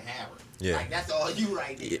 you can have her. Yeah. Like, that's all you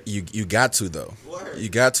right there. You got to though. Word. You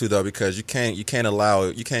got to though, because you can't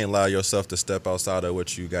allow yourself to step outside of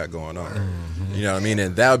what you got going on. You know what I mean?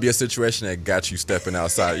 And that would be a situation that got you stepping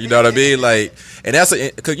outside. You know what I mean? Like, and that's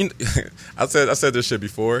because I said this shit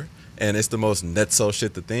before, and it's the most netso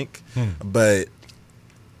shit to think. But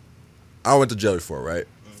I went to jail before, right?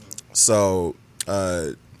 So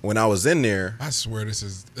when I was in there, I swear it's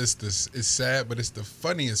sad, but it's the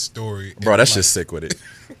funniest story. bro, in that's life. just sick with it.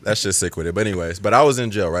 That's just sick with it. But anyways, I was in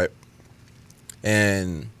jail, right?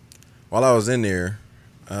 And while I was in there,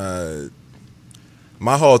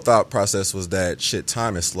 my whole thought process was that shit,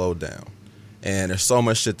 time is slowed down. And there's so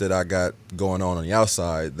much shit that I got going on the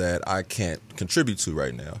outside that I can't contribute to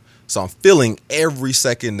right now. So I'm feeling every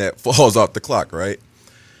second that falls off the clock, right?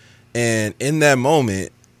 And in that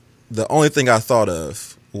moment, the only thing I thought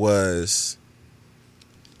of was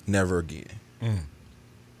never again.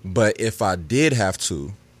 But if I did have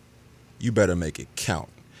to, you better make it count.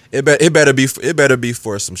 It better be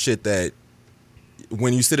for some shit that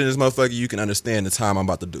when you sit in this motherfucker, you can understand the time I'm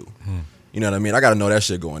about to do. You know what I mean? I gotta know that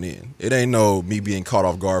shit going in. It ain't no me being caught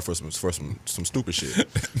off guard for some stupid shit.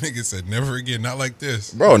 Nigga said never again, not like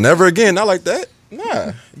this. Bro, never again, not like that.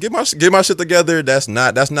 Nah, get my shit together. That's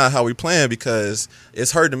not how we playing, because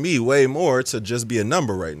it's hurting me way more to just be a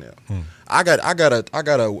number right now. I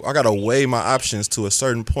gotta weigh my options to a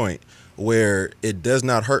certain point where it does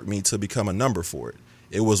not hurt me to become a number for it.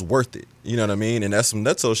 It was worth it. You know what I mean? And that's some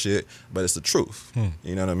nutso shit, but it's the truth.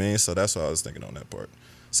 You know what I mean? So that's what I was thinking on that part.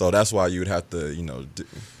 So that's why you would have to, you know,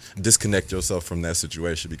 disconnect yourself from that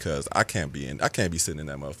situation, because I can't be sitting in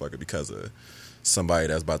that motherfucker because of somebody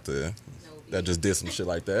that just did some shit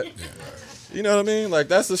like that. You know what I mean? Like,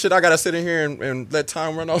 that's the shit I gotta sit in here and let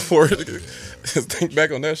time run off for it. Think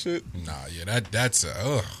back on that shit. Nah, yeah, that's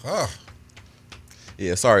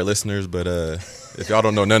Yeah, sorry listeners, but if y'all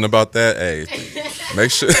don't know nothing about that, hey,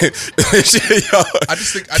 make sure y'all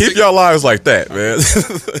keep your lives like that, man.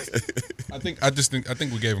 I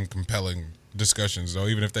think we gave them compelling discussions though,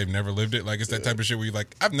 even if they've never lived it. Like, it's that type of shit where you're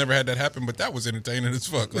like, I've never had that happen, but that was entertaining as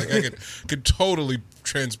fuck. Like, I could totally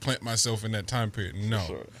transplant myself in that time period. No,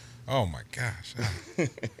 Sure. Oh my gosh,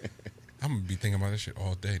 I'm gonna be thinking about this shit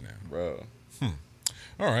all day now, Bro.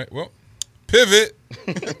 All right, well, pivot.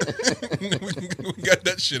 we got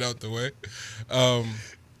that shit out the way.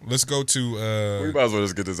 Let's go to. We might as well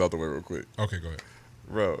just get this out the way real quick. Okay, go ahead.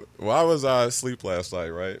 Bro, why was I asleep last night,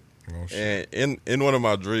 right? Oh shit. And in one of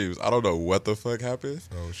my dreams, I don't know what the fuck happened,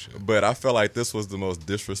 Oh shit. but I felt like this was the most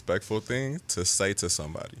disrespectful thing to say to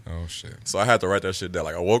somebody. Oh shit. So I had to write that shit down.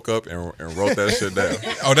 Like, I woke up and wrote that shit down.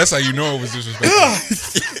 Oh, that's how you know it was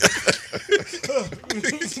disrespectful.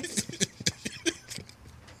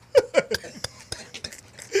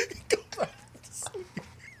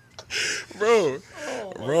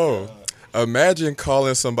 Bro. Imagine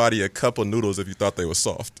calling somebody a cup of noodles if you thought they were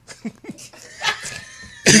soft.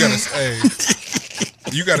 You gotta, hey,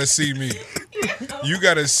 you gotta see me. You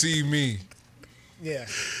gotta see me. Yeah.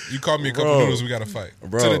 You call me a couple Bro. noodles, we gotta fight.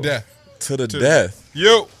 Bro. To the death. To the death.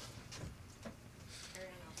 Yo.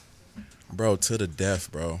 Bro, to the death,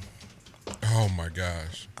 bro. Oh my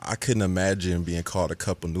gosh. I couldn't imagine being called a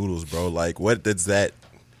cup of noodles, bro. Like, what does that,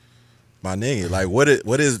 my nigga? Like, what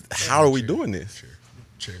is? How are we doing this?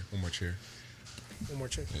 Chair. One more chair. One more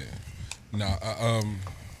check. Yeah. Nah.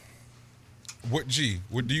 What do you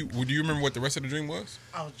remember what the rest of the dream was?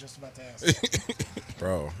 I was just about to ask.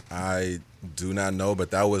 Bro, I do not know,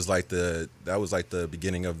 but that was like the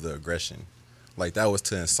beginning of the aggression. Like, that was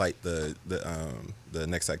to incite the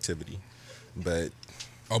next activity. But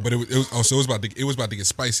but it was about to get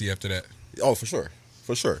spicy after that. oh, for sure.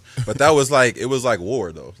 But that was like, it was like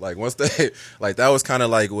war though. Like, once they, like, that was kind of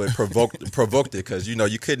like what provoked it, because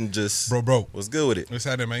you couldn't just Bro. was good with it. What's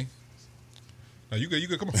happening, man? No, you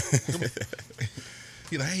good. Come on.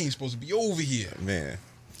 He like, I ain't supposed to be over here. Man.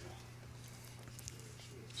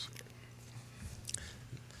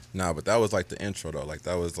 Nah, but that was like the intro though. Like,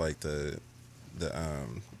 that was like the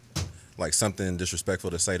like something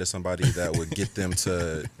disrespectful to say to somebody that would get them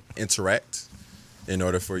to interact in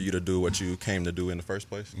order for you to do what you came to do in the first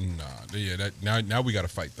place. Nah, yeah. That now we got to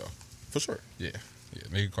fight though. For sure. Yeah.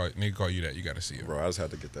 Nigga call you that. You got to see it. Bro, I just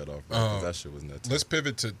had to get that off, bro, 'cause that shit was nuts. Let's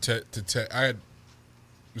pivot to tech. I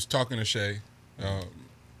was talking to Shay.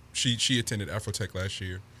 She attended Afrotech last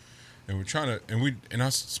year, and we're trying to I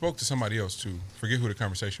spoke to somebody else too. Forget who the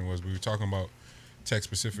conversation was. We were talking about tech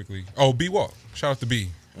specifically. Oh, B Walk. Shout out to B.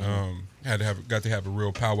 Got to have a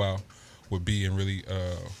real powwow with B and really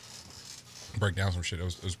break down some shit. It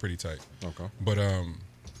was pretty tight. Okay. But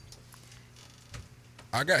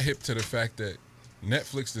I got hip to the fact that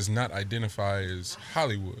Netflix does not identify as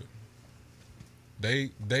Hollywood.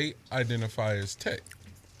 They identify as tech.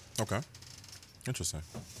 Okay. Interesting.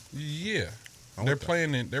 Yeah. I They're like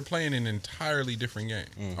that. playing an entirely different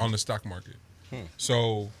game on the stock market.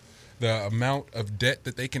 So the amount of debt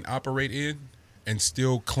that they can operate in and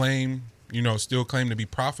still claim to be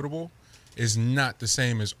profitable is not the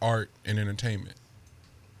same as art and entertainment.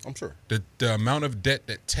 I'm sure. The amount of debt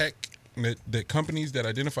that companies that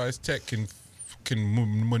identify as tech can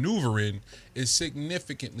maneuver in is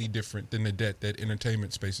significantly different than the debt that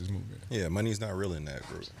entertainment spaces move in. Yeah, money's not real in that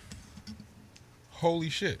group. Holy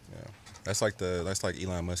shit. Yeah. That's like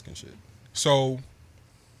Elon Musk and shit. So,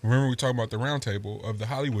 remember we talked about the roundtable of the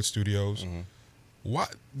Hollywood studios. Why?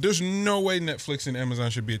 There's no way Netflix and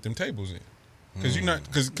Amazon should be at them tables in. Because you're not.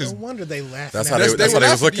 Because No wonder they laughed. That's at how us. they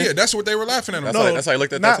was looking? Yeah, that's what they were laughing at them. That's how you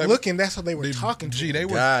looked at that not table? looking. That's how they were talking to. Gee, him. they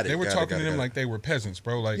were Got it, talking got to them it. like they were peasants,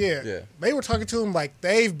 bro. Like Yeah. They were talking to him like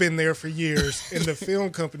they've been there for years, and the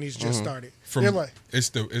film companies just started. from They're like, it's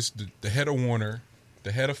the head of Warner,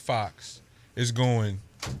 the head of Fox is going.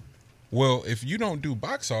 Well, if you don't do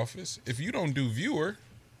box office, if you don't do viewer,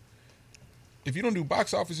 if you don't do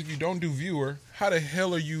box office, if you don't do viewer, how the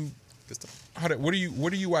hell are you?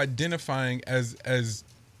 What are you identifying as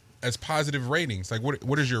positive ratings? Like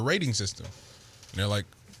what is your rating system? And they're like,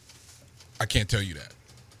 I can't tell you that.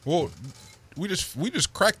 Well, we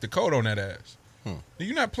just cracked the code on that ass.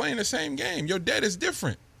 You're not playing the same game. Your debt is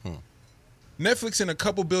different. Netflix in a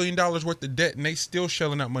couple $1 billion worth of debt, and they still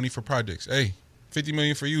shelling out money for projects. Hey, $50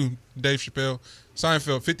 million for you, Dave Chappelle.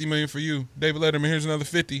 Seinfeld, $50 million for you, David Letterman. Here's another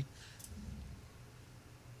 50.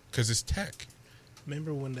 Because it's tech.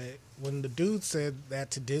 remember when the dude said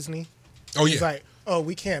that to Disney? Oh He's yeah. like, oh,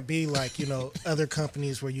 we can't be like, other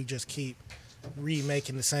companies where you just keep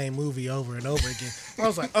remaking the same movie over and over again. I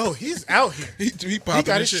was like, oh, he's out here. he He popping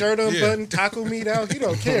got this his shit. shirt Yeah. unbuttoned, taco meat out. He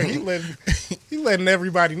don't care. He letting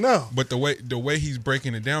everybody know. But the way he's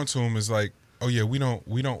breaking it down to him is like, oh yeah, we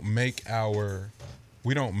don't make our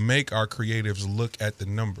creatives look at the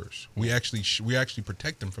numbers. We actually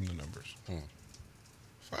protect them from the numbers.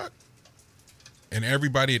 Fuck. And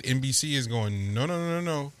everybody at NBC is going,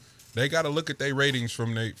 no. They got to look at their ratings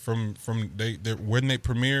from when they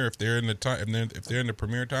premiere. If they're in the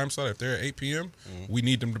premiere time slot, if they're at 8 p.m., we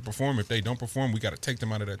need them to perform. If they don't perform, we got to take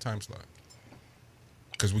them out of that time slot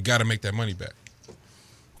because we got to make that money back.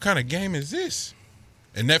 What kind of game is this?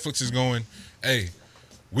 And Netflix is going, hey,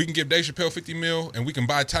 we can give Dave Chappelle $50 million and we can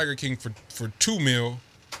buy Tiger King for $2 million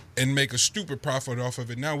and make a stupid profit off of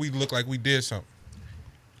it. Now we look like we did something.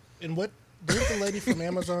 And didn't the lady from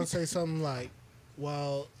Amazon say something like,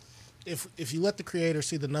 well, if you let the creator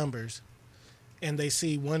see the numbers, and they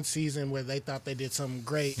see one season where they thought they did something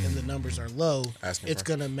great and the numbers are low, it's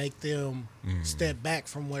going to make them step back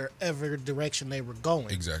from wherever direction they were going.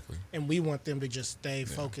 Exactly. And we want them to just stay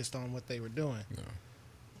focused on what they were doing.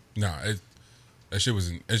 No, that shit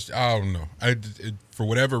was. I don't know. For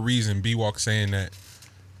whatever reason, B-Walk saying that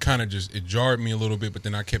kind of just it jarred me a little bit. But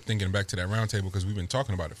then I kept thinking back to that roundtable because we've been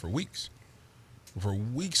talking about it for weeks. For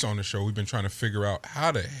weeks on the show, we've been trying to figure out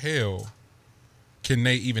how the hell can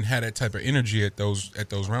they even have that type of energy at those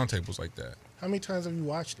roundtables like that. How many times have you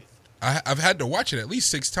watched it? I've had to watch it at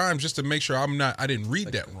least 6 times just to make sure I didn't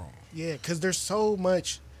read that wrong. Yeah, because there's so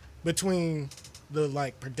much between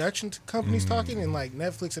the production companies talking and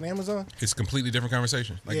Netflix and Amazon. It's completely different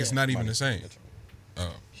conversation. It's not even the same.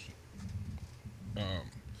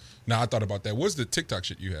 Now I thought about that. What's the TikTok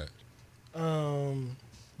shit you had?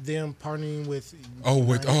 Them partnering with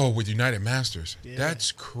with United Masters. Yeah.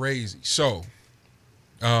 That's crazy. So,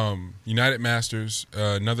 United Masters,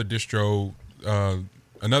 another distro,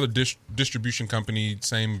 another distribution company,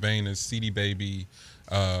 same vein as CD Baby.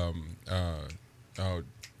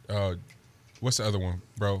 What's the other one,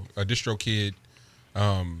 bro? DistroKid.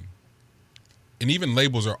 And even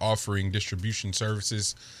labels are offering distribution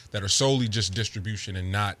services that are solely just distribution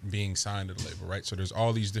and not being signed to the label, right? So there's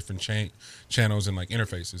all these different channels and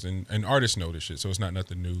interfaces, and artists know this shit, so it's not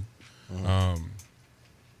nothing new.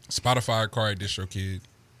 Spotify acquired DistroKid,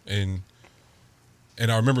 and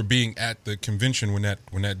I remember being at the convention when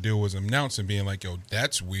that deal was announced and being like, yo,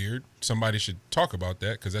 that's weird. Somebody should talk about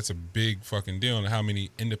that because that's a big fucking deal, and how many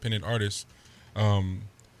independent artists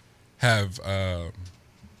have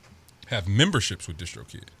memberships with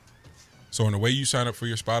DistroKid. So in the way you sign up for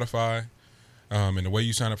your Spotify, and the way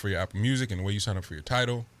you sign up for your Apple Music, and the way you sign up for your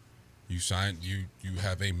Tidal, you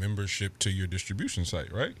have a membership to your distribution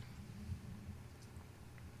site, right?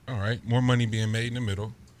 All right, more money being made in the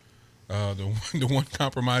middle. The one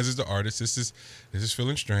compromises the artist. This is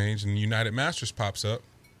feeling strange, and United Masters pops up,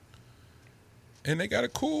 and they got the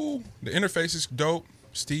interface is dope.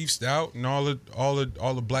 Steve Stout and all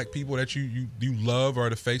the black people that you love are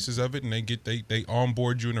the faces of it, and they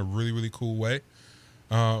onboard you in a really, really cool way.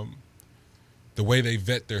 The way they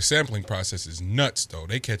vet their sampling process is nuts, though.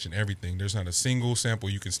 They catching everything. There's not a single sample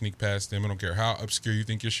you can sneak past them. I don't care how obscure you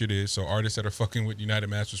think your shit is. So artists that are fucking with United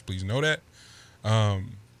Masters, please know that.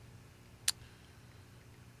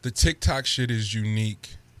 The TikTok shit is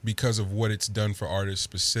unique because of what it's done for artists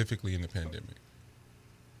specifically in the pandemic.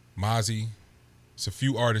 Mozzie. It's a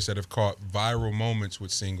few artists that have caught viral moments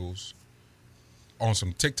with singles on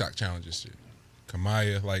some TikTok challenges shit.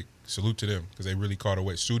 Kamaya, salute to them because they really caught a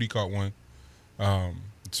wave. Sudi caught one.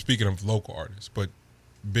 Speaking of local artists, but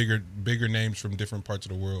bigger names from different parts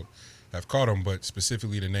of the world have caught them, but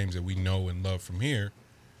specifically the names that we know and love from here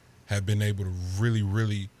have been able to really,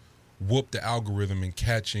 really whoop the algorithm in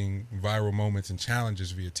catching viral moments and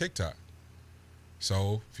challenges via TikTok.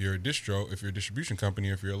 So if you're a distro, if you're a distribution company,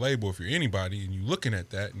 if you're a label, if you're anybody, and you're looking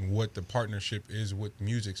at that and what the partnership is with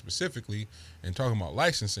music specifically and talking about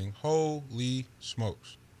licensing, holy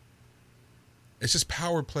smokes. It's just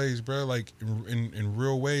power plays, bro, in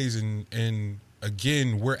real ways. And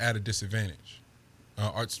again, we're at a disadvantage.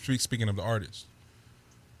 Speaking of the artist.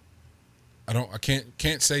 I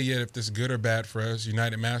can't say yet if this is good or bad for us.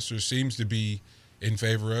 United Masters seems to be in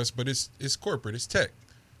favor of us, but it's corporate, it's tech.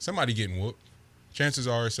 Somebody getting whooped. Chances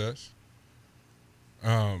are it's us.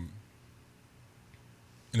 And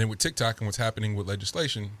then with TikTok and what's happening with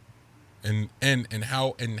legislation and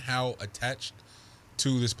how attached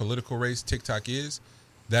to this political race TikTok is,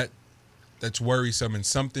 that's worrisome and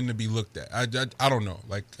something to be looked at. I don't know.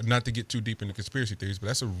 Not to get too deep into conspiracy theories, but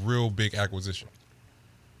that's a real big acquisition.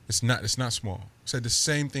 It's not small. I said the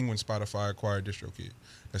same thing when Spotify acquired DistroKid.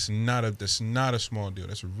 That's not a small deal.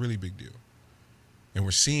 That's a really big deal. And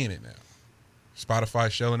we're seeing it now. Spotify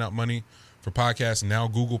shelling out money for podcasts. Now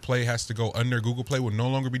Google Play has to go under. Google Play will no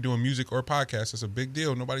longer be doing music or podcasts. That's a big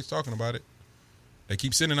deal. Nobody's talking about it. They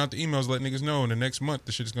keep sending out the emails letting niggas know in the next month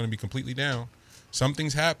the shit is going to be completely down.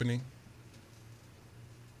 Something's happening.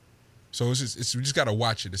 So we just got to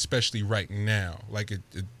watch it, especially right now.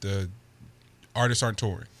 The artists aren't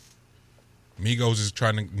touring.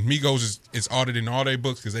 Migos is auditing all their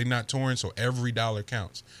books because they not touring, so every dollar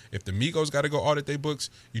counts. If the Migos got to go audit their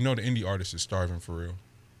books, the indie artist is starving for real.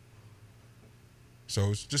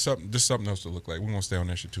 So it's just something else to look like. We won't stay on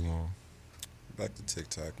that shit too long. Back to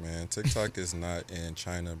TikTok, man. TikTok is not in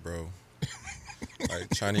China, bro.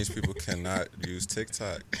 Chinese people cannot use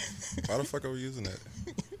TikTok. Why the fuck are we using that?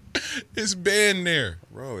 It's banned there.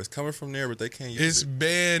 Bro, it's coming from there, but they can't use It's it.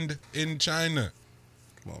 banned in China.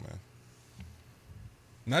 Come on, man.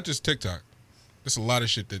 Not just TikTok. There's a lot of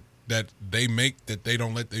shit that they make that they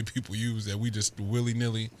don't let their people use, that we just willy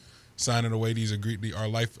nilly signing away our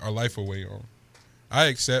life away on. I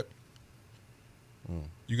accept.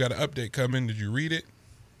 You got an update coming. Did you read it?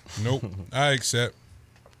 Nope. I accept.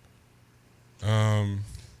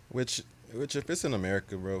 Which if it's in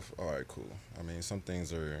America, bro, all right, cool. I mean, some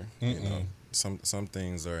things are, you know, some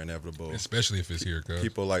things are inevitable. Especially if it's here, cuz.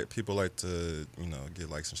 People like to, you know, get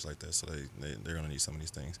likes and shit like that, so they're gonna need some of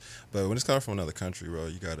these things. But when it's coming from another country, bro,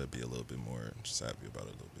 you gotta be a little bit more savvy about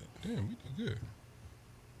it a little bit. Damn, we did good.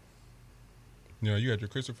 You know, you had your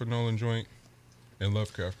Christopher Nolan joint and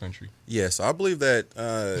Lovecraft Country. Yes, I believe that.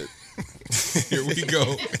 Here we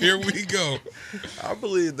go. Here we go. I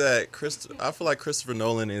believe that I feel like Christopher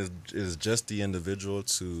Nolan is just the individual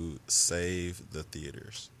to save the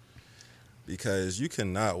theaters, because you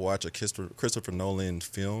cannot watch a Christopher Nolan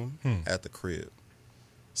film at the crib.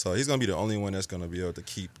 So he's gonna be the only one that's gonna be able to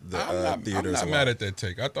keep the theaters. I'm not alive. mad at that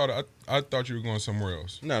take. I thought you were going somewhere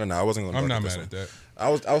else. No. I wasn't gonna. I'm not this mad one. at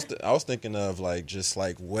that. I was thinking of like just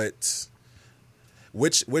like what.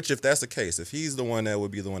 Which if that's the case, if he's the one that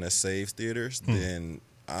would be the one that saves theaters, then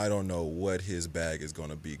I don't know what his bag is going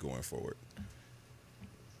to be going forward.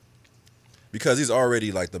 Because he's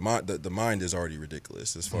already like the mind is already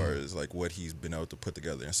ridiculous as far as like what he's been able to put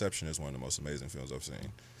together. Inception is one of the most amazing films I've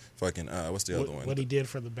seen. Fucking what's the other one? What he did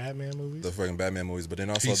for the Batman movies? The fucking Batman movies, but then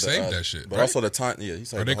also He saved that shit, But right? also the time, yeah. He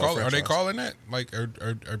saved Are they the whole calling? Are they franchise. calling that? Like,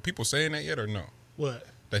 are people saying that yet or no? What?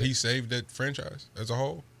 That he saved that franchise as a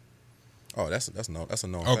whole? Oh, that's a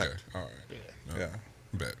known Okay, fact. all right. Yeah.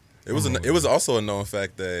 Bet. It was also a known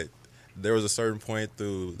fact that there was a certain point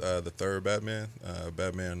through the third Batman,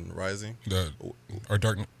 Batman Rising,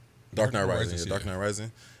 Dark Dark Knight Rising, yeah. Dark Knight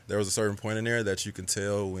Rising. There was a certain point in there that you can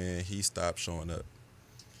tell when he stopped showing up,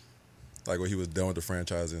 like when he was done with the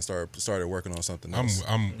franchise and started working on something else.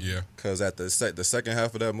 Yeah. Because at the second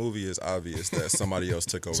half of that movie, it's obvious that somebody else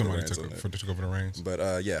took over. Somebody the reins on it. took over the reins.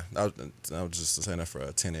 But yeah, I was just saying that for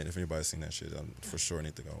Tenet. If anybody's seen that shit, I'm for sure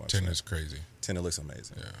need to go watch. Tenet is crazy. Tenet looks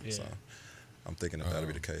amazing. Yeah. So I'm thinking that'll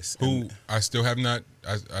be the case. Who I still have not.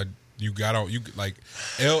 You got on. You like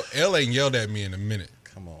L ain't yelled at me in a minute.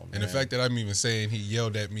 Come on, man. And the fact that I'm even saying he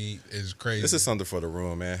yelled at me is crazy. This is something for the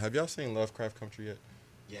room, man. Have y'all seen Lovecraft Country yet?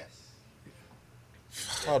 Yes.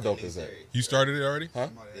 How dope is that? You started it already? Huh?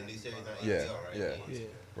 The new series on Yeah, HBO, right? yeah.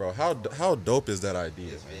 Bro, how dope is that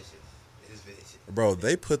idea, It's man? vicious. It's vicious. Bro,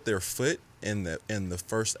 they put their foot in the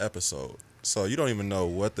first episode, so you don't even know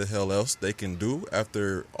what the hell else they can do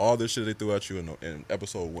after all this shit they threw at you in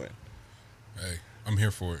episode 1. Hey, I'm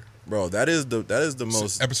here for it. Bro, that is the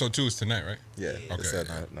most. Episode 2 is tonight, right? Yeah, Okay. it's at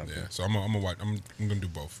Yeah. 9 p.m. So I'm gonna watch. I'm gonna do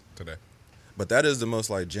both today. But that is the most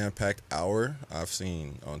like jam-packed hour I've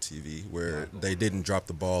seen on TV, where they didn't drop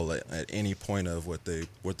the ball at any point of what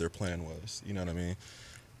their plan was. You know what I mean?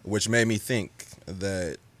 Which made me think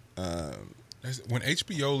that When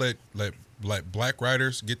HBO let black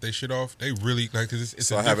writers get their shit off, they really like because it's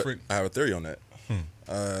so a I different. have a theory on that.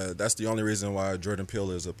 That's the only reason why Jordan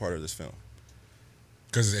Peele is a part of this film.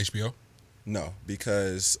 Because it's HBO. No,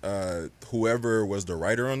 because whoever was the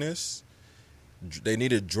writer on this, they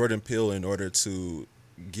needed Jordan Peele in order to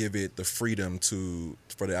give it the freedom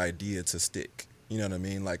for the idea to stick. You know what I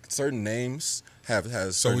mean? Like certain names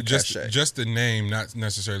has So certain cachet. just the name, not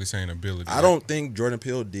necessarily saying ability. I don't think Jordan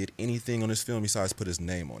Peele did anything on this film besides put his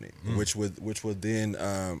name on it, which would then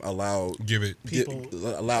allow give it. People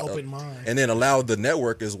open mind. and then allow the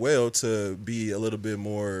network as well to be a little bit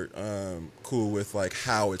more cool with like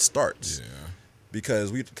how it starts. Yeah.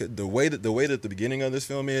 Because the way that the beginning of this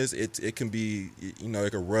film is, it can be, you know, it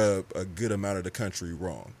can rub a good amount of the country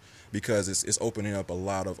wrong, because it's opening up a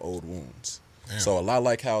lot of old wounds. Damn. So a lot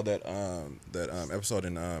like how that episode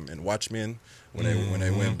in Watchmen when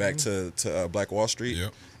they went back to Black Wall Street,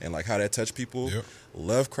 Yep. and like how that touched people. Yep.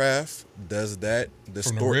 Lovecraft does that. The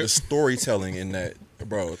From the story, rip? the storytelling in that,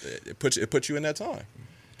 bro, it puts you in that time.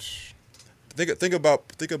 Think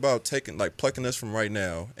about taking plucking us from right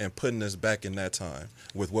now and putting us back in that time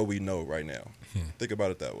with what we know right now. Think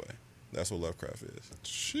about it that way. That's what Lovecraft is.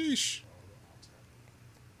 Sheesh.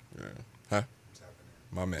 Yeah. Huh?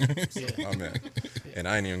 My man. My man. And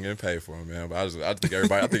I ain't even getting paid for him, man. But I think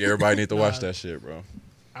everybody need to watch that shit, bro.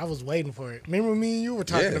 I was waiting for it. Remember me and you were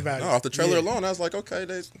talking about it. Off the trailer Yeah. alone, I was like, okay,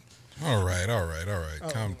 All right.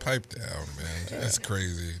 Come pipe down, man. That's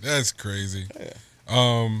crazy.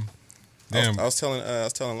 Damn. I was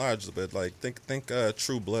telling Lodge, but like think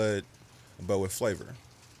True Blood, but with flavor.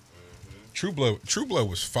 True Blood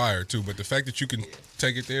was fire too, but the fact that you can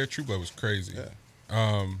take it there, True Blood was crazy.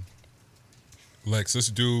 Yeah. Lex, we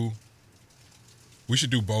should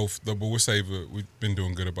do both, though, but we'll save it. We've been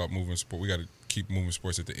doing good about moving support. We got to keep moving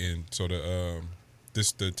sports at the end. So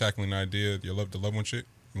the tackling idea, the loved one shit.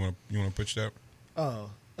 You wanna pitch that?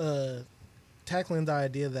 Tackling the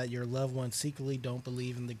idea that your loved ones secretly don't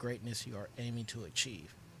believe in the greatness you are aiming to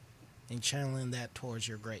achieve, and channeling that towards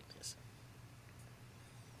your greatness.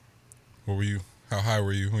 What were you? How high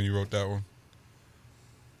were you when you wrote that one?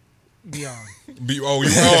 Beyond. You were wrong.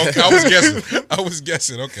 I was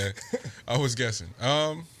guessing. Okay, I was guessing.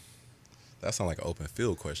 That sounds like an open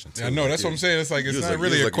field question, too. I know, that's what I'm saying. It's like, it's not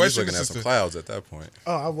really a question. You was looking at some clouds at that point.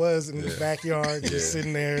 Oh, I was in the backyard, just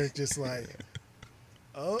sitting there, just like,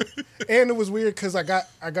 oh. And it was weird because I got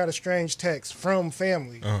a strange text from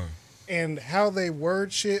family, and how they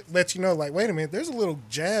word shit lets you know, like, wait a minute, there's a little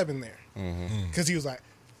jab in there. Because he was like,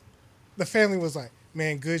 the family was like,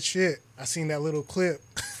 man, good shit. I seen that little clip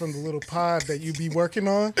from the little pod that you be working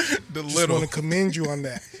on. Just want to commend you on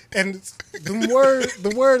that. And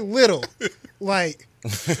the word little, like,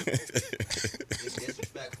 It's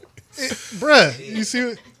disrespectful. bruh, you see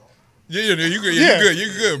what? Yeah, you good. Yeah.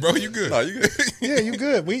 You good, bro. You good. No, you good. Yeah, you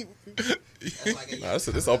good. That's like Nah,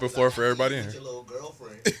 it's open floor for everybody in with here. your little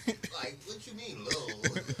girlfriend. Like, what you mean, little?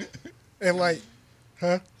 And like,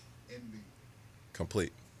 huh?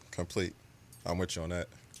 Complete. I'm with you on that.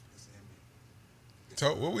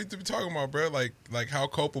 What we talking about, bro? Like how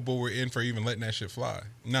culpable we're in for even letting that shit fly.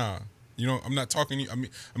 Nah, I'm not talking to you. I'm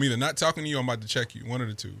either not talking to you or I'm about to check you. One of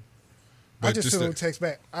the two. I But just sent him a text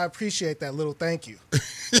back. I appreciate that little thank you.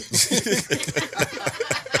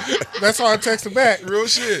 That's all I texted back. real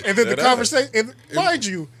shit. And then the conversation, and mind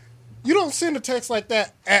you, you don't send a text like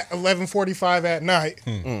that at 11:45 at night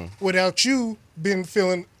without you been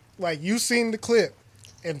feeling like you seen the clip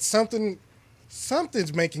and something's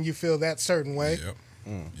making you feel that certain way.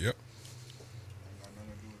 Yep.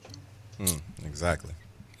 Exactly.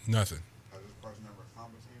 Nothing. Has this person ever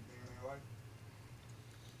accomplished anything in their life?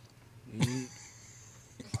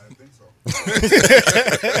 I didn't think so.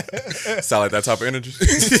 Sound like that type of energy?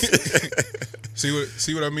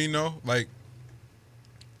 See what I mean though? Like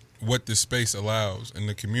what the space allows and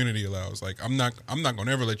the community allows. Like I'm not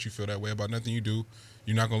gonna ever let you feel that way about nothing you do.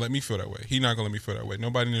 You're not gonna let me feel that way. He's not gonna let me feel that way.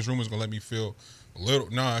 Nobody in this room is gonna let me feel a little.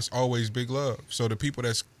 Nah, it's always big love. So the people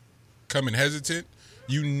that's coming hesitant,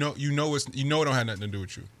 you know it don't have nothing to do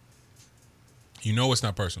with you. You know it's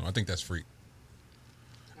not personal. I think that's freak.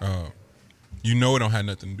 You know it don't have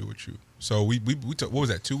nothing to do with you. So we what was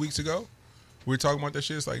that, 2 weeks ago? We were talking about that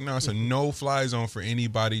shit. It's like, no, it's a no-fly zone for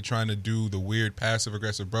anybody trying to do the weird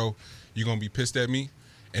passive-aggressive, bro. You're going to be pissed at me.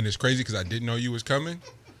 And it's crazy because I didn't know you was coming.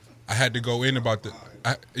 I had to go in about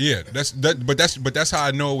but that's how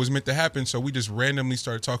I know it was meant to happen. So we just randomly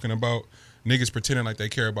started talking about niggas pretending like they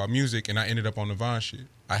care about music, and I ended up on the Von shit.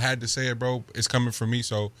 I had to say it, bro. It's coming from me,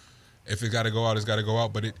 so if it got to go out, it's got to go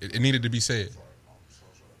out. But it needed to be said.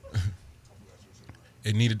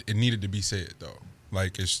 It needed to be said though.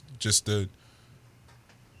 Like it's just the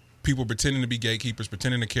people pretending to be gatekeepers,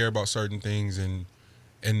 pretending to care about certain things, and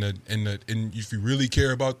if you really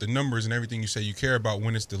care about the numbers and everything you say you care about,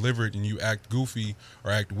 when it's delivered and you act goofy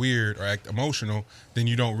or act weird or act emotional, then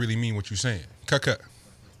you don't really mean what you're saying. Cut.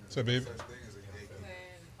 What's up, baby?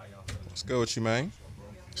 What's good with you, man?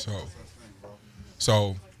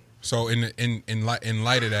 So in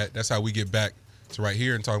light of that, that's how we get back to right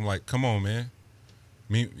here and talking like, come on, man.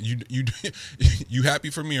 Me, you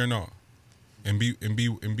happy for me or no? And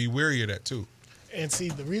be wary of that too. And see,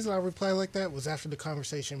 the reason I replied like that was after the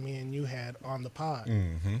conversation me and you had on the pod,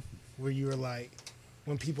 where you were like,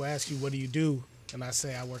 when people ask you, what do you do? And I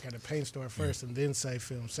say, I work at a paint store first and then say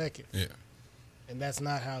film second. Yeah. And that's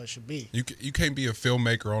not how it should be. You can't be a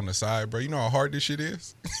filmmaker on the side, bro. You know how hard this shit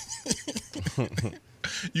is?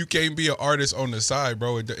 You can't be an artist on the side,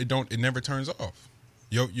 bro. It never turns off.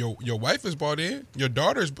 Your wife is bought in. Your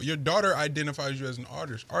daughter identifies you as an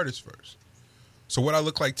artist first. So what I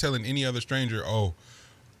look like telling any other stranger, oh,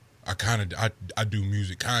 I do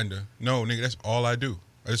music, kinda. No, nigga, that's all I do.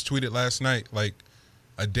 I just tweeted last night, like,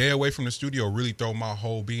 a day away from the studio really throw my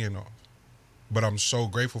whole being off. But I'm so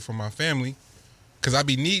grateful for my family, cause I'd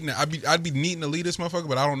be needing to leave this motherfucker,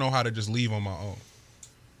 but I don't know how to just leave on my own.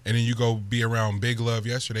 And then you go be around Big Love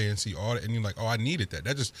yesterday and see all that, and you're like, oh, I needed that.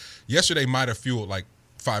 That just yesterday might have fueled like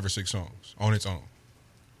 5 or 6 songs on its own,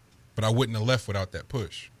 but I wouldn't have left without that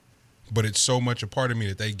push. But it's so much a part of me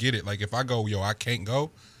that they get it. Like if I go, yo, I can't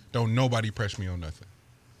go, don't nobody press me on nothing.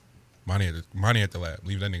 Money at the lab.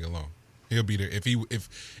 Leave that nigga alone. He'll be there. If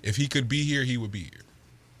he could be here, he would be here.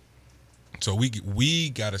 So we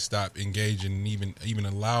gotta stop engaging, even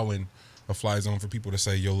allowing a fly zone for people to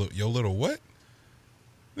say, yo little what?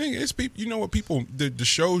 Nigga, it's people. You know what people the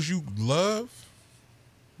shows you love.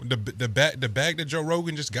 the bag that Joe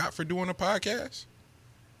Rogan just got for doing a podcast,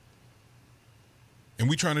 and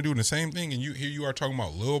we trying to do the same thing, and here you are talking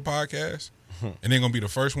about little podcasts, and they're gonna be the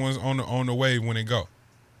first ones on the way when they go,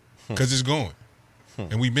 because it's going,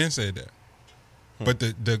 and we've been said that, but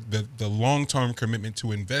the long term commitment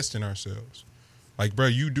to invest in ourselves, like bro,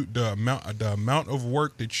 you do the amount of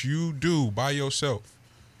work that you do by yourself,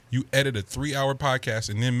 you edit a 3-hour podcast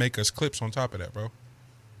and then make us clips on top of that, bro.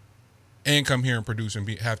 And come here and produce and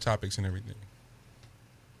have topics and everything.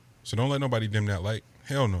 So don't let nobody dim that light.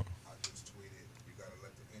 Hell no. I just tweeted, you gotta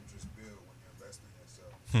let the interest build when you're investing in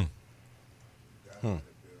yourself. Hmm. You gotta let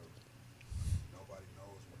it build. Nobody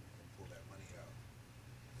knows when you can pull that money out.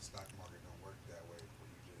 The stock market don't work that way where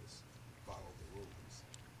you just follow the rules.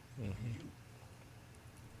 You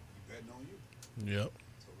betting on you. Yep.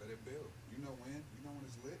 So let it build. You know when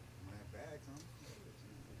it's lit, when that bag comes.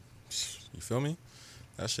 You feel me?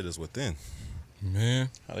 That shit is within. Man.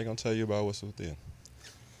 How they gonna tell you about what's within?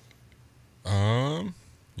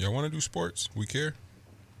 Y'all want to do sports? We care.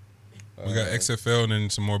 We got XFL and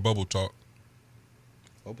then some more bubble talk.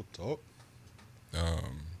 Bubble talk. The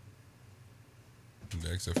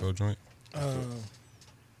XFL joint.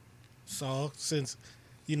 So since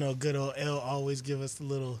good old L always give us the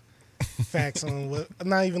little facts on what,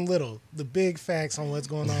 not even little, the big facts on what's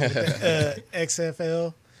going on with the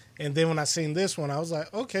XFL. And then when I seen this one, I was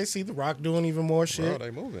like, okay, see The Rock doing even more shit. Bro,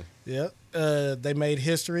 they moving. Yep. They made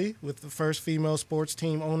history with the first female sports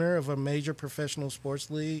team owner of a major professional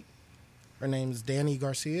sports league. Her name is Danny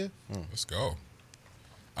Garcia. Let's go.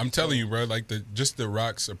 I'm telling you, bro, like The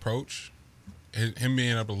Rock's approach, him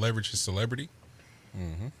being able to leverage his celebrity,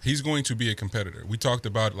 he's going to be a competitor. We talked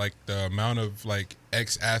about like the amount of like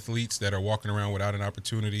ex-athletes that are walking around without an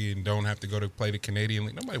opportunity and don't have to go to play the Canadian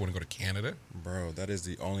League. Nobody want to go to Canada. Bro, that is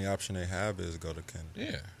the only option they have is go to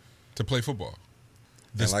Canada. Yeah, to play football.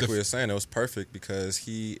 And like we were saying, it was perfect because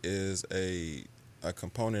he is a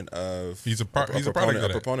component of. He's a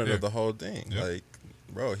proponent of the whole thing. Yep. Like,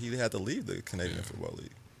 bro, he had to leave the Canadian Football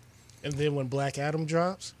League. And then when Black Adam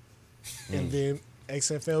drops, and then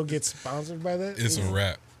XFL gets sponsored by that, it's a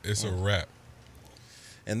wrap. It's a wrap.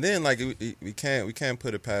 And then like we can't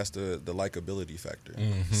put it past the likability factor.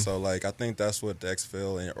 So like I think that's what the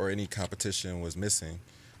XFL or any competition was missing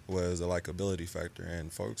was the likability factor.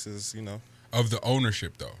 And folks is Of the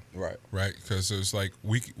ownership though, right, because it's like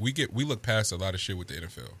we look past a lot of shit with the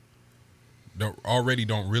NFL.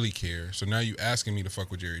 Don't really care. So now you asking me to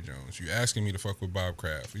fuck with Jerry Jones. You asking me to fuck with Bob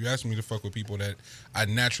Kraft. You asking me to fuck with people that I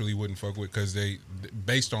naturally wouldn't fuck with because they,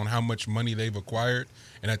 based on how much money they've acquired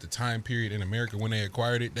and at the time period in America when they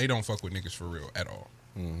acquired it, they don't fuck with niggas for real at all.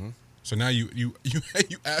 So now you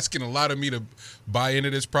asking a lot of me to buy into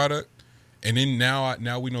this product, and then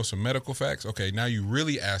now we know some medical facts. Okay, now you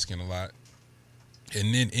really asking a lot,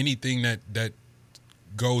 and then anything that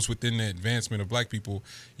goes within the advancement of black people,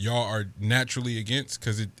 y'all are naturally against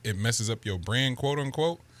because it messes up your brand, quote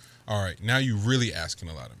unquote. All right, now you really asking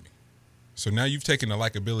a lot of me. So now you've taken the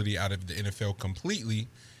likability out of the NFL completely,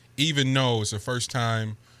 even though it's the first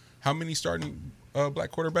time. How many starting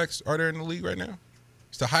black quarterbacks are there in the league right now?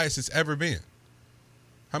 It's the highest it's ever been.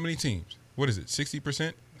 How many teams? What is it?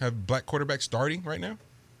 60% have black quarterbacks starting right now?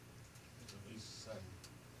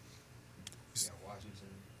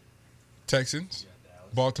 Texans,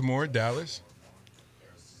 Baltimore, Dallas,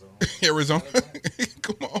 Arizona.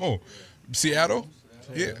 Come on, Seattle.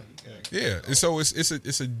 Yeah. And so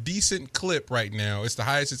it's a decent clip right now. It's the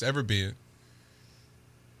highest it's ever been.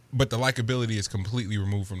 But the likability is completely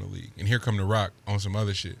removed from the league. And here come The Rock on some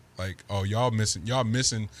other shit. Like, oh, y'all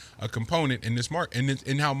missing a component in this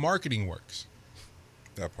in how marketing works.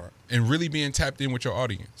 That part. And really being tapped in with your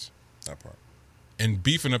audience. That part. And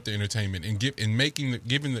beefing up the entertainment and giving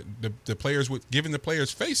the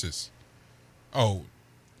players faces. Oh,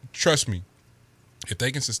 trust me, if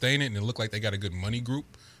they can sustain it and it look like they got a good money group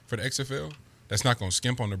for the XFL, that's not gonna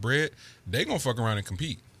skimp on the bread. They gonna fuck around and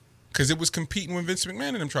compete, because it was competing when Vince McMahon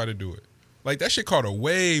and them tried to do it. Like that shit caught a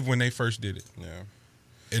wave when they first did it. Yeah,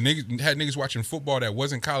 and they had niggas watching football that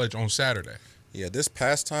wasn't college on Saturday. Yeah, this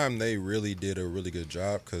past time they really did a really good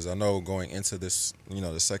job, because I know going into this,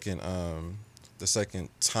 the second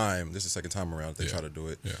time around they try to do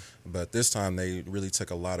it. Yeah. But this time they really took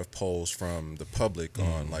a lot of polls from the public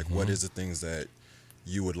on like what is the things that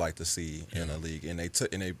you would like to see in a league, and they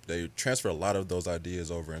transferred a lot of those ideas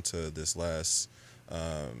over into this last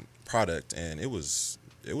product, and it was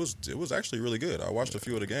actually really good. I watched a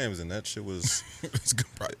few of the games, and that shit was it's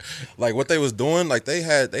good product. Like what they was doing, like they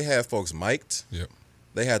had folks mic'd. Yep.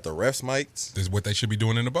 They had the refs mic'd. This is what they should be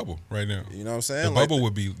doing in the bubble right now. You know what I'm saying?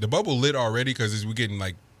 The bubble lit already, because we're getting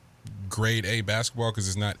like grade A basketball because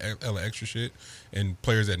it's not hella extra shit, and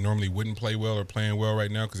players that normally wouldn't play well are playing well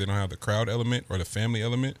right now because they don't have the crowd element or the family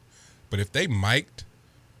element. But if they mic'd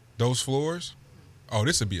those floors, oh,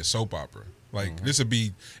 this would be a soap opera. Like this would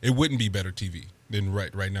be, it wouldn't be better TV than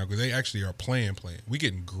right now because they actually are playing. We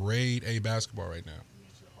getting grade A basketball right now.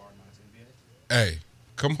 Hey,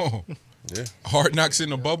 come on. Yeah. Hard Knocks in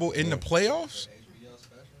the bubble in the playoffs?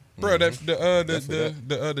 Bro,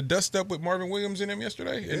 the dust up with Marvin Williams in them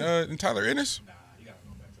yesterday and Tyler Ennis?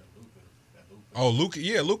 Oh, Luka,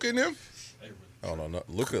 yeah, Luka and them? Oh no,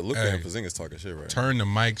 Luka Hey. and Porzingis talking shit right now. Turn the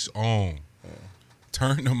mics on.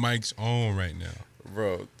 Turn the mics on right now.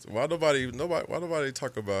 Bro, why nobody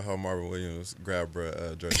talk about how Marvin Williams grabbed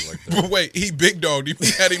jersey like that? But wait, he big dogged him.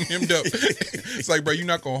 He had him hemmed up. It's like, bro, you're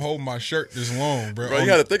not going to hold my shirt this long, bro. Bro, you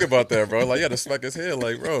got to think about that, bro. Like, you got to smack his head,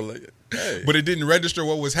 like, bro, like, hey. But it didn't register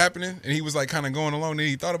what was happening, and he was like kind of going along. And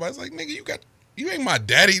he thought about it. It's like, nigga, you ain't my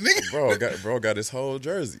daddy, nigga. Bro got his whole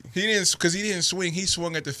jersey. He didn't swing. He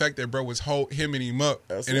swung at the fact that bro was hemming him up,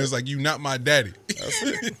 That's and it was like, you not my daddy. That's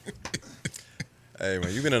it. Hey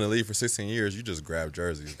man, you've been in the league for 16 years. You just grab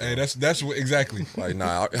jerseys. Bro. Hey, that's what exactly. Like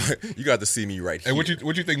nah, you got to see me right here. Hey,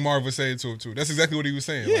 what you think Marv was saying to him too? That's exactly what he was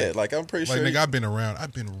saying. Yeah, like I'm pretty like sure. nigga, I've been around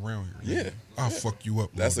here. Yeah, I'll fuck you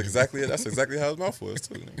up. That's little exactly how his mouth was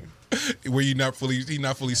too. Nigga. nigga. Where he not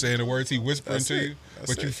fully saying the words. He whispering That's to it. you,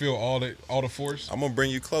 That's but you it. feel all the force. I'm gonna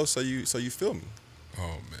bring you close so you feel me.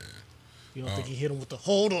 Oh man. You don't think he hit him with the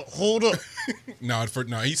hold up?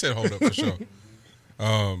 No, he said hold up for sure.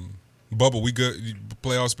 Bubble, we good?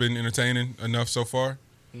 Playoffs been entertaining enough so far?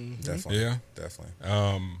 Definitely. Yeah. Definitely.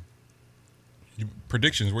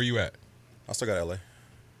 Predictions, where you at? I still got LA.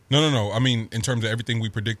 No. I mean, in terms of everything we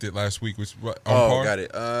predicted last week, was on par? Got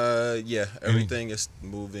it. Yeah, everything is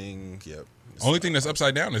moving. Yep. Only thing that's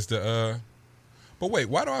upside down is the. But wait,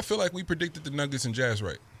 why do I feel like we predicted the Nuggets and Jazz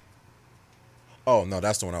right? Oh no,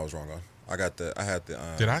 that's the one I was wrong on. I had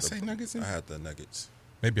the. Did I say Nuggets? I had the Nuggets.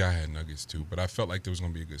 Maybe I had Nuggets too, but I felt like there was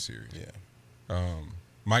going to be a good series. Yeah.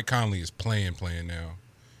 Mike Conley is playing now.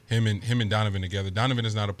 Him and Donovan together. Donovan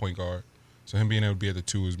is not a point guard, so him being able to be at the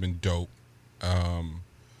 2 has been dope.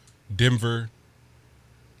 Denver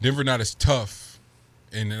not as tough,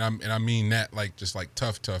 and I mean that like just like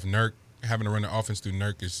tough. Nurk having to run the offense through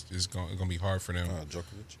Nurk is going to be hard for them.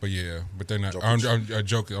 Djokovic. But yeah, but they're not.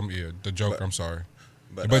 Djokovic. The Joker. I'm sorry.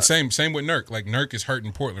 But Same with Nurk. Like Nurk is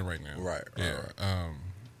hurting Portland right now. Right.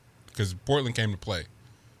 Because Portland came to play.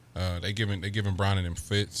 They giving Brown and them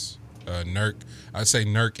fits. Nurk, I'd say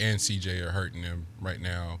Nurk and CJ are hurting them right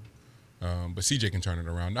now. But CJ can turn it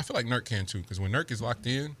around. I feel like Nurk can too. Because when Nurk is locked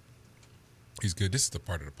in, he's good. This is the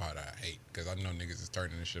part of the pod I hate because I know niggas is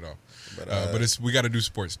turning this shit off. But we got to do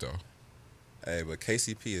sports though. Hey, but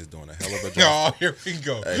KCP is doing a hell of a job. Oh, here we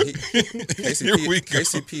go. Hey, Here we go.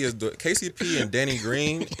 KCP and Danny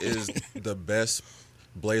Green is the best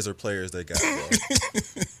Blazer players they got, bro.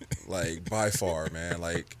 Like by far, man.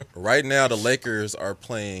 Like right now, the Lakers are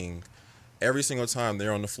playing every single time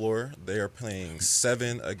they're on the floor. They are playing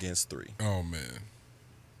 7 against 3. Oh man,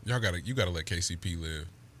 you gotta let KCP live.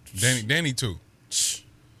 Danny too.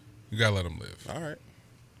 You gotta let him live. All right.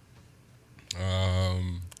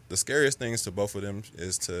 The scariest things to both of them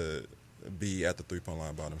is to be at the 3-point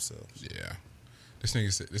line by themselves. Yeah, this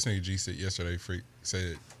nigga G said yesterday.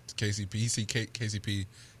 Said KCP. He see KCP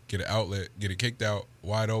get an outlet, get it kicked out,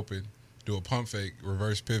 wide open, do a pump fake,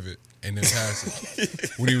 reverse pivot, and then pass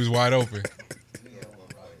it when he was wide open.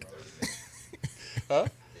 Huh?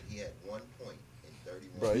 He had 1 point in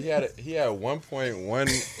 31. Bro, he had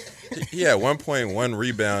 1.1. He had 1.1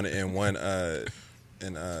 rebound and one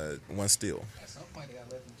steal. At some point, they got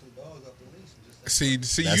to let them 2 dogs off the leash. And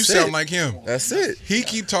just See, That's you sound it. like him. That's it. He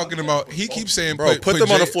keep talking about. He keeps saying, Bro, put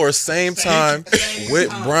them on the Jay- floor same time with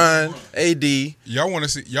Brian, AD. Y'all want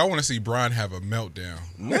to see Brian have a meltdown.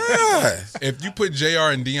 Nah. If you put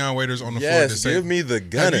Jr. and Deion Waiters on the floor at the Yes, same, give me the have you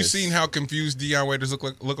Gunners. seen how confused Deion Waiters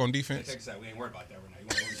look on defense? Check this out. We ain't worried about that right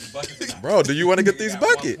now. You want to go get these buckets or not? Bro, do you want to get these You got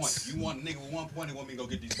 1 buckets? point. You want a nigga with 1 point and want me to go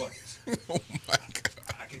get these buckets? Oh my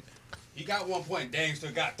god. He got 1 point. Dame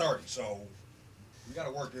still got 30. So we got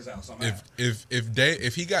to work this out somehow.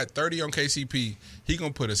 If he got 30 on KCP, he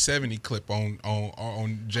gonna put a 70 clip on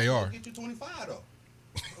Jr. Get you 25 though.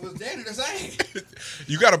 It was Danny the same.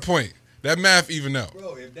 You got a point. That math even out.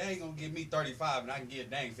 Bro, if Dang gonna give me 35 and I can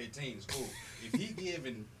give Dang 15, it's cool. If he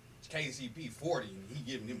giving KCP 40 and he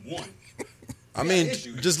giving him 1, I mean,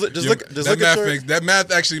 issues. just That look at your that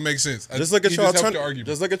math actually makes sense. just look at He your helped the alternative. argument.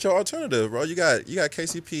 Just look at your alternative, bro. You got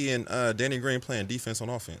KCP and Danny Green playing defense on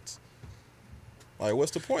offense. Like,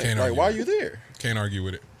 what's the point? Can't Like, argue why are with you there? Can't argue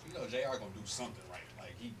with it. You know JR gonna do something right.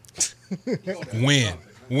 Like he gonna do When? something.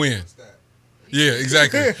 Win. What's that? Yeah,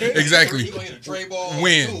 exactly. Exactly. You gonna hit a tray ball?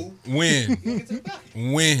 Win. Win.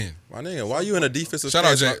 Win. My nigga, why you in a defensive Shout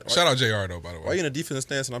out stance? shout out JR though, by the Why way. you in a defensive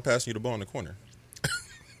stance and I'm passing you the ball in the corner?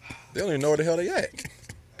 They don't even know where the hell they at.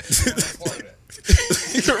 Part of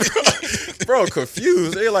that. Bro,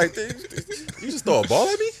 confused. They like, you just throw a ball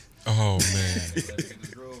at me? Oh man. Let's get this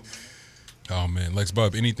groove, man. Oh man. Lex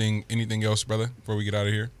Bub, anything else, brother, before we get out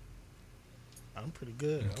of here? I'm pretty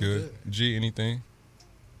good. I'm Good. G, anything?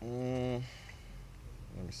 Let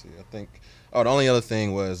me see. I think. Oh, the only other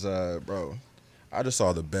thing was, bro, I just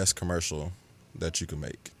saw the best commercial that you can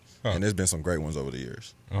make, Huh. and there's been some great ones over the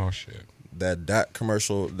years. Oh shit. That Dot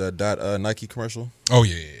commercial, the Dot Nike commercial Oh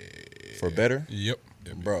yeah. for Better, Yep.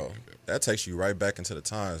 bro. That takes you right back into the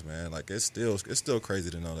times, man. Like it's still crazy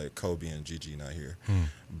to know that Kobe and Gigi not here,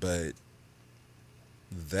 but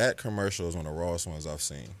that commercial is one of the rawest ones I've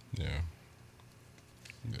seen. Yeah.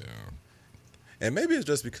 Yeah. And maybe it's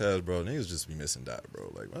just because, bro, niggas just be missing Dot,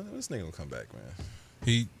 bro. Like, well, this nigga gonna come back,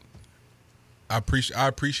 man. I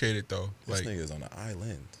appreciate it though. This Like, nigga's on the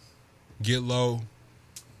island. get low,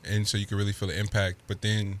 and so you can really feel the impact. But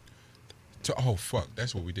then, oh fuck,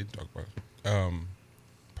 that's what we did talk about.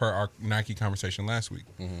 Per our Nike conversation last week,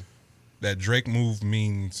 that Drake move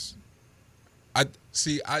means.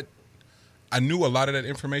 I knew a lot of that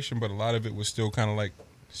information, but a lot of it was still kind of like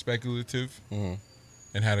speculative,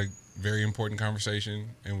 and had a very important conversation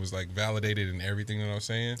and was like validated in everything that I was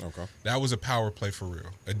saying. Okay. That was a power play for real.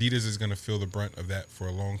 Adidas is going to feel the brunt of that for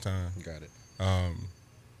a long time. Got it.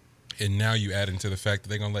 And now you add into the fact that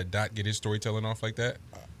they're going to let Dot get his storytelling off like that.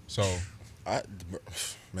 So, I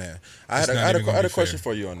It's not had even gonna a be question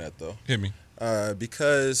fair. for you on that though. hit me.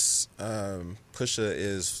 Because Pusha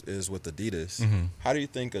is with Adidas. Mm-hmm. How do you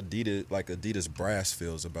think Adidas brass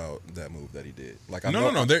feels about that move that he did? Like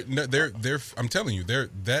No. They're. I'm telling you,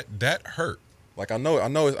 that hurt. Like I know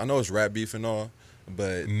it's rap beef and all,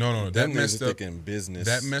 but No, that them niggas messed is up. thinking business.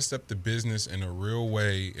 That messed up the business in a real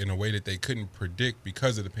way, in a way that they couldn't predict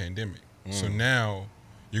because of the pandemic. So now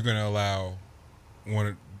you're going to allow one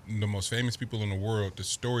of the most famous people in the world to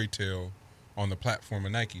storytell on the platform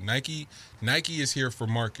of Nike. Nike is here for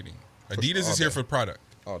marketing. Adidas all is here day. for product.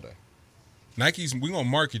 all day. Nike's, we gonna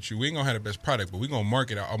market you. We ain't gonna have the best product, but we gonna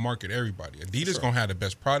market. I'll market everybody. Adidas Sure. gonna have the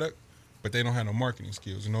best product, but they don't have no marketing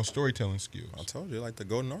skills and no storytelling skills. I told you, like the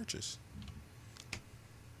Golden Arches.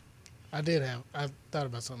 I thought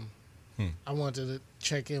about something. I wanted to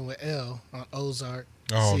check in with L on Ozark.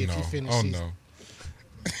 Oh see if no! he finished Oh his- no!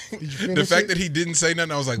 Did you The finish fact it? that he didn't say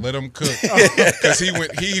nothing, I was like, let him cook, because he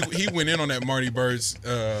went in on that Marty Bird's.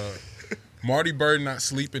 Marty Bird not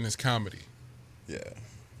sleeping is comedy. Yeah.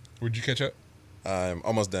 Would you catch up? I'm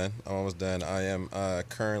almost done. I am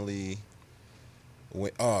currently.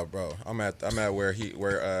 Oh, bro, I'm at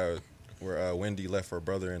where Wendy left her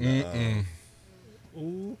brother in the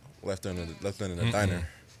left her in the diner.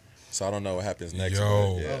 So I don't know what happens next.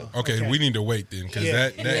 Yo, but yeah. okay, we need to wait then, because Yeah.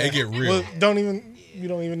 that it get real. Well, you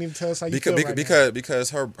don't even need to tell us how you feel right Because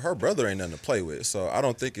her brother ain't nothing to play with. So I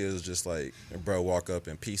don't think it was just like bro walk up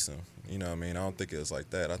and piece him. You know what I mean? I don't think it was like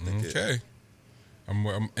that. I think Okay.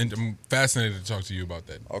 I'm fascinated to talk to you about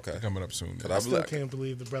that. Okay. Coming up soon. now. I still can't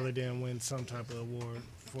believe the brother didn't win some type of award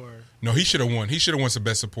for. No, he should have won. He should have won some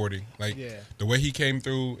best supporting. Like Yeah. the way he came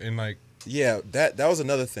through and like Yeah, that was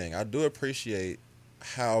another thing. I do appreciate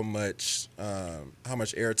how much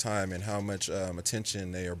airtime and how much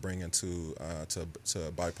attention they are bringing to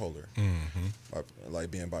bipolar, like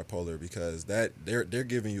being bipolar, because that they're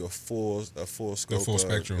giving you a full scope, full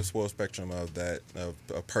spectrum. the full spectrum of that, of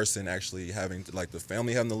a person actually having to, like the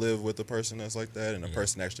family having to live with a person that's like that, and a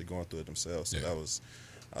person actually going through it themselves. So that was,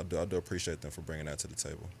 I do appreciate them for bringing that to the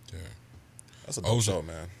table. yeah. That's a dope show,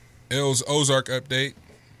 man. L's Ozark update.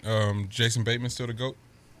 Jason Bateman still the GOAT?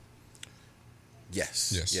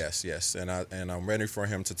 Yes. And I'm ready for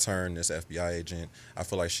him to turn this FBI agent. I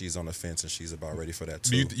feel like she's on the fence and she's about ready for that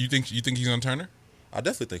too. Do you think he's on Turner? I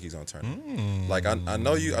definitely think he's on Turner. Like I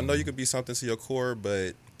know you could be something to your core,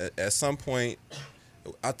 but at some point,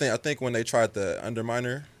 I think when they tried to undermine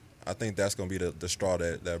her, I think that's gonna be the straw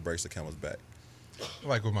that breaks the camel's back. I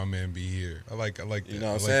like when my man be here. I like that. You know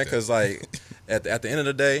what I'm saying? Because like at the end of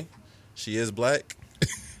the day, she is black.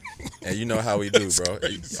 And you know how we do, bro.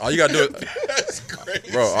 All you gotta do, That's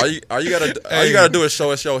crazy. bro. All you gotta do is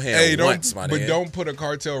show us your hand once, my nigga. don't put a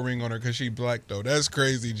cartel ring on her because she black though. That's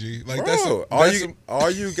crazy, G. Like Bro, that's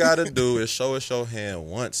all you gotta do is show us your hand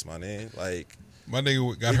once, my nigga. Like my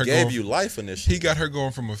nigga got we her gave going. you life in this shit. He got her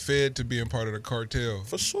going from a fed to being part of the cartel.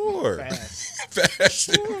 For sure. Fast.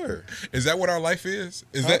 Fast. Sure. Is that what our life is?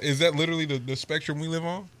 Is that literally the spectrum we live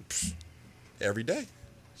on? Every day.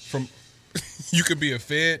 From You could be a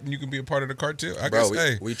Fed and you could be a part of the cartel. I Bro,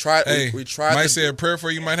 guess. we tried. Hey, We tried. Might to, say a prayer for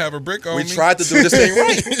you. Might have a brick on we me. tried to do this thing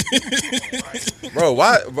right, bro.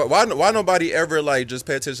 Why nobody ever like just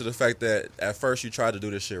pay attention to the fact that at first you tried to do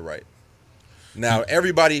this shit right. Now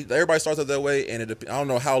everybody starts out that way, and I don't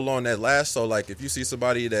know how long that lasts. So like, if you see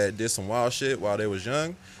somebody that did some wild shit while they was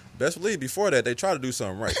young, best believe before that they try to do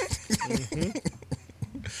something right.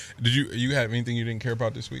 Did you have anything you didn't care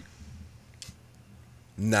about this week?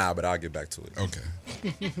 Nah, but I'll get back to it. Okay.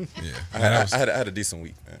 Yeah. I had a decent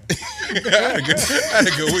week, man. I had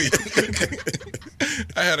a good week.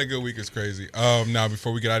 I had a good week. It's crazy. Now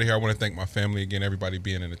before we get out of here, I want to thank my family again. Everybody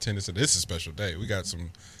being in attendance. This is a special day. We got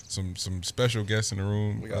some special guests in the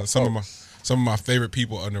room. Some of my favorite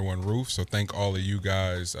people under one roof. So thank all of you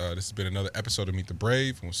guys. This has been another episode of Meet the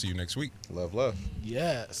Brave, and we'll see you next week. Love.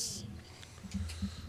 Yes.